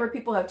whenever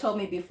people have told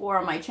me before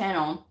on my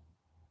channel,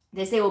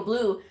 they say, well,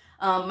 Bleu,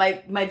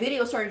 my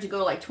video started to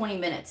go like 20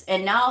 minutes.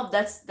 And now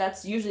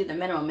that's usually the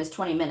minimum is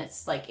 20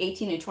 minutes, like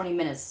 18 to 20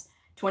 minutes,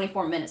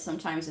 24 minutes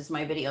sometimes is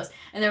my videos.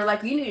 And they're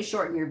like, you need to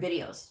shorten your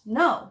videos.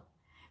 No,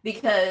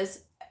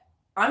 because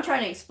I'm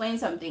trying to explain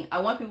something.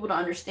 I want people to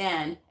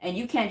understand, and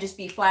you can't just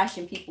be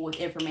flashing people with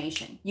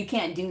information. You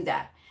can't do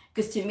that,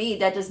 because to me,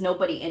 that does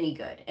nobody any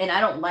good. And I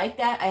don't like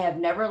that. I have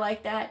never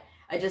liked that.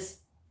 I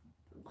just,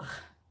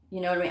 you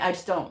know what I mean?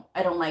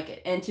 I don't like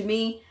it. And to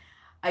me,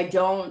 I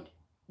don't,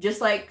 just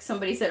like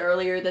somebody said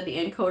earlier that the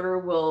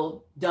encoder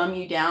will dumb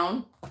you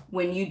down.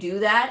 When you do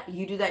that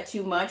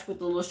too much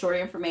with a little short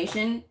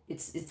information,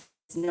 it's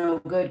no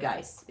good,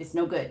 guys. It's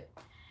no good.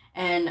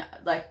 And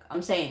like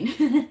I'm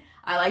saying,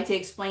 I like to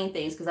explain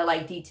things because I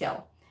like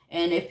detail.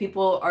 And if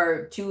people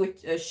are too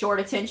short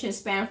attention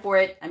span for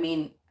it, I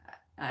mean,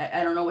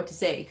 I don't know what to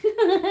say.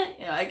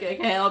 I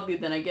can't help you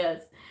then, I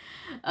guess.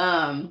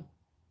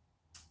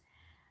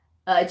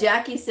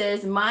 Jackie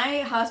says,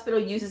 my hospital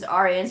uses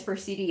RNs for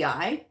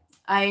CDI.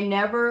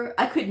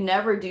 I could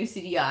never do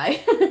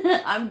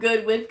CDI. I'm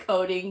good with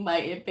coding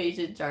my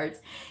inpatient charts.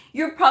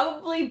 You're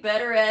probably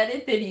better at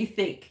it than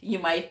you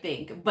might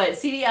think, but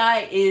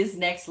CDI is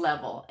next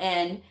level.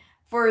 And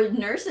for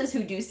nurses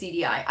who do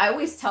CDI, I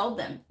always tell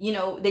them,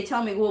 they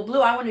tell me, well,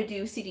 Blue, I want to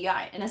do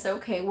CDI. And I say,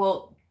 okay,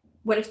 well,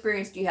 what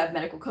experience do you have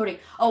medical coding?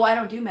 Oh, I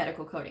don't do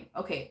medical coding.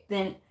 Okay,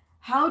 then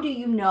how do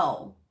you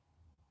know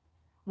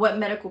what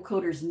medical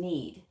coders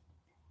need?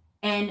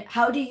 And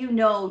how do you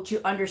know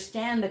to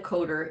understand the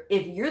coder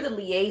if you're the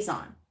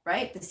liaison,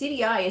 right? The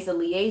CDI is the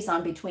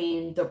liaison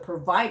between the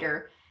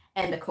provider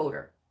and the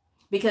coder.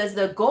 Because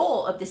the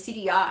goal of the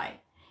CDI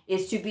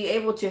is to be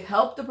able to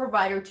help the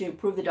provider to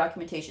improve the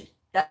documentation.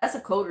 That's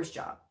a coder's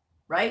job,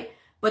 right?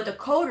 But the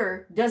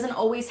coder doesn't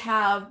always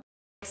have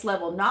next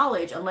level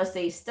knowledge unless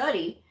they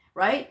study,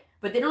 right?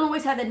 But they don't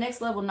always have the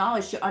next level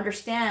knowledge to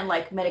understand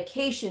like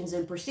medications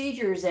and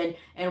procedures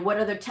and what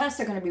other tests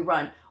are going to be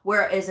run.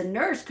 Whereas a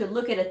nurse could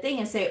look at a thing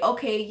and say,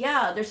 okay,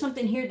 yeah, there's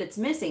something here that's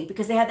missing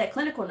because they have that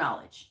clinical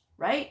knowledge,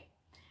 right?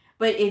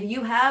 But if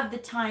you have the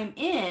time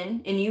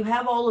in and you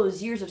have all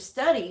those years of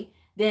study,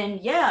 then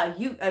yeah,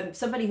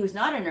 somebody who's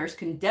not a nurse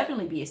can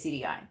definitely be a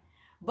CDI.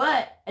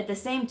 But at the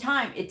same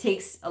time, it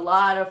takes a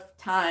lot of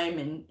time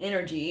and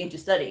energy into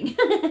studying.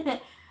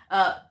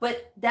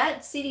 But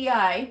that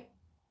CDI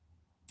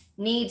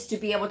needs to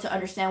be able to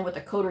understand what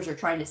the coders are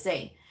trying to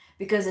say,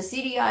 because the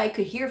CDI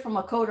could hear from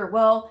a coder,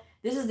 well,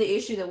 this is the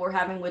issue that we're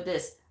having with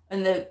this.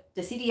 And the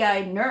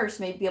CDI nurse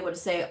may be able to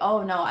say,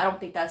 oh, no, I don't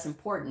think that's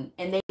important.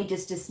 And they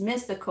just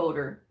dismiss the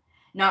coder,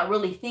 not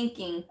really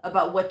thinking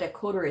about what the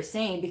coder is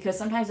saying, because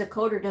sometimes the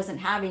coder doesn't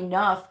have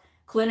enough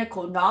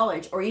clinical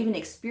knowledge or even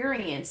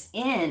experience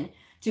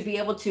to be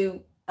able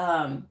to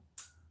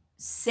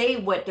say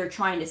what they're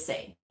trying to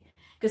say.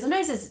 Because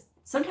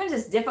sometimes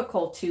it's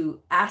difficult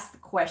to ask the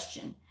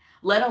question,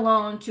 let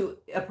alone to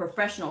a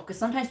professional, because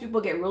sometimes people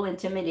get real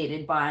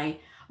intimidated by,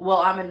 well,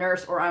 I'm a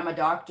nurse or I'm a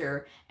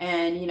doctor,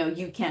 and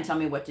you can't tell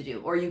me what to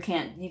do, or you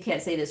can't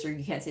say this or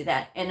you can't say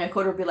that. And a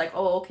coder will be like,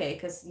 oh, okay,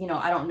 because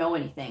I don't know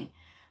anything.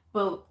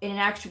 But in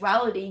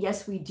actuality,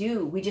 yes, we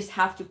do. We just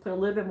have to put a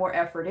little bit more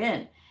effort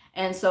in.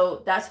 And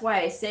so that's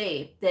why I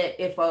say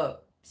that if a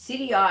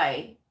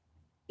CDI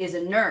is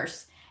a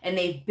nurse and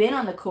they've been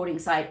on the coding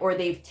side, or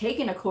they've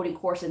taken a coding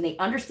course and they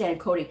understand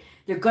coding,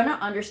 they're going to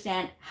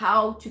understand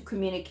how to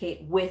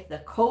communicate with the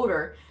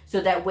coder, so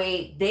that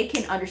way they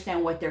can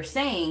understand what they're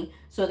saying,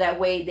 so that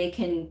way they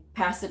can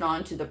pass it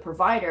on to the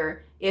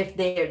provider if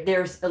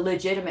there's a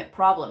legitimate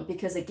problem.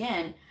 Because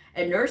again,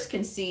 a nurse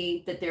can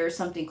see that there's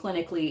something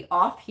clinically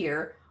off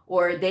here,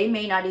 or they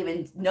may not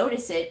even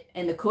notice it,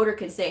 and the coder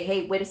can say,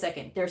 hey, wait a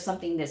second, there's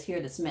something that's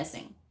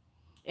missing.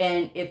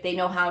 And if they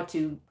know how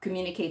to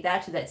communicate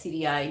that to that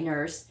CDI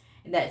nurse,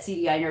 and that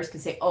CDI nurse can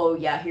say, oh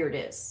yeah, here it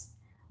is.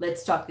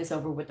 Let's talk this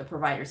over with the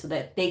provider so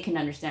that they can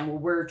understand where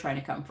we're trying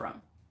to come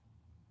from.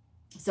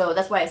 So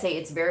that's why I say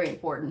it's very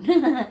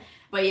important.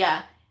 But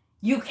yeah,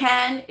 you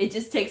can, it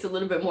just takes a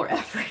little bit more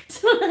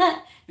effort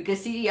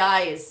because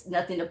CDI is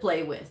nothing to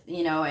play with,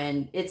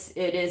 and it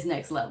is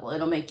next level.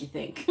 It'll make you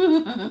think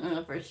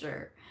for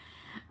sure.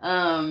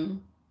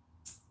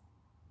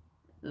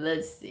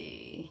 Let's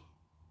see.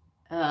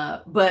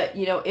 But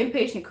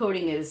inpatient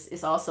coding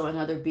is also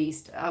another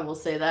beast. I will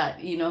say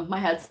that. My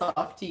hat's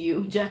off to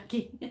you,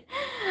 Jackie.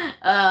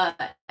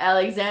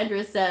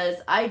 Alexandra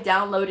says, I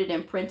downloaded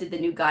and printed the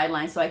new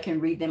guidelines so I can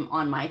read them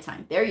on my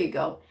time. There you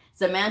go.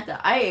 Samantha,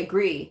 I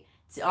agree.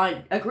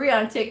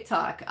 On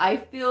TikTok. I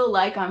feel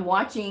like I'm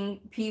watching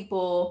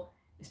people's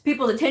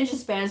attention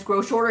spans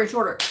grow shorter and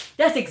shorter.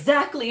 That's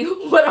exactly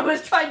what I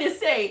was trying to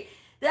say.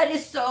 That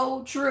is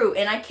so true.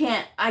 And I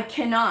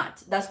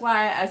cannot. That's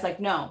why I was like,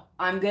 no,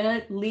 I'm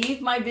going to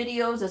leave my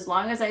videos. As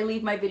long as I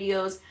leave my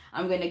videos,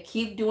 I'm going to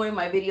keep doing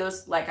my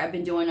videos like I've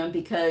been doing them,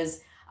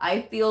 because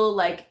I feel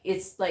like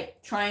it's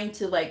like trying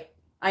to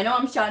I know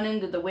I'm shouting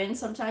into the wind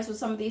sometimes with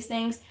some of these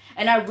things.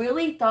 And I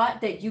really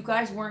thought that you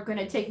guys weren't going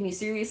to take me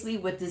seriously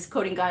with this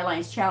coding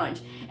guidelines challenge.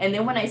 And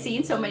then when I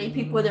see so many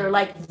people that are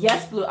like,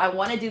 yes, Blue, I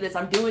want to do this.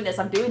 I'm doing this.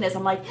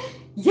 I'm like,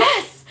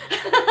 yes,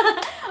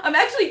 I'm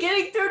actually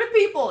getting through to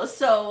people.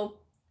 So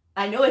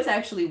I know it's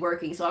actually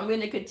working. So I'm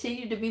going to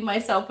continue to be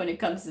myself when it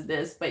comes to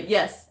this. But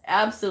yes,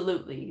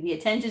 absolutely. The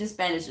attention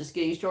span is just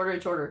getting shorter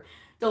and shorter.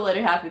 Don't let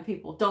it happen,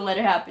 people. Don't let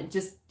it happen.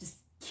 Just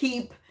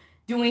keep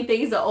doing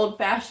things the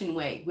old-fashioned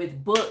way,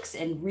 with books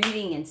and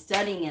reading and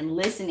studying and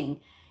listening.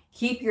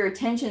 Keep your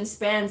attention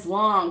spans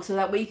long so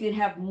that way you can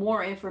have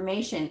more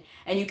information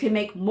and you can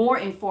make more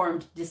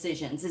informed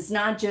decisions. It's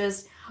not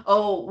just,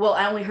 oh, well,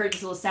 I only heard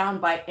this little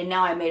sound bite and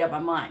now I made up my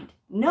mind.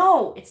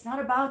 No, it's not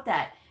about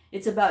that.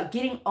 It's about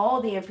getting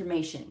all the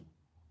information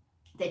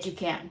that you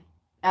can.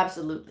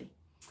 Absolutely.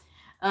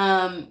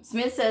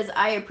 Smith says,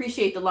 I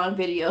appreciate the long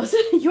videos.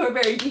 You're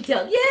very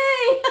detailed.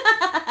 Yay!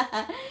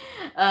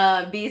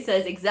 B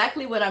says,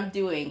 exactly what I'm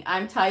doing.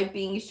 I'm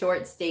typing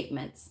short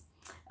statements.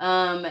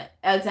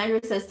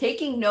 Alexandra says,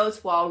 taking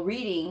notes while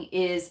reading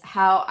is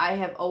how I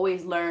have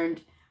always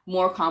learned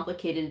more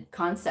complicated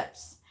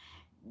concepts.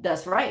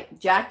 That's right.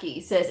 Jackie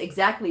says,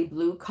 exactly,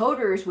 Blue.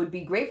 Coders would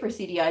be great for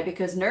CDI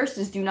because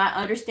nurses do not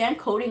understand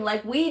coding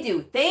like we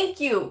do. Thank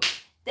you.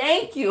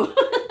 Thank you.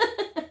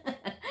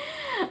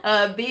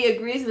 B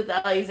agrees with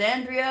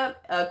Alexandria.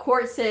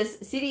 Court says,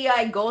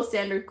 CDI gold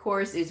standard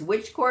course is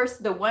which course?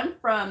 The one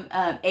from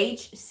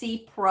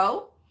HC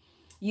Pro.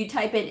 You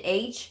type in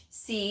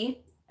HC,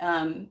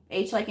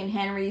 H like in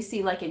Henry,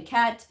 C like in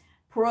cat,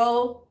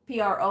 Pro,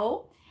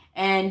 Pro.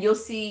 And you'll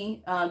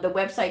see the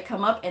website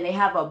come up, and they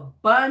have a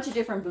bunch of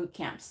different boot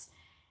camps.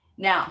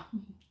 Now,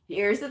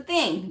 here's the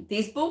thing.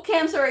 These boot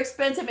camps are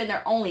expensive, and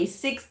they're only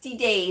 60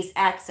 days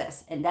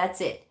access, and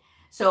that's it.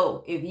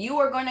 So if you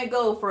are going to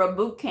go for a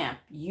boot camp,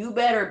 you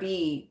better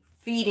be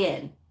feet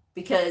in,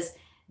 because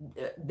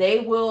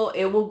it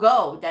will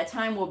go. That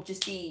time will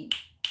just be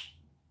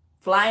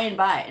flying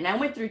by. And I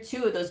went through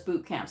 2 of those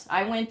boot camps.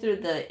 I went through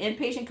the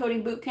inpatient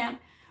coding boot camp,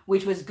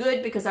 which was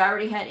good because I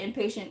already had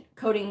inpatient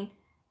coding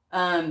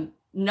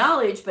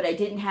knowledge, but I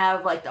didn't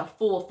have like the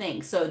full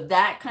thing. So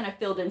that kind of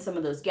filled in some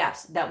of those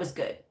gaps. That was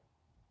good.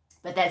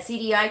 But that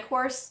CDI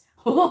course,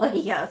 oh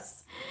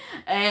yes.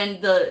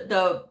 And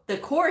the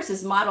course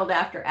is modeled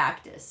after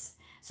ACTIS.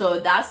 So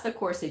that's the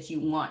course that you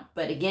want.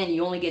 But again,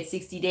 you only get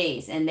 60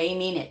 days, and they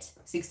mean it.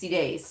 60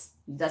 days.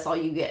 That's all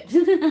you get.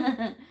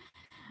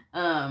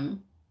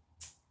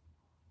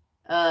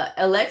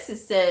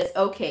 Alexis says,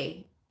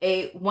 okay,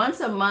 a once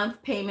a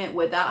month payment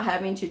without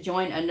having to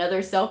join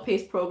another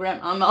self-paced program.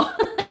 I'm all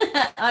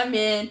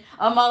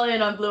I'm all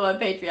in on Blue on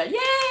Patreon.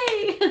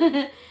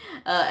 Yay!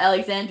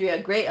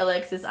 Alexandria, great,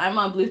 Alexis. I'm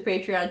on Blue's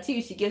Patreon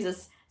too. She gives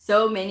us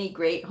so many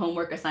great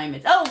homework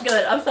assignments. Oh,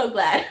 good. I'm so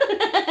glad.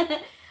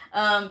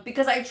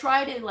 Because I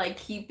try to like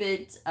keep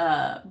it,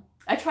 I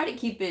try to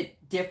keep it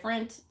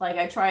different. Like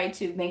I try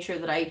to make sure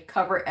that I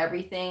cover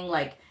everything,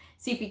 like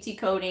CPT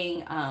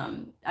coding,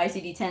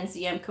 ICD-10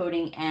 CM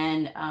coding,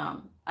 and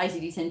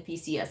ICD-10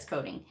 PCS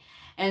coding.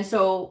 And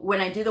so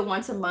when I do the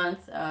once a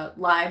month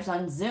lives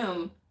on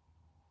Zoom,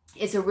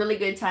 it's a really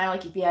good time.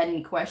 Like if you had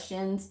any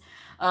questions,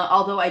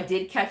 although I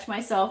did catch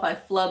myself, I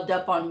flubbed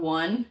up on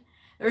one.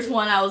 There's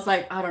one I was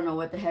like, I don't know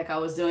what the heck I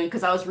was doing,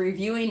 because I was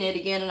reviewing it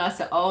again, and I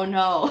said, oh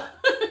no,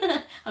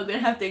 I'm gonna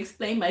have to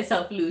explain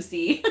myself,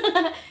 Lucy,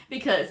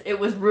 because it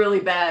was really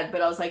bad.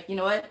 But I was like, you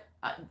know what?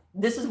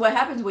 This is what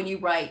happens when you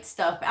write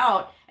stuff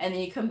out, and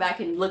then you come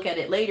back and look at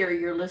it later.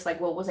 You're just like,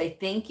 what was I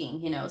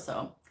thinking? You know,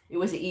 so it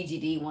was an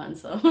EGD one,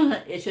 so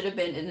it should have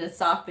been an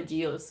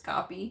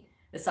esophagoscopy.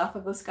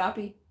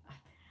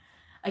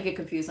 I get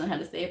confused on how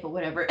to say it, but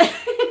whatever.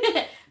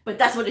 But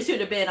that's what it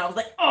should have been. I was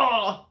like,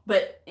 oh,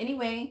 but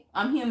anyway,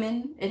 I'm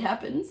human. It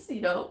happens,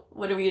 you know,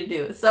 what are we gonna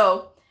do?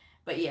 So,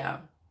 but yeah,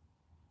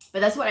 but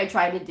that's what I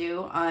try to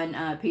do on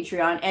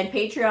Patreon. And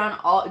Patreon,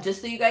 all just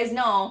so you guys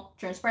know,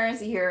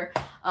 transparency here,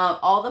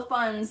 all the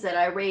funds that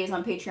I raise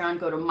on Patreon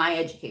go to my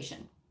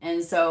education.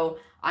 And so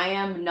I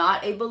am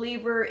not a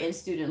believer in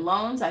student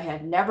loans. I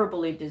have never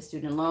believed in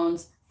student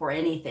loans for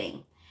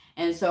anything.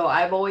 And so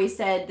I've always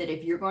said that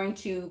if you're going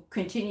to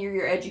continue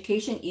your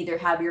education, either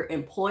have your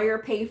employer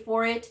pay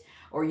for it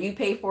or you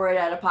pay for it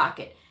out of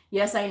pocket.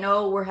 Yes, I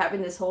know we're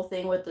having this whole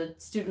thing with the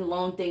student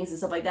loan things and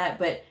stuff like that,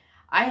 but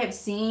I have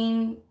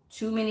seen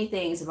too many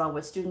things about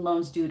what student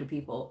loans do to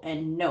people.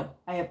 And no,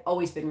 I have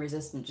always been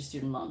resistant to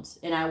student loans,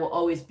 and I will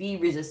always be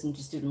resistant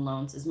to student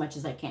loans as much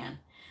as I can.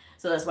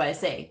 So that's why I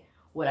say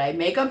what I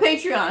make on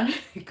Patreon,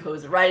 it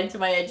goes right into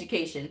my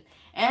education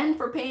and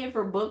for paying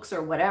for books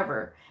or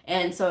whatever.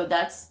 And so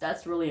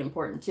that's really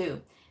important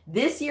too.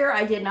 This year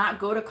I did not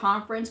go to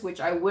conference,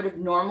 which I would have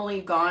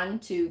normally gone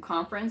to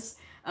conference,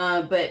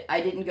 but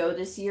I didn't go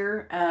this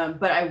year,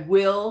 but I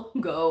will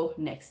go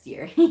next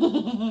year.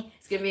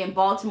 It's going to be in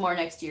Baltimore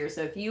next year.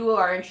 So if you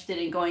are interested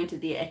in going to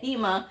the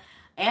AHIMA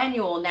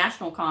annual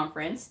national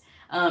conference,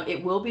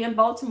 it will be in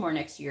Baltimore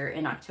next year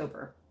in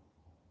October.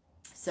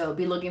 So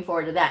be looking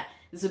forward to that.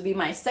 This will be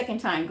my second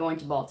time going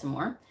to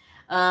Baltimore.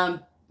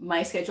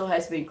 My schedule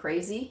has been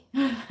crazy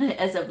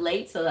as of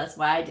late, so that's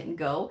why I didn't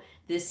go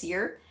this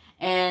year.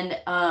 And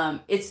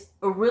it's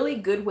a really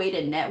good way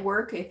to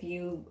network if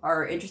you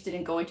are interested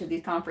in going to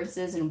these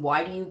conferences. And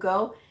why do you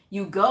go?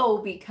 You go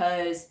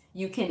because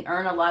you can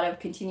earn a lot of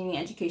continuing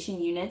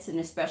education units, and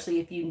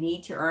especially if you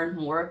need to earn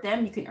more of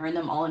them, you can earn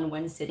them all in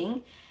one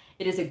sitting.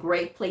 It is a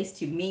great place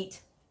to meet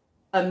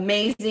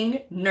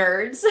amazing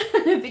nerds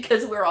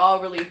because we're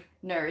all really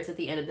nerds at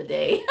the end of the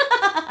day.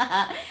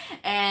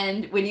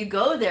 And when you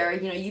go there,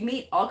 you know, you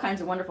meet all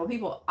kinds of wonderful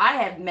people. I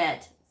have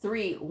met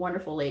 3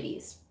 wonderful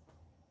ladies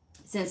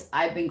since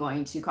I've been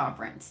going to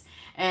conference,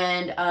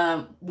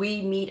 and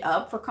we meet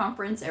up for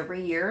conference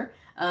every year,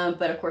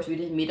 but of course we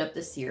didn't meet up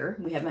this year.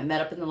 We haven't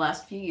met up in the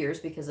last few years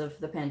because of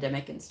the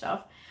pandemic and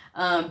stuff,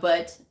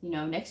 But you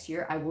know, next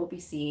year I will be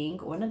seeing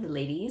one of the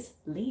ladies,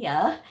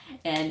 Leah,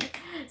 and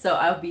so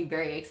I'll be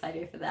very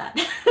excited for that.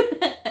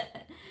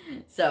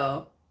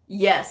 So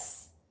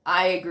yes,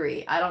 I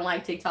agree. I don't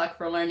like TikTok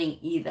for learning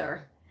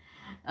either.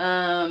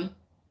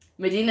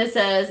 Medina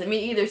says,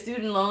 me either.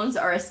 Student loans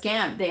are a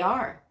scam. They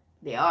are.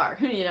 They are,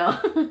 you know.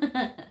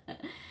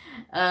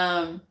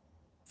 um,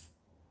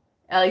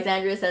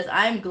 Alexandria says,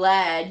 I'm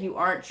glad you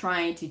aren't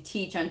trying to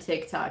teach on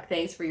TikTok.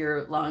 Thanks for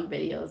your long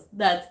videos.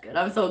 That's good.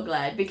 I'm so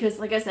glad because,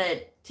 like I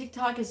said,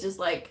 TikTok is just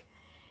like,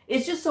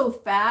 it's just so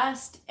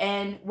fast.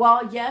 And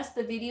while, yes,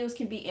 the videos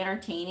can be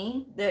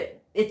entertaining,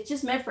 it's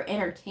just meant for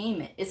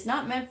entertainment. It's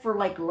not meant for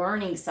like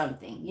learning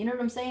something. You know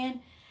what I'm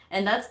saying?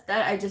 And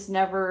I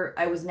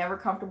was never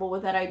comfortable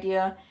with that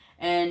idea.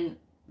 And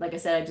like I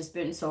said, I've just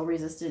been so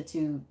resistant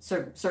to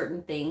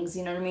certain things,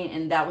 you know what I mean?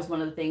 And that was one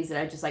of the things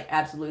that I just like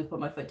absolutely put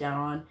my foot down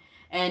on.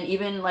 And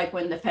even like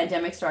when the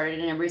pandemic started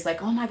and everybody's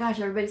like, oh my gosh,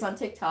 everybody's on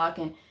TikTok,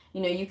 and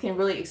you know, you can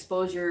really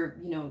expose your,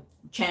 you know,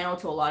 channel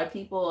to a lot of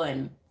people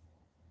and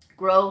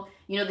grow.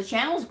 You know, the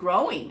channel's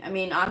growing. I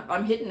mean,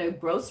 I'm hitting a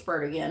growth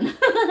spurt again.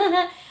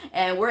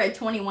 And we're at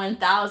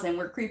 21,000.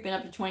 We're creeping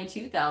up to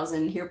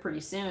 22,000 here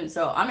pretty soon.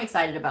 So I'm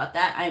excited about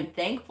that. I'm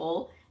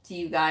thankful to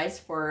you guys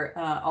for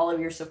all of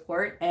your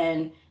support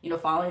and, you know,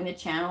 following the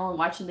channel and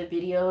watching the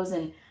videos.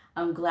 And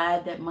I'm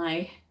glad that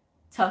my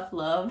tough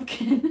love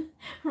can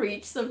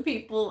reach some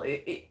people.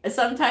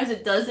 Sometimes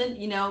it doesn't,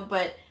 you know,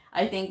 but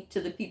I think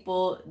to the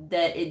people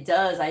that it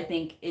does, I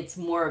think it's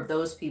more of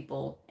those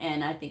people.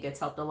 And I think it's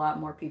helped a lot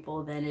more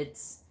people than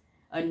it's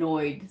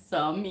annoyed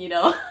some, you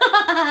know.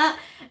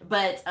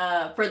 But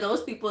for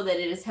those people that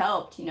it has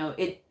helped, you know,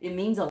 it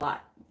means a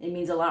lot. It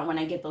means a lot when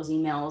I get those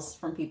emails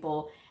from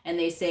people and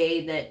they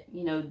say that,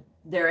 you know,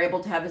 they're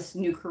able to have this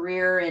new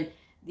career and,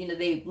 you know,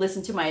 they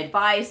listened to my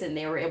advice and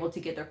they were able to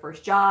get their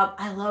first job.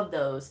 I love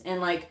those.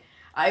 And like,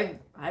 I've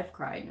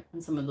cried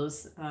on some of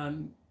those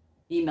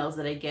emails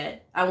that I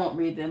get. I won't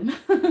read them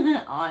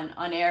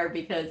on air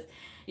because,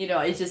 you know,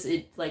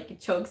 it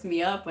chokes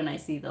me up when I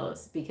see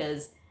those,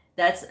 because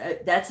that's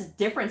a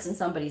difference in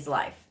somebody's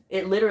life.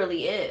 It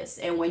literally is.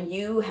 And when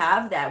you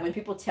have that, when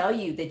people tell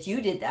you that you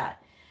did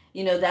that,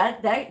 you know,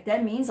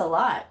 that means a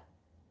lot,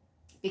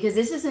 because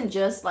this isn't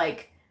just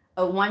like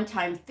a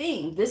one-time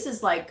thing. This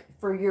is like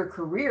for your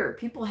career.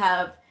 People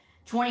have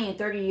 20 and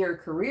 30-year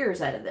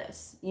careers out of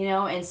this, you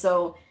know, and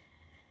so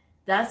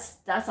that's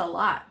a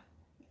lot.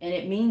 And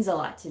it means a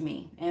lot to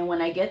me. And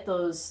when I get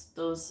those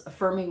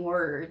affirming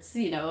words,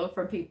 you know,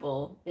 from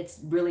people, it's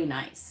really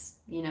nice,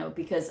 you know,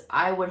 because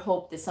I would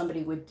hope that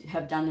somebody would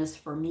have done this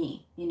for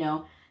me. You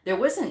know, there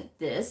wasn't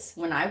this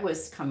when I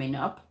was coming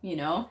up, you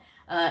know,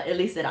 at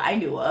least that I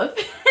knew of.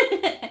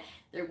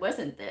 There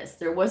wasn't this.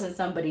 There wasn't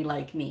somebody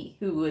like me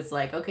who was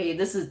like, okay,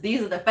 these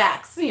are the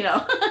facts, you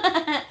know.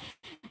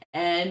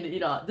 And, you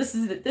know, this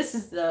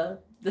is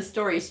the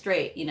story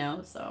straight, you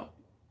know. So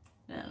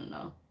I don't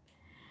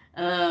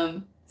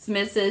know.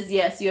 Smith says,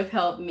 yes, you have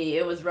helped me.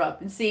 It was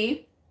rough. And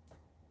see,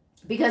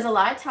 because a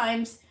lot of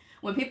times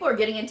when people are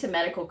getting into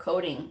medical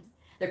coding,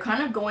 they're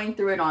kind of going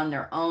through it on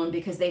their own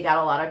because they got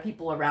a lot of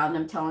people around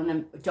them telling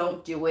them,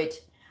 don't do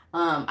it.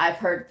 I've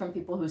heard from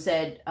people who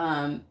said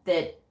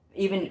that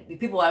even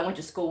people I went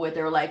to school with,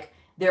 they were like,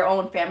 their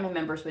own family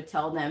members would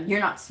tell them, you're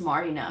not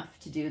smart enough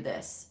to do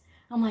this.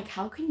 I'm like,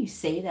 how can you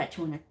say that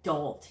to an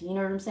adult? You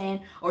know what I'm saying?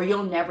 Or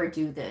you'll never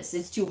do this.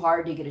 It's too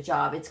hard to get a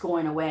job. It's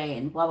going away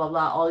and blah, blah,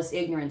 blah. All this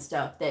ignorant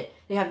stuff that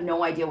they have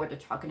no idea what they're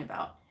talking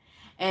about.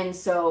 And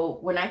so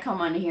when I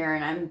come on here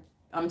and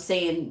I'm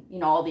saying, you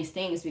know, all these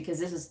things because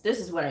this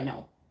is what I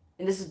know.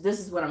 And this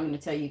is what I'm going to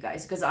tell you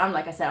guys. Because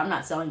like I said, I'm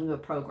not selling you a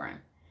program,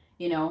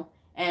 you know,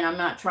 and I'm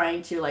not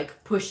trying to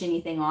like push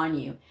anything on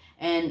you.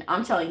 And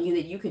I'm telling you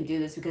that you can do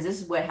this because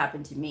this is what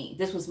happened to me.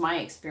 This was my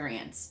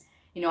experience.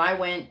 You know, I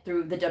went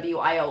through the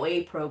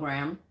WIOA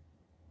program.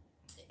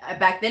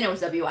 Back then it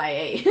was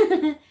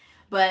WIA.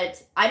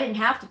 But I didn't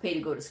have to pay to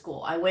go to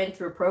school. I went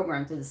through a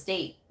program through the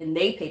state and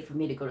they paid for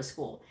me to go to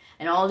school.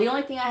 And the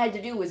only thing I had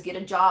to do was get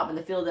a job in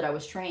the field that I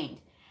was trained.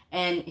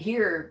 And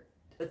here,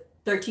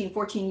 13,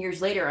 14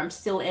 years later, I'm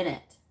still in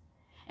it.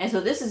 And so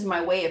this is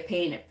my way of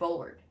paying it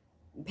forward,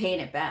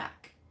 paying it back.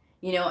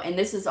 You know, and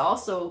this is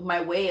also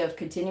my way of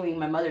continuing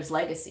my mother's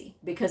legacy,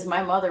 because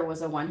my mother was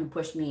the one who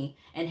pushed me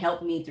and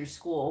helped me through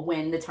school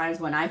when the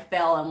times when I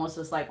fell and was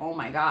just like, oh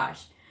my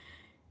gosh,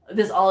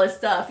 all this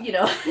stuff, you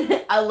know.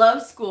 I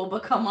love school,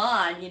 but come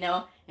on, you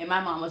know. And my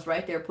mom was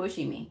right there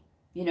pushing me.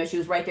 You know, she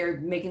was right there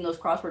making those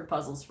crossword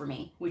puzzles for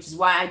me, which is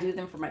why I do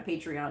them for my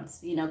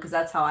Patreons, you know, because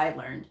that's how I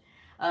learned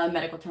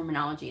medical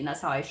terminology. And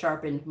that's how I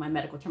sharpened my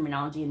medical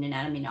terminology and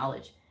anatomy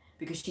knowledge,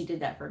 because she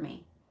did that for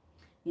me,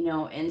 you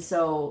know. And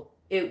so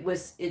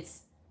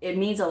it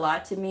means a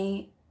lot to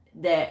me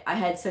that I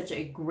had such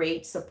a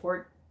great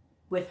support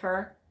with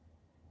her.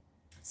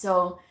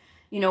 So,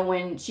 you know,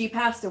 when she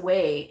passed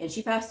away, and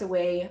she passed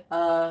away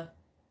about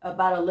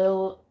a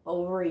little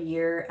over a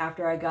year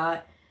after I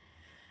got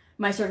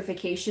my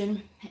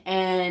certification,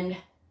 and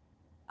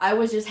I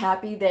was just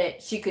happy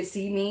that she could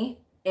see me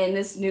in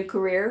this new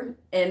career,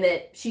 and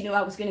that she knew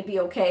I was going to be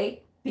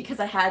okay because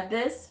I had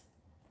this.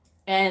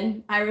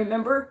 And I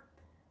remember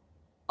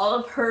all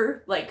of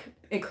her like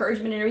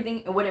encouragement and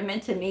everything and what it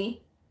meant to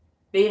me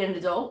being an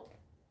adult.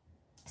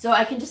 So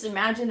I can just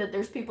imagine that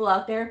there's people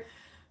out there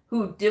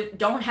who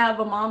don't have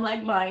a mom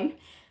like mine,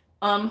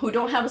 who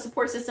don't have a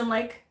support system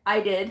like I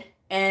did,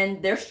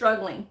 and they're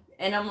struggling.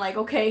 And I'm like,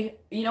 okay,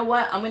 you know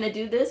what? I'm going to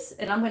do this,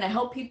 and I'm going to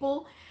help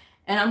people,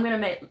 and I'm going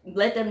to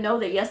let them know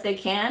that yes, they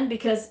can,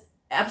 because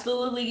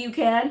absolutely you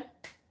can.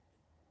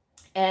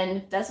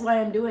 And that's why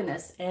I'm doing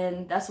this,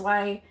 and that's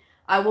why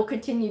I will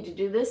continue to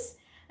do this,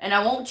 and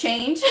I won't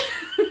change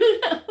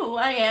who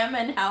I am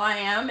and how I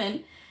am.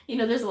 And you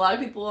know, there's a lot of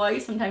people, I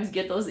sometimes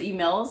get those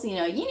emails, you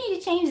know, you need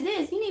to change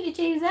this, you need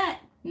to change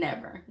that.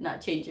 Never,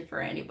 not change it for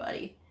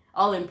anybody.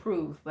 I'll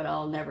improve, but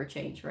I'll never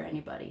change for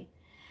anybody.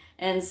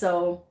 And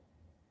so,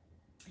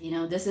 you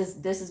know, this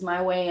is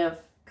my way of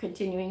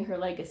continuing her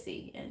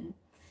legacy, and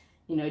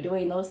you know,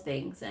 doing those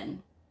things,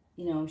 and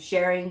you know,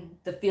 sharing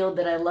the field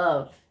that I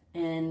love,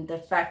 and the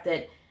fact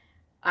that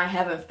I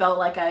haven't felt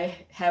like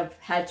I have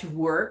had to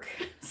work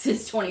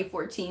since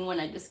 2014, when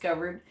I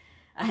discovered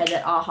I had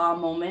that aha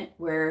moment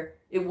where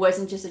it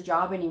wasn't just a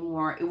job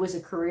anymore, it was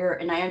a career,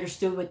 and I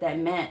understood what that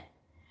meant.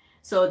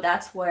 So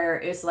that's where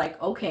it's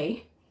like,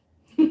 okay,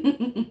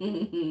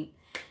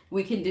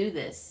 we can do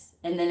this.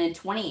 And then in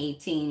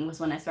 2018 was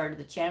when I started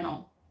the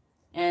channel,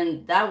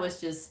 and that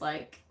was just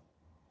like,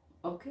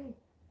 okay,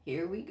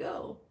 here we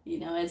go, you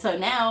know. And so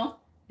now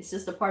it's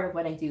just a part of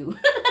what I do.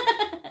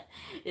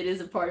 It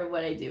is a part of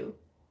what I do.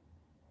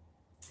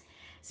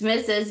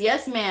 Smith says,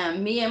 yes,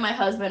 ma'am. Me and my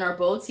husband are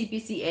both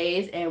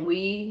CPCAs, and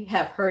we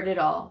have heard it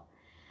all.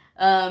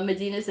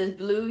 Medina says,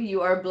 Blue,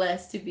 you are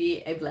blessed to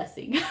be a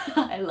blessing.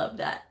 I love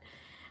that.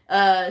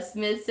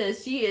 Smith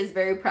says, she is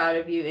very proud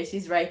of you, and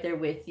she's right there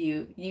with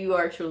you. You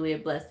are truly a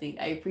blessing.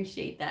 I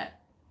appreciate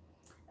that.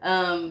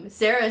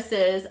 Sarah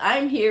says,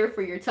 I'm here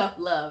for your tough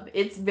love.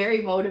 It's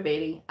very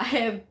motivating. I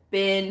have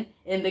been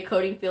in the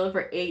coding field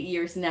for 8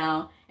 years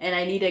now, and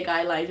I need a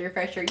guidelines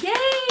refresher.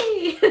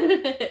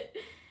 Yay!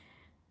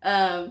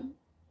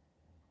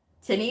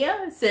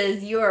 Tania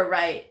says, you are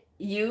right.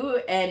 You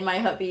and my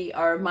hubby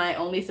are my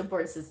only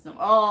support system.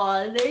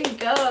 Oh, there you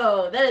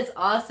go. That is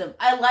awesome.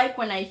 I like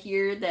when I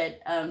hear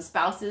that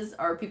spouses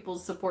are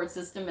people's support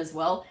system as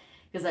well,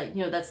 because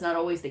you know, that's not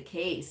always the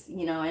case,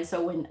 you know. And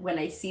so when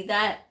I see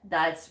that,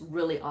 that's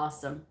really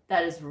awesome.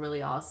 That is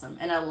really awesome.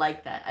 And I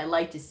like that. I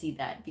like to see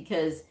that,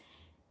 because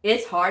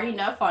it's hard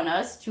enough on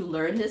us to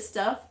learn this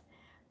stuff,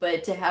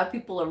 but to have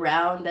people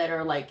around that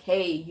are like,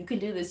 hey, you can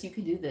do this, you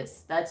can do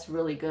this, that's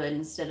really good,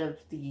 instead of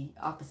the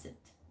opposite,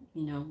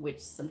 you know, which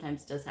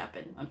sometimes does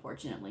happen,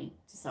 unfortunately,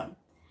 to some.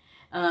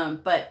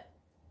 But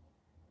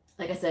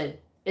like I said,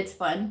 it's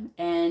fun.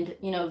 And,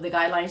 you know, the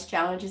guidelines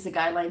challenge is a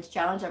guidelines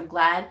challenge. I'm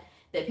glad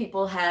that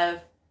people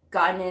have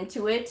gotten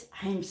into it.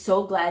 I'm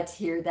so glad to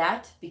hear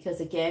that,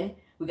 because again,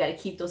 we got to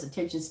keep those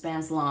attention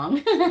spans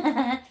long.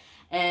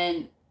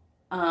 And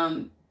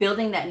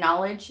building that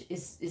knowledge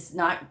is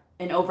not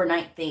an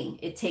overnight thing.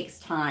 It takes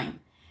time.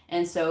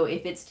 And so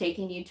if it's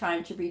taking you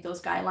time to read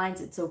those guidelines,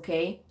 it's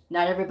okay.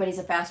 Not everybody's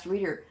a fast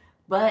reader,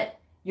 but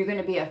you're going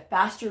to be a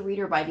faster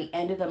reader by the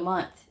end of the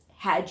month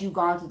had you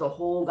gone through the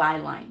whole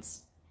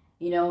guidelines.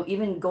 You know,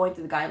 even going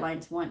through the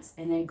guidelines once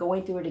and then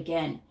going through it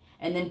again,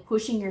 and then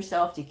pushing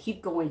yourself to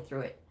keep going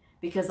through it.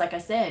 Because like I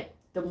said,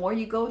 the more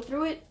you go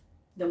through it,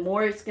 the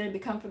more it's going to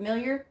become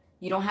familiar.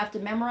 You don't have to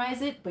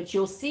memorize it, but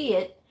you'll see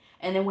it.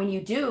 And then when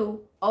you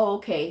do, oh,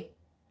 okay,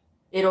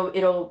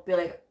 it'll be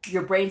like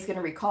your brain's going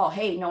to recall,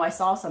 hey, no, I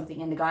saw something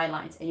in the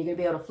guidelines, and you're going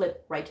to be able to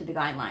flip right to the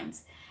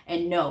guidelines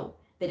and know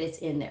that it's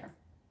in there.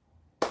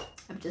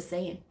 I'm just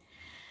saying.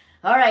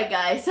 All right,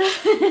 guys.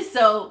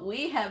 So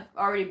we have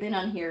already been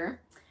on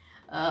here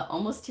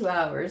almost 2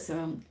 hours.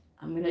 So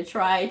I'm going to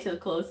try to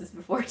close this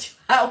before 2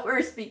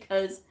 hours,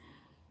 because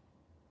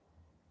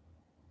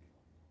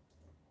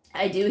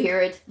I do hear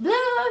it. Blah,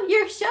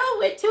 your show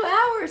went 2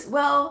 hours.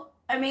 Well,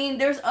 I mean,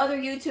 there's other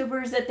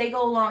YouTubers that they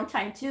go a long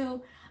time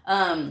too.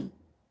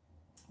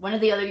 One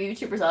of the other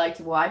YouTubers I like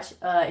to watch,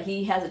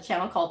 he has a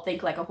channel called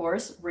Think Like a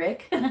Horse,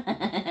 Rick.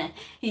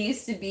 He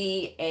used to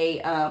be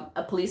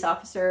a police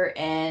officer,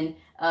 and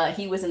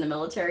he was in the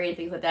military and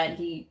things like that.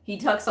 He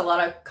talks a lot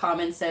of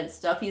common sense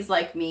stuff. He's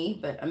like me,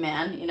 but a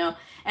man, you know.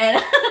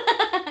 And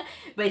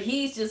but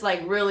he's just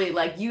like really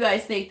like, you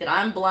guys think that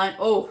I'm blunt.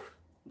 Oh,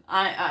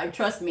 I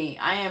trust me,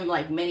 I am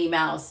like Minnie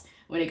Mouse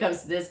when it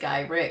comes to this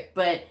guy, Rick.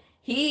 But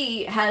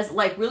he has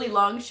like really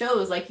long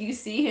shows. Like you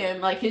see him,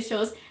 like his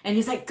shows, and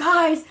he's like,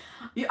 guys,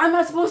 I'm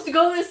not supposed to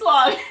go this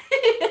long.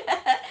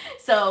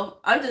 So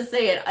I'm just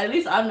saying, at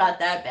least I'm not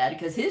that bad,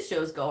 because his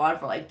shows go on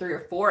for like 3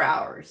 or 4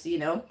 hours, you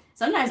know.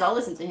 Sometimes I'll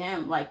listen to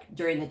him like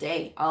during the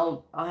day.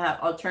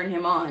 I'll turn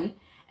him on,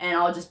 and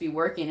I'll just be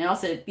working, and I'll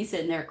be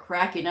sitting there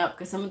cracking up,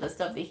 because some of the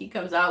stuff that he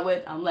comes out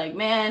with, I'm like,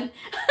 man.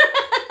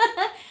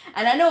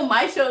 And I know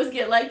my shows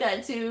get like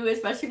that too,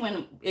 especially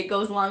when it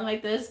goes long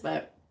like this,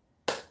 but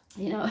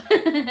you know.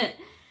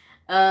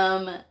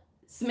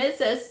 Smith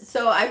says,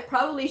 so I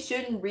probably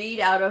shouldn't read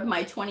out of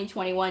my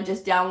 2021,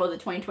 just download the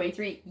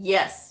 2023.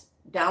 Yes,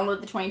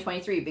 download the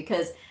 2023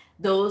 because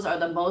those are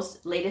the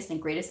most latest and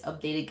greatest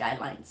updated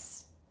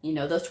guidelines. You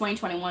know, those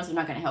 2021s are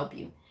not going to help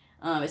you,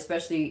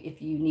 especially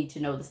if you need to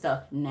know the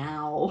stuff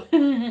now.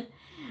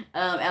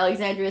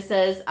 Alexandria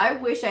says, I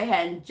wish I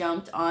hadn't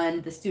jumped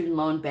on the student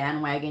loan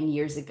bandwagon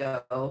years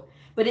ago,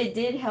 but it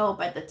did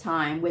help at the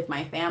time with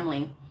my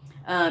family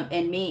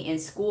and me in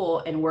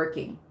school and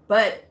working.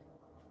 But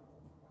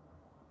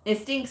it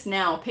stinks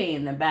now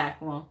paying them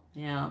back. Well,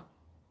 yeah.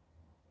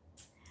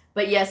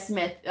 But yes,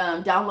 Smith,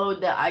 download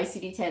the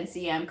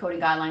ICD-10-CM coding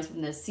guidelines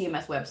from the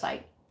CMS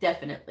website.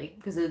 Definitely,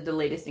 because they're the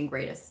latest and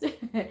greatest.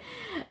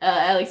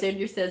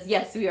 Alexander says,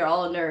 yes, we are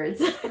all nerds.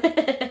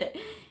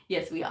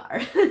 Yes, we are.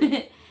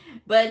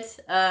 But,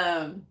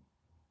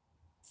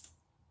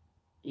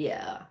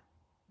 yeah.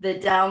 The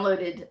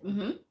downloaded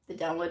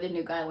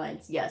new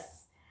guidelines,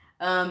 yes.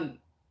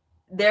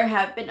 There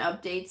have been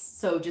updates,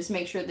 so just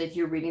make sure that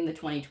you're reading the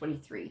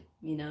 2023,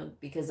 you know,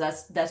 because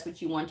that's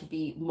what you want to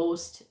be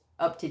most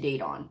up to date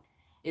on,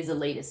 is the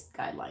latest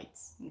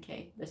guidelines.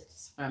 Okay, that's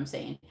just what I'm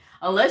saying.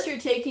 Unless you're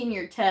taking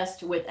your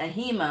test with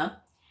AHIMA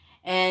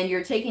and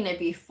you're taking it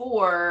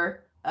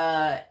before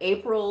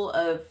April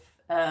of,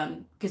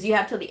 because you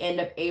have till the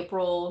end of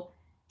April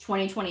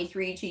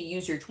 2023 to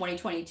use your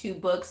 2022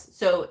 books.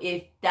 So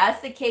if that's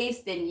the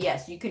case, then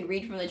yes, you can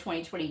read from the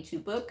 2022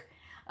 book.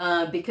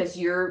 Because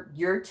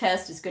your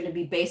test is going to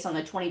be based on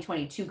the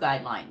 2022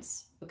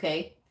 guidelines.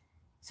 Okay,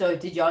 so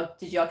did y'all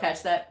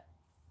catch that?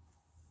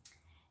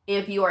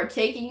 If you are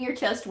taking your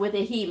test with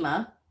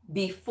AHIMA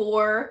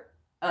before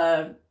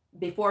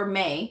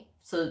May,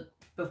 so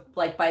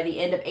like by the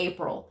end of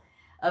April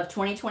of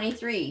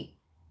 2023,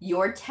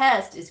 your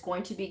test is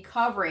going to be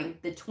covering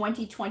the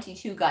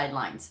 2022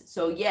 guidelines.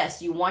 So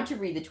yes, you want to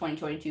read the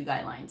 2022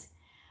 guidelines,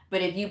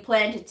 but if you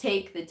plan to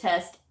take the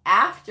test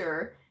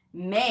after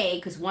May,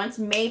 because once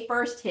May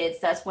 1st hits,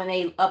 that's when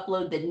they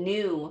upload the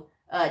new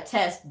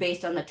test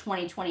based on the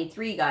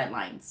 2023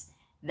 guidelines.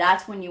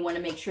 That's when you want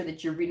to make sure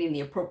that you're reading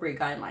the appropriate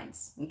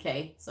guidelines.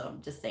 Okay, so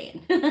I'm just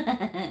saying.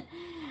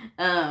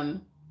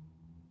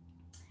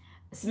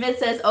 Smith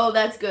says, oh,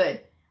 that's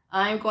good.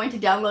 I'm going to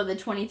download the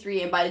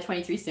 23 and buy the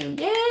 23 soon.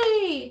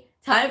 Yay!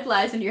 Time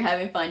flies when you're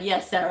having fun.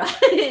 Yes, Sarah,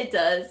 it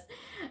does.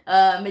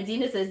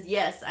 Medina says,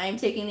 yes, I am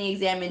taking the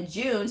exam in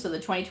June, so the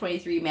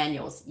 2023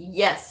 manuals.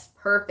 Yes,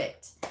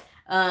 perfect.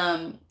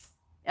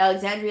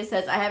 Alexandria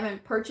says, I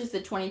haven't purchased the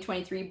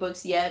 2023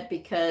 books yet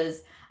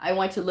because I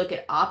want to look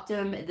at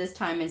Optum this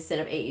time instead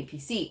of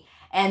AAPC.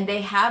 And they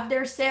have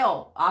their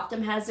sale.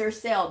 Optum has their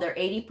sale. They're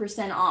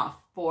 80%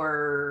 off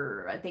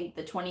for, I think,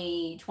 the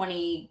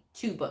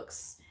 2022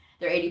 books.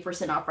 They're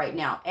 80% off right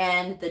now.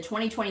 And the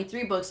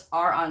 2023 books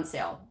are on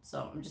sale.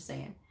 So I'm just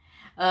saying.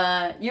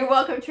 You're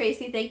welcome,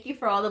 Tracy. Thank you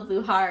for all the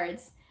blue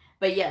hearts.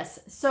 But yes,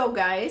 so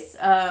guys,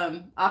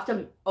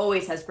 Optum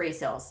always has great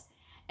sales.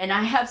 And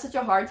I have such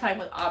a hard time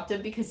with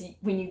Optum because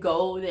when you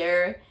go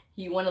there,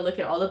 you want to look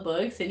at all the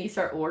books and you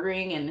start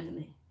ordering,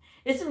 and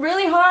it's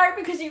really hard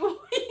because you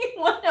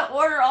want to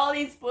order all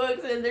these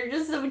books and they're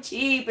just so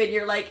cheap and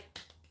you're like,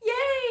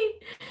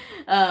 yay.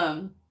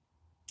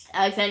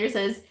 Alexandra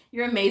says,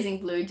 you're amazing,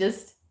 Blue,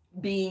 just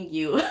being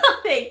you.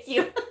 Thank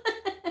you.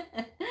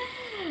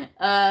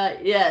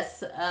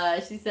 Yes,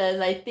 she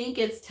says, I think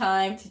it's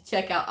time to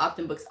check out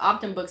Optum books.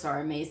 Optum books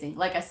are amazing.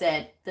 Like I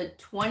said, the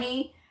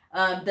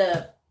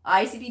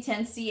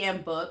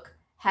ICD-10-CM book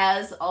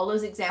has all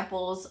those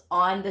examples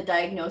on the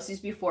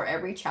diagnoses before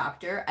every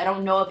chapter. I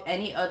don't know of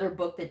any other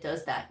book that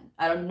does that.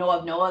 I don't know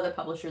of no other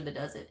publisher that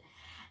does it.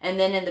 And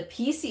then in the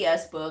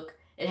PCS book,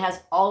 it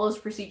has all those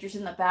procedures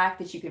in the back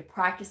that you could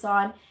practice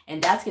on,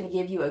 and that's going to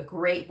give you a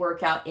great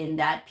workout in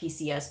that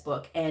PCS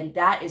book. And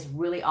that is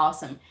really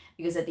awesome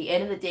because at the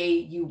end of the day,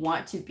 you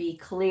want to be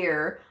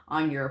clear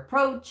on your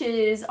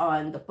approaches,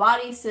 on the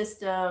body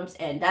systems,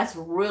 and that's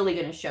really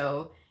going to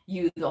show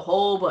you the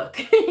whole book.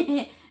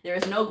 There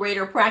is no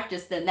greater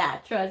practice than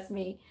that, trust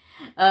me.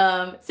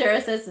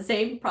 Sarah says the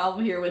same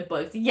problem here with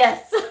books.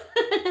 Yes.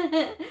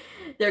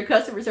 Their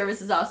customer service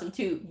is awesome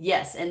too.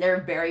 Yes, and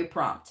they're very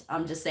prompt.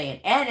 I'm just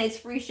saying. And it's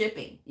free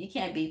shipping. You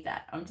can't beat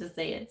that. I'm just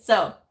saying.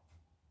 So,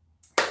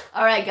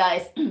 all right,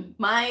 guys.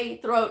 My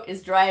throat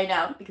is drying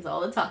out because of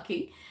all the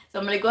talking. So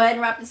I'm going to go ahead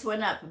and wrap this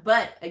one up.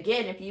 But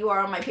again, if you are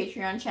on my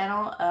Patreon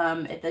channel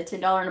at the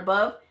 $10 and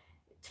above,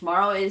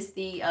 tomorrow is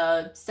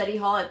the study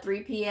hall at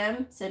 3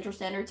 p.m. Central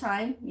Standard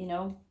Time. You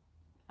know,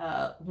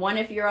 1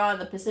 if you're on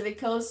the Pacific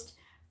Coast,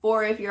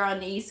 4 if you're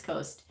on the East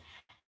Coast.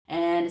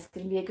 And it's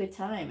going to be a good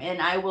time.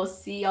 And I will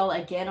see y'all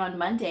again on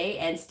Monday.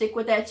 And stick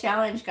with that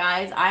challenge,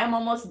 guys. I am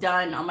almost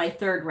done on my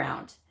 3rd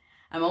round.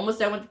 I'm almost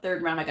done with the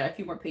 3rd round. I got a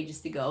few more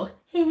pages to go.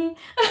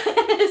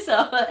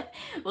 So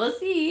we'll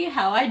see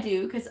how I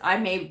do. Because I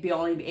may be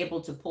only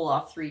able to pull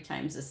off 3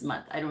 times this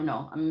month. I don't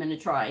know. I'm going to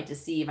try to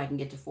see if I can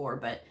get to 4.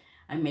 But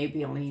I may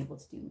be only able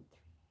to do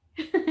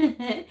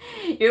 3.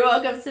 You're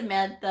welcome,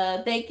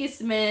 Samantha. Thank you,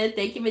 Smith.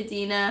 Thank you,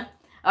 Medina.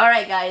 All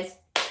right, guys.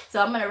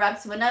 So I'm going to wrap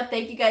this one up.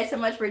 Thank you guys so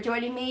much for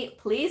joining me.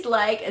 Please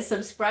like,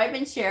 subscribe,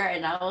 and share,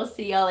 and I will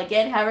see y'all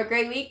again. Have a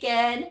great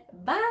weekend.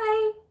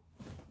 Bye.